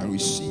you. I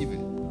receive it.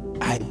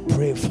 I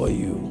pray for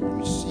you. I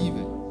receive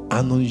it.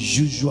 An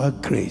unusual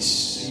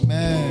grace.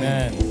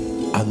 Amen.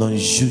 An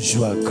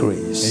unusual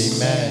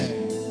grace. Amen.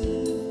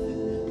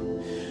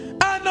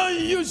 An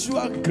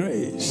unusual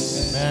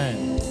grace.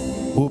 Amen.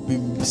 Will be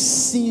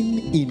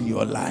seen in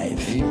your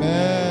life.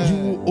 Amen. You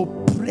will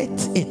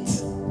operate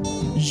it.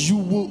 You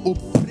will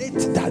operate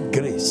that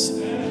grace.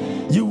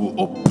 You will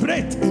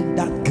operate in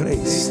that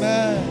grace.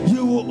 Amen.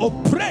 You will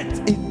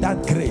operate in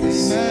that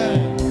grace.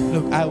 Amen.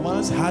 Look, I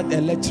once had a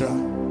lecturer.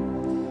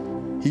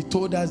 He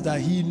told us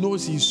that he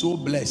knows he's so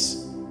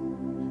blessed.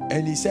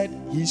 And he said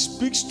he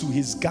speaks to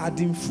his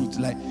garden fruit,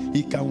 like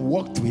he can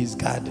walk to his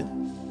garden.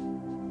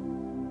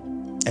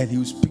 And he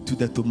will speak to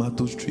the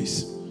tomato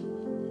trees.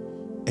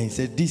 And he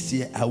said, this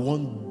year I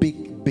want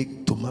big,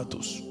 big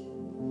tomatoes.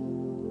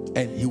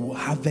 And he will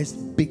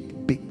harvest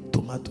big, big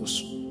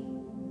tomatoes.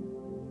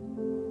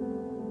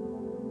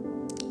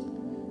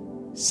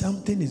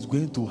 Something is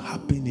going to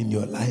happen in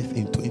your life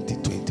in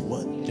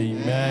 2021.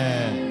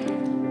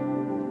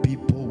 Amen.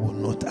 People will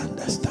not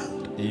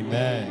understand.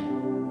 Amen.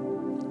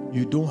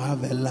 You don't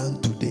have a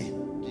land today,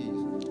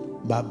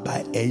 but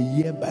by a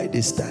year by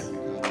this time,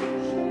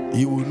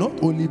 you will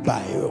not only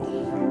buy,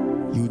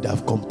 you would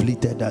have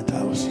completed that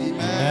house.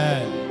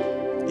 Amen.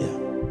 Yeah.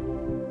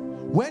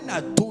 When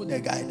I told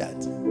the guy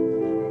that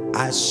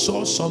I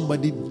saw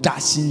somebody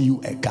dashing you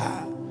a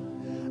car,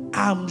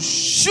 I'm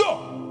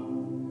sure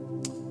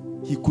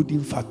he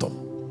couldn't fathom.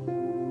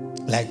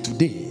 Like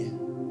today,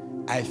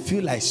 I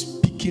feel like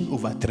speaking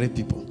over 3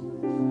 people.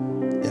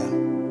 Yeah,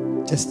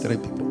 just 3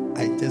 people.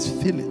 I just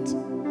feel it.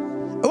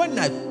 When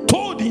I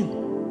told him,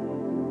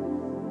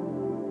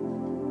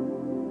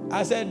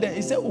 I said,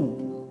 he said, oh,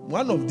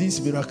 one of these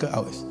miracle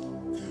hours.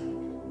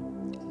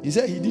 He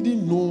said he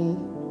didn't know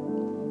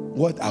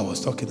what I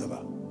was talking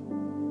about.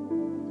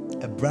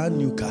 A brand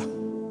new car.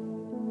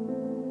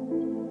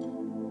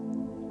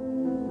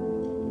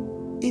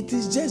 It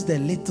is just the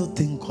little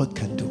thing God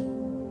can do.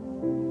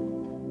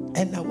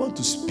 And I want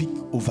to speak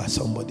over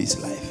somebody's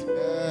life.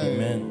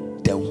 Amen.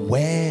 The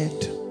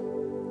word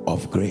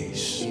of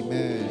grace.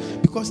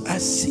 Amen. Because I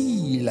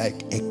see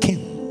like a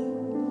king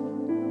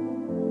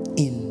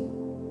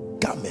in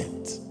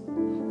garment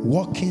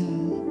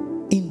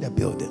walking in the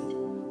building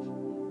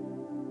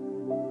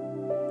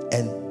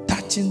and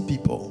touching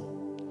people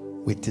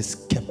with his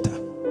scepter.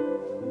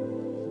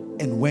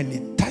 And when he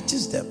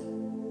touches them,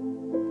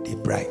 they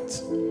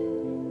bright.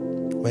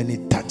 When he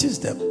touches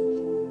them,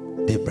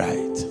 they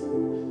bright.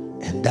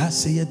 And that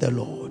saith the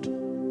Lord,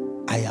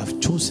 I have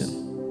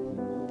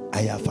chosen,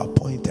 I have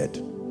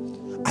appointed,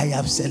 I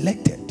have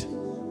selected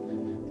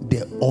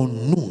the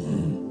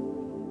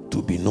unknown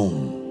to be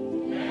known.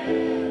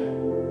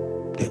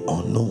 The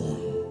unknown.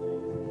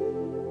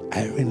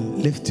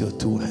 Irene, lift your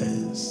two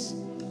hands.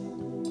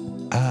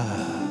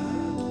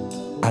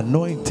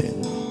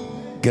 Anointing,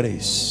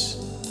 grace.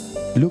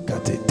 Look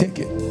at it. Take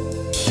it.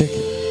 Take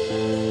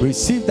it.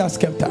 Receive that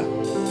scepter.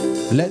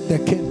 Let the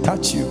king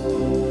touch you.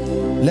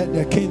 Let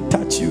the king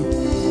touch you.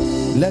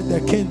 Let the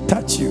king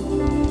touch you.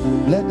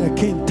 Let the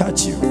king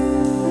touch you.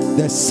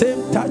 The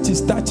same touch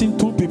is touching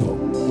two people.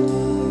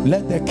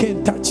 Let the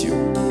king touch you.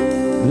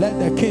 Let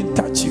the king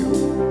touch you.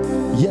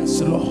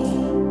 Yes,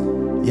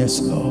 Lord. Yes,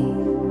 Lord.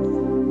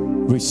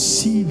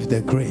 Receive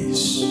the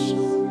grace.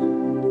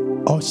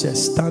 Usher,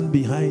 stand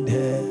behind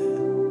her,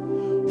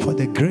 for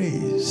the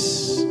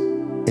grace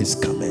is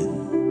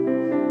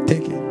coming.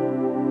 Take it.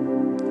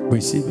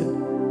 Receive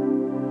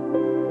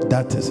it.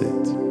 That is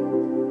it.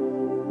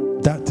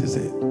 That is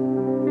it.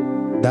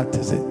 That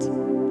is it.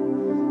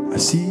 I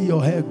see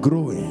your hair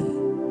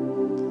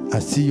growing. I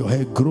see your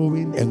hair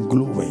growing and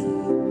glowing.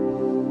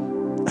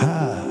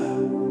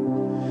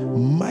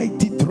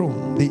 Mighty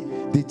throne.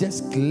 They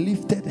just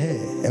lifted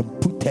her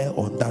and put her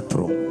on that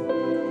throne.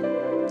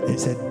 He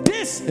said,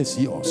 this is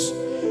yours.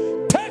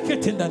 Take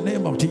it in the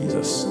name of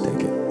Jesus.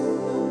 Take it.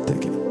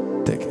 Take it.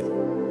 Take it.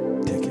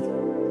 Take it.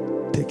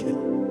 Take it.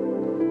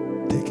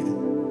 Take it.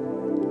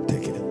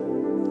 Take it.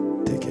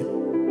 Take it.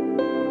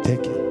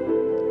 Take it.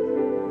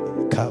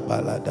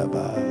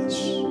 Kabaladabash.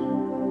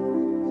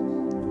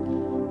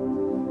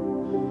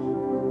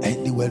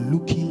 And they were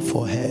looking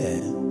for her.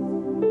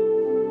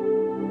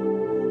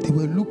 They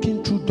were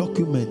looking through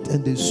documents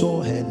and they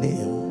saw her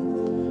name.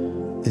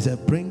 They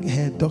said, bring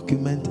her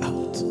document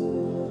out.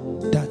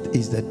 That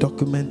is the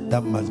document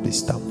that must be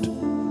stamped.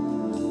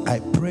 I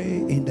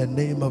pray in the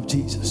name of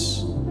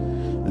Jesus.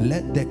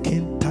 Let the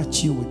king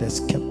touch you with the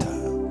scepter.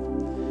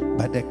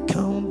 By the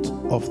count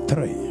of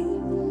 3,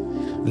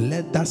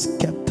 let that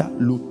scepter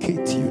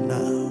locate you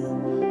now.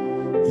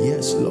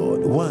 Yes,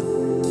 Lord.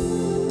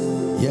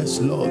 1. Yes,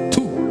 Lord.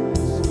 2.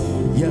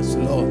 Yes,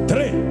 Lord.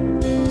 3.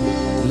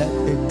 Let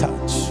it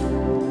touch.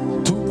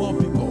 2 more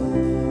people.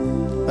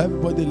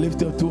 Everybody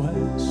lift your 2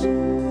 hands.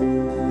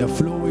 The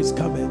flow is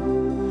coming.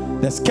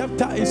 The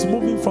scepter is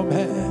moving from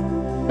her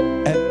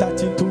and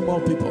touching 2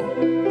 more people.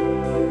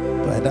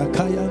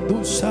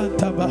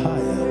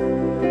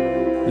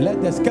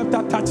 Let the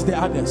scepter touch the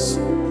others.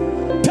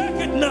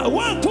 Take it now.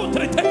 1, 2,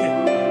 3, take it.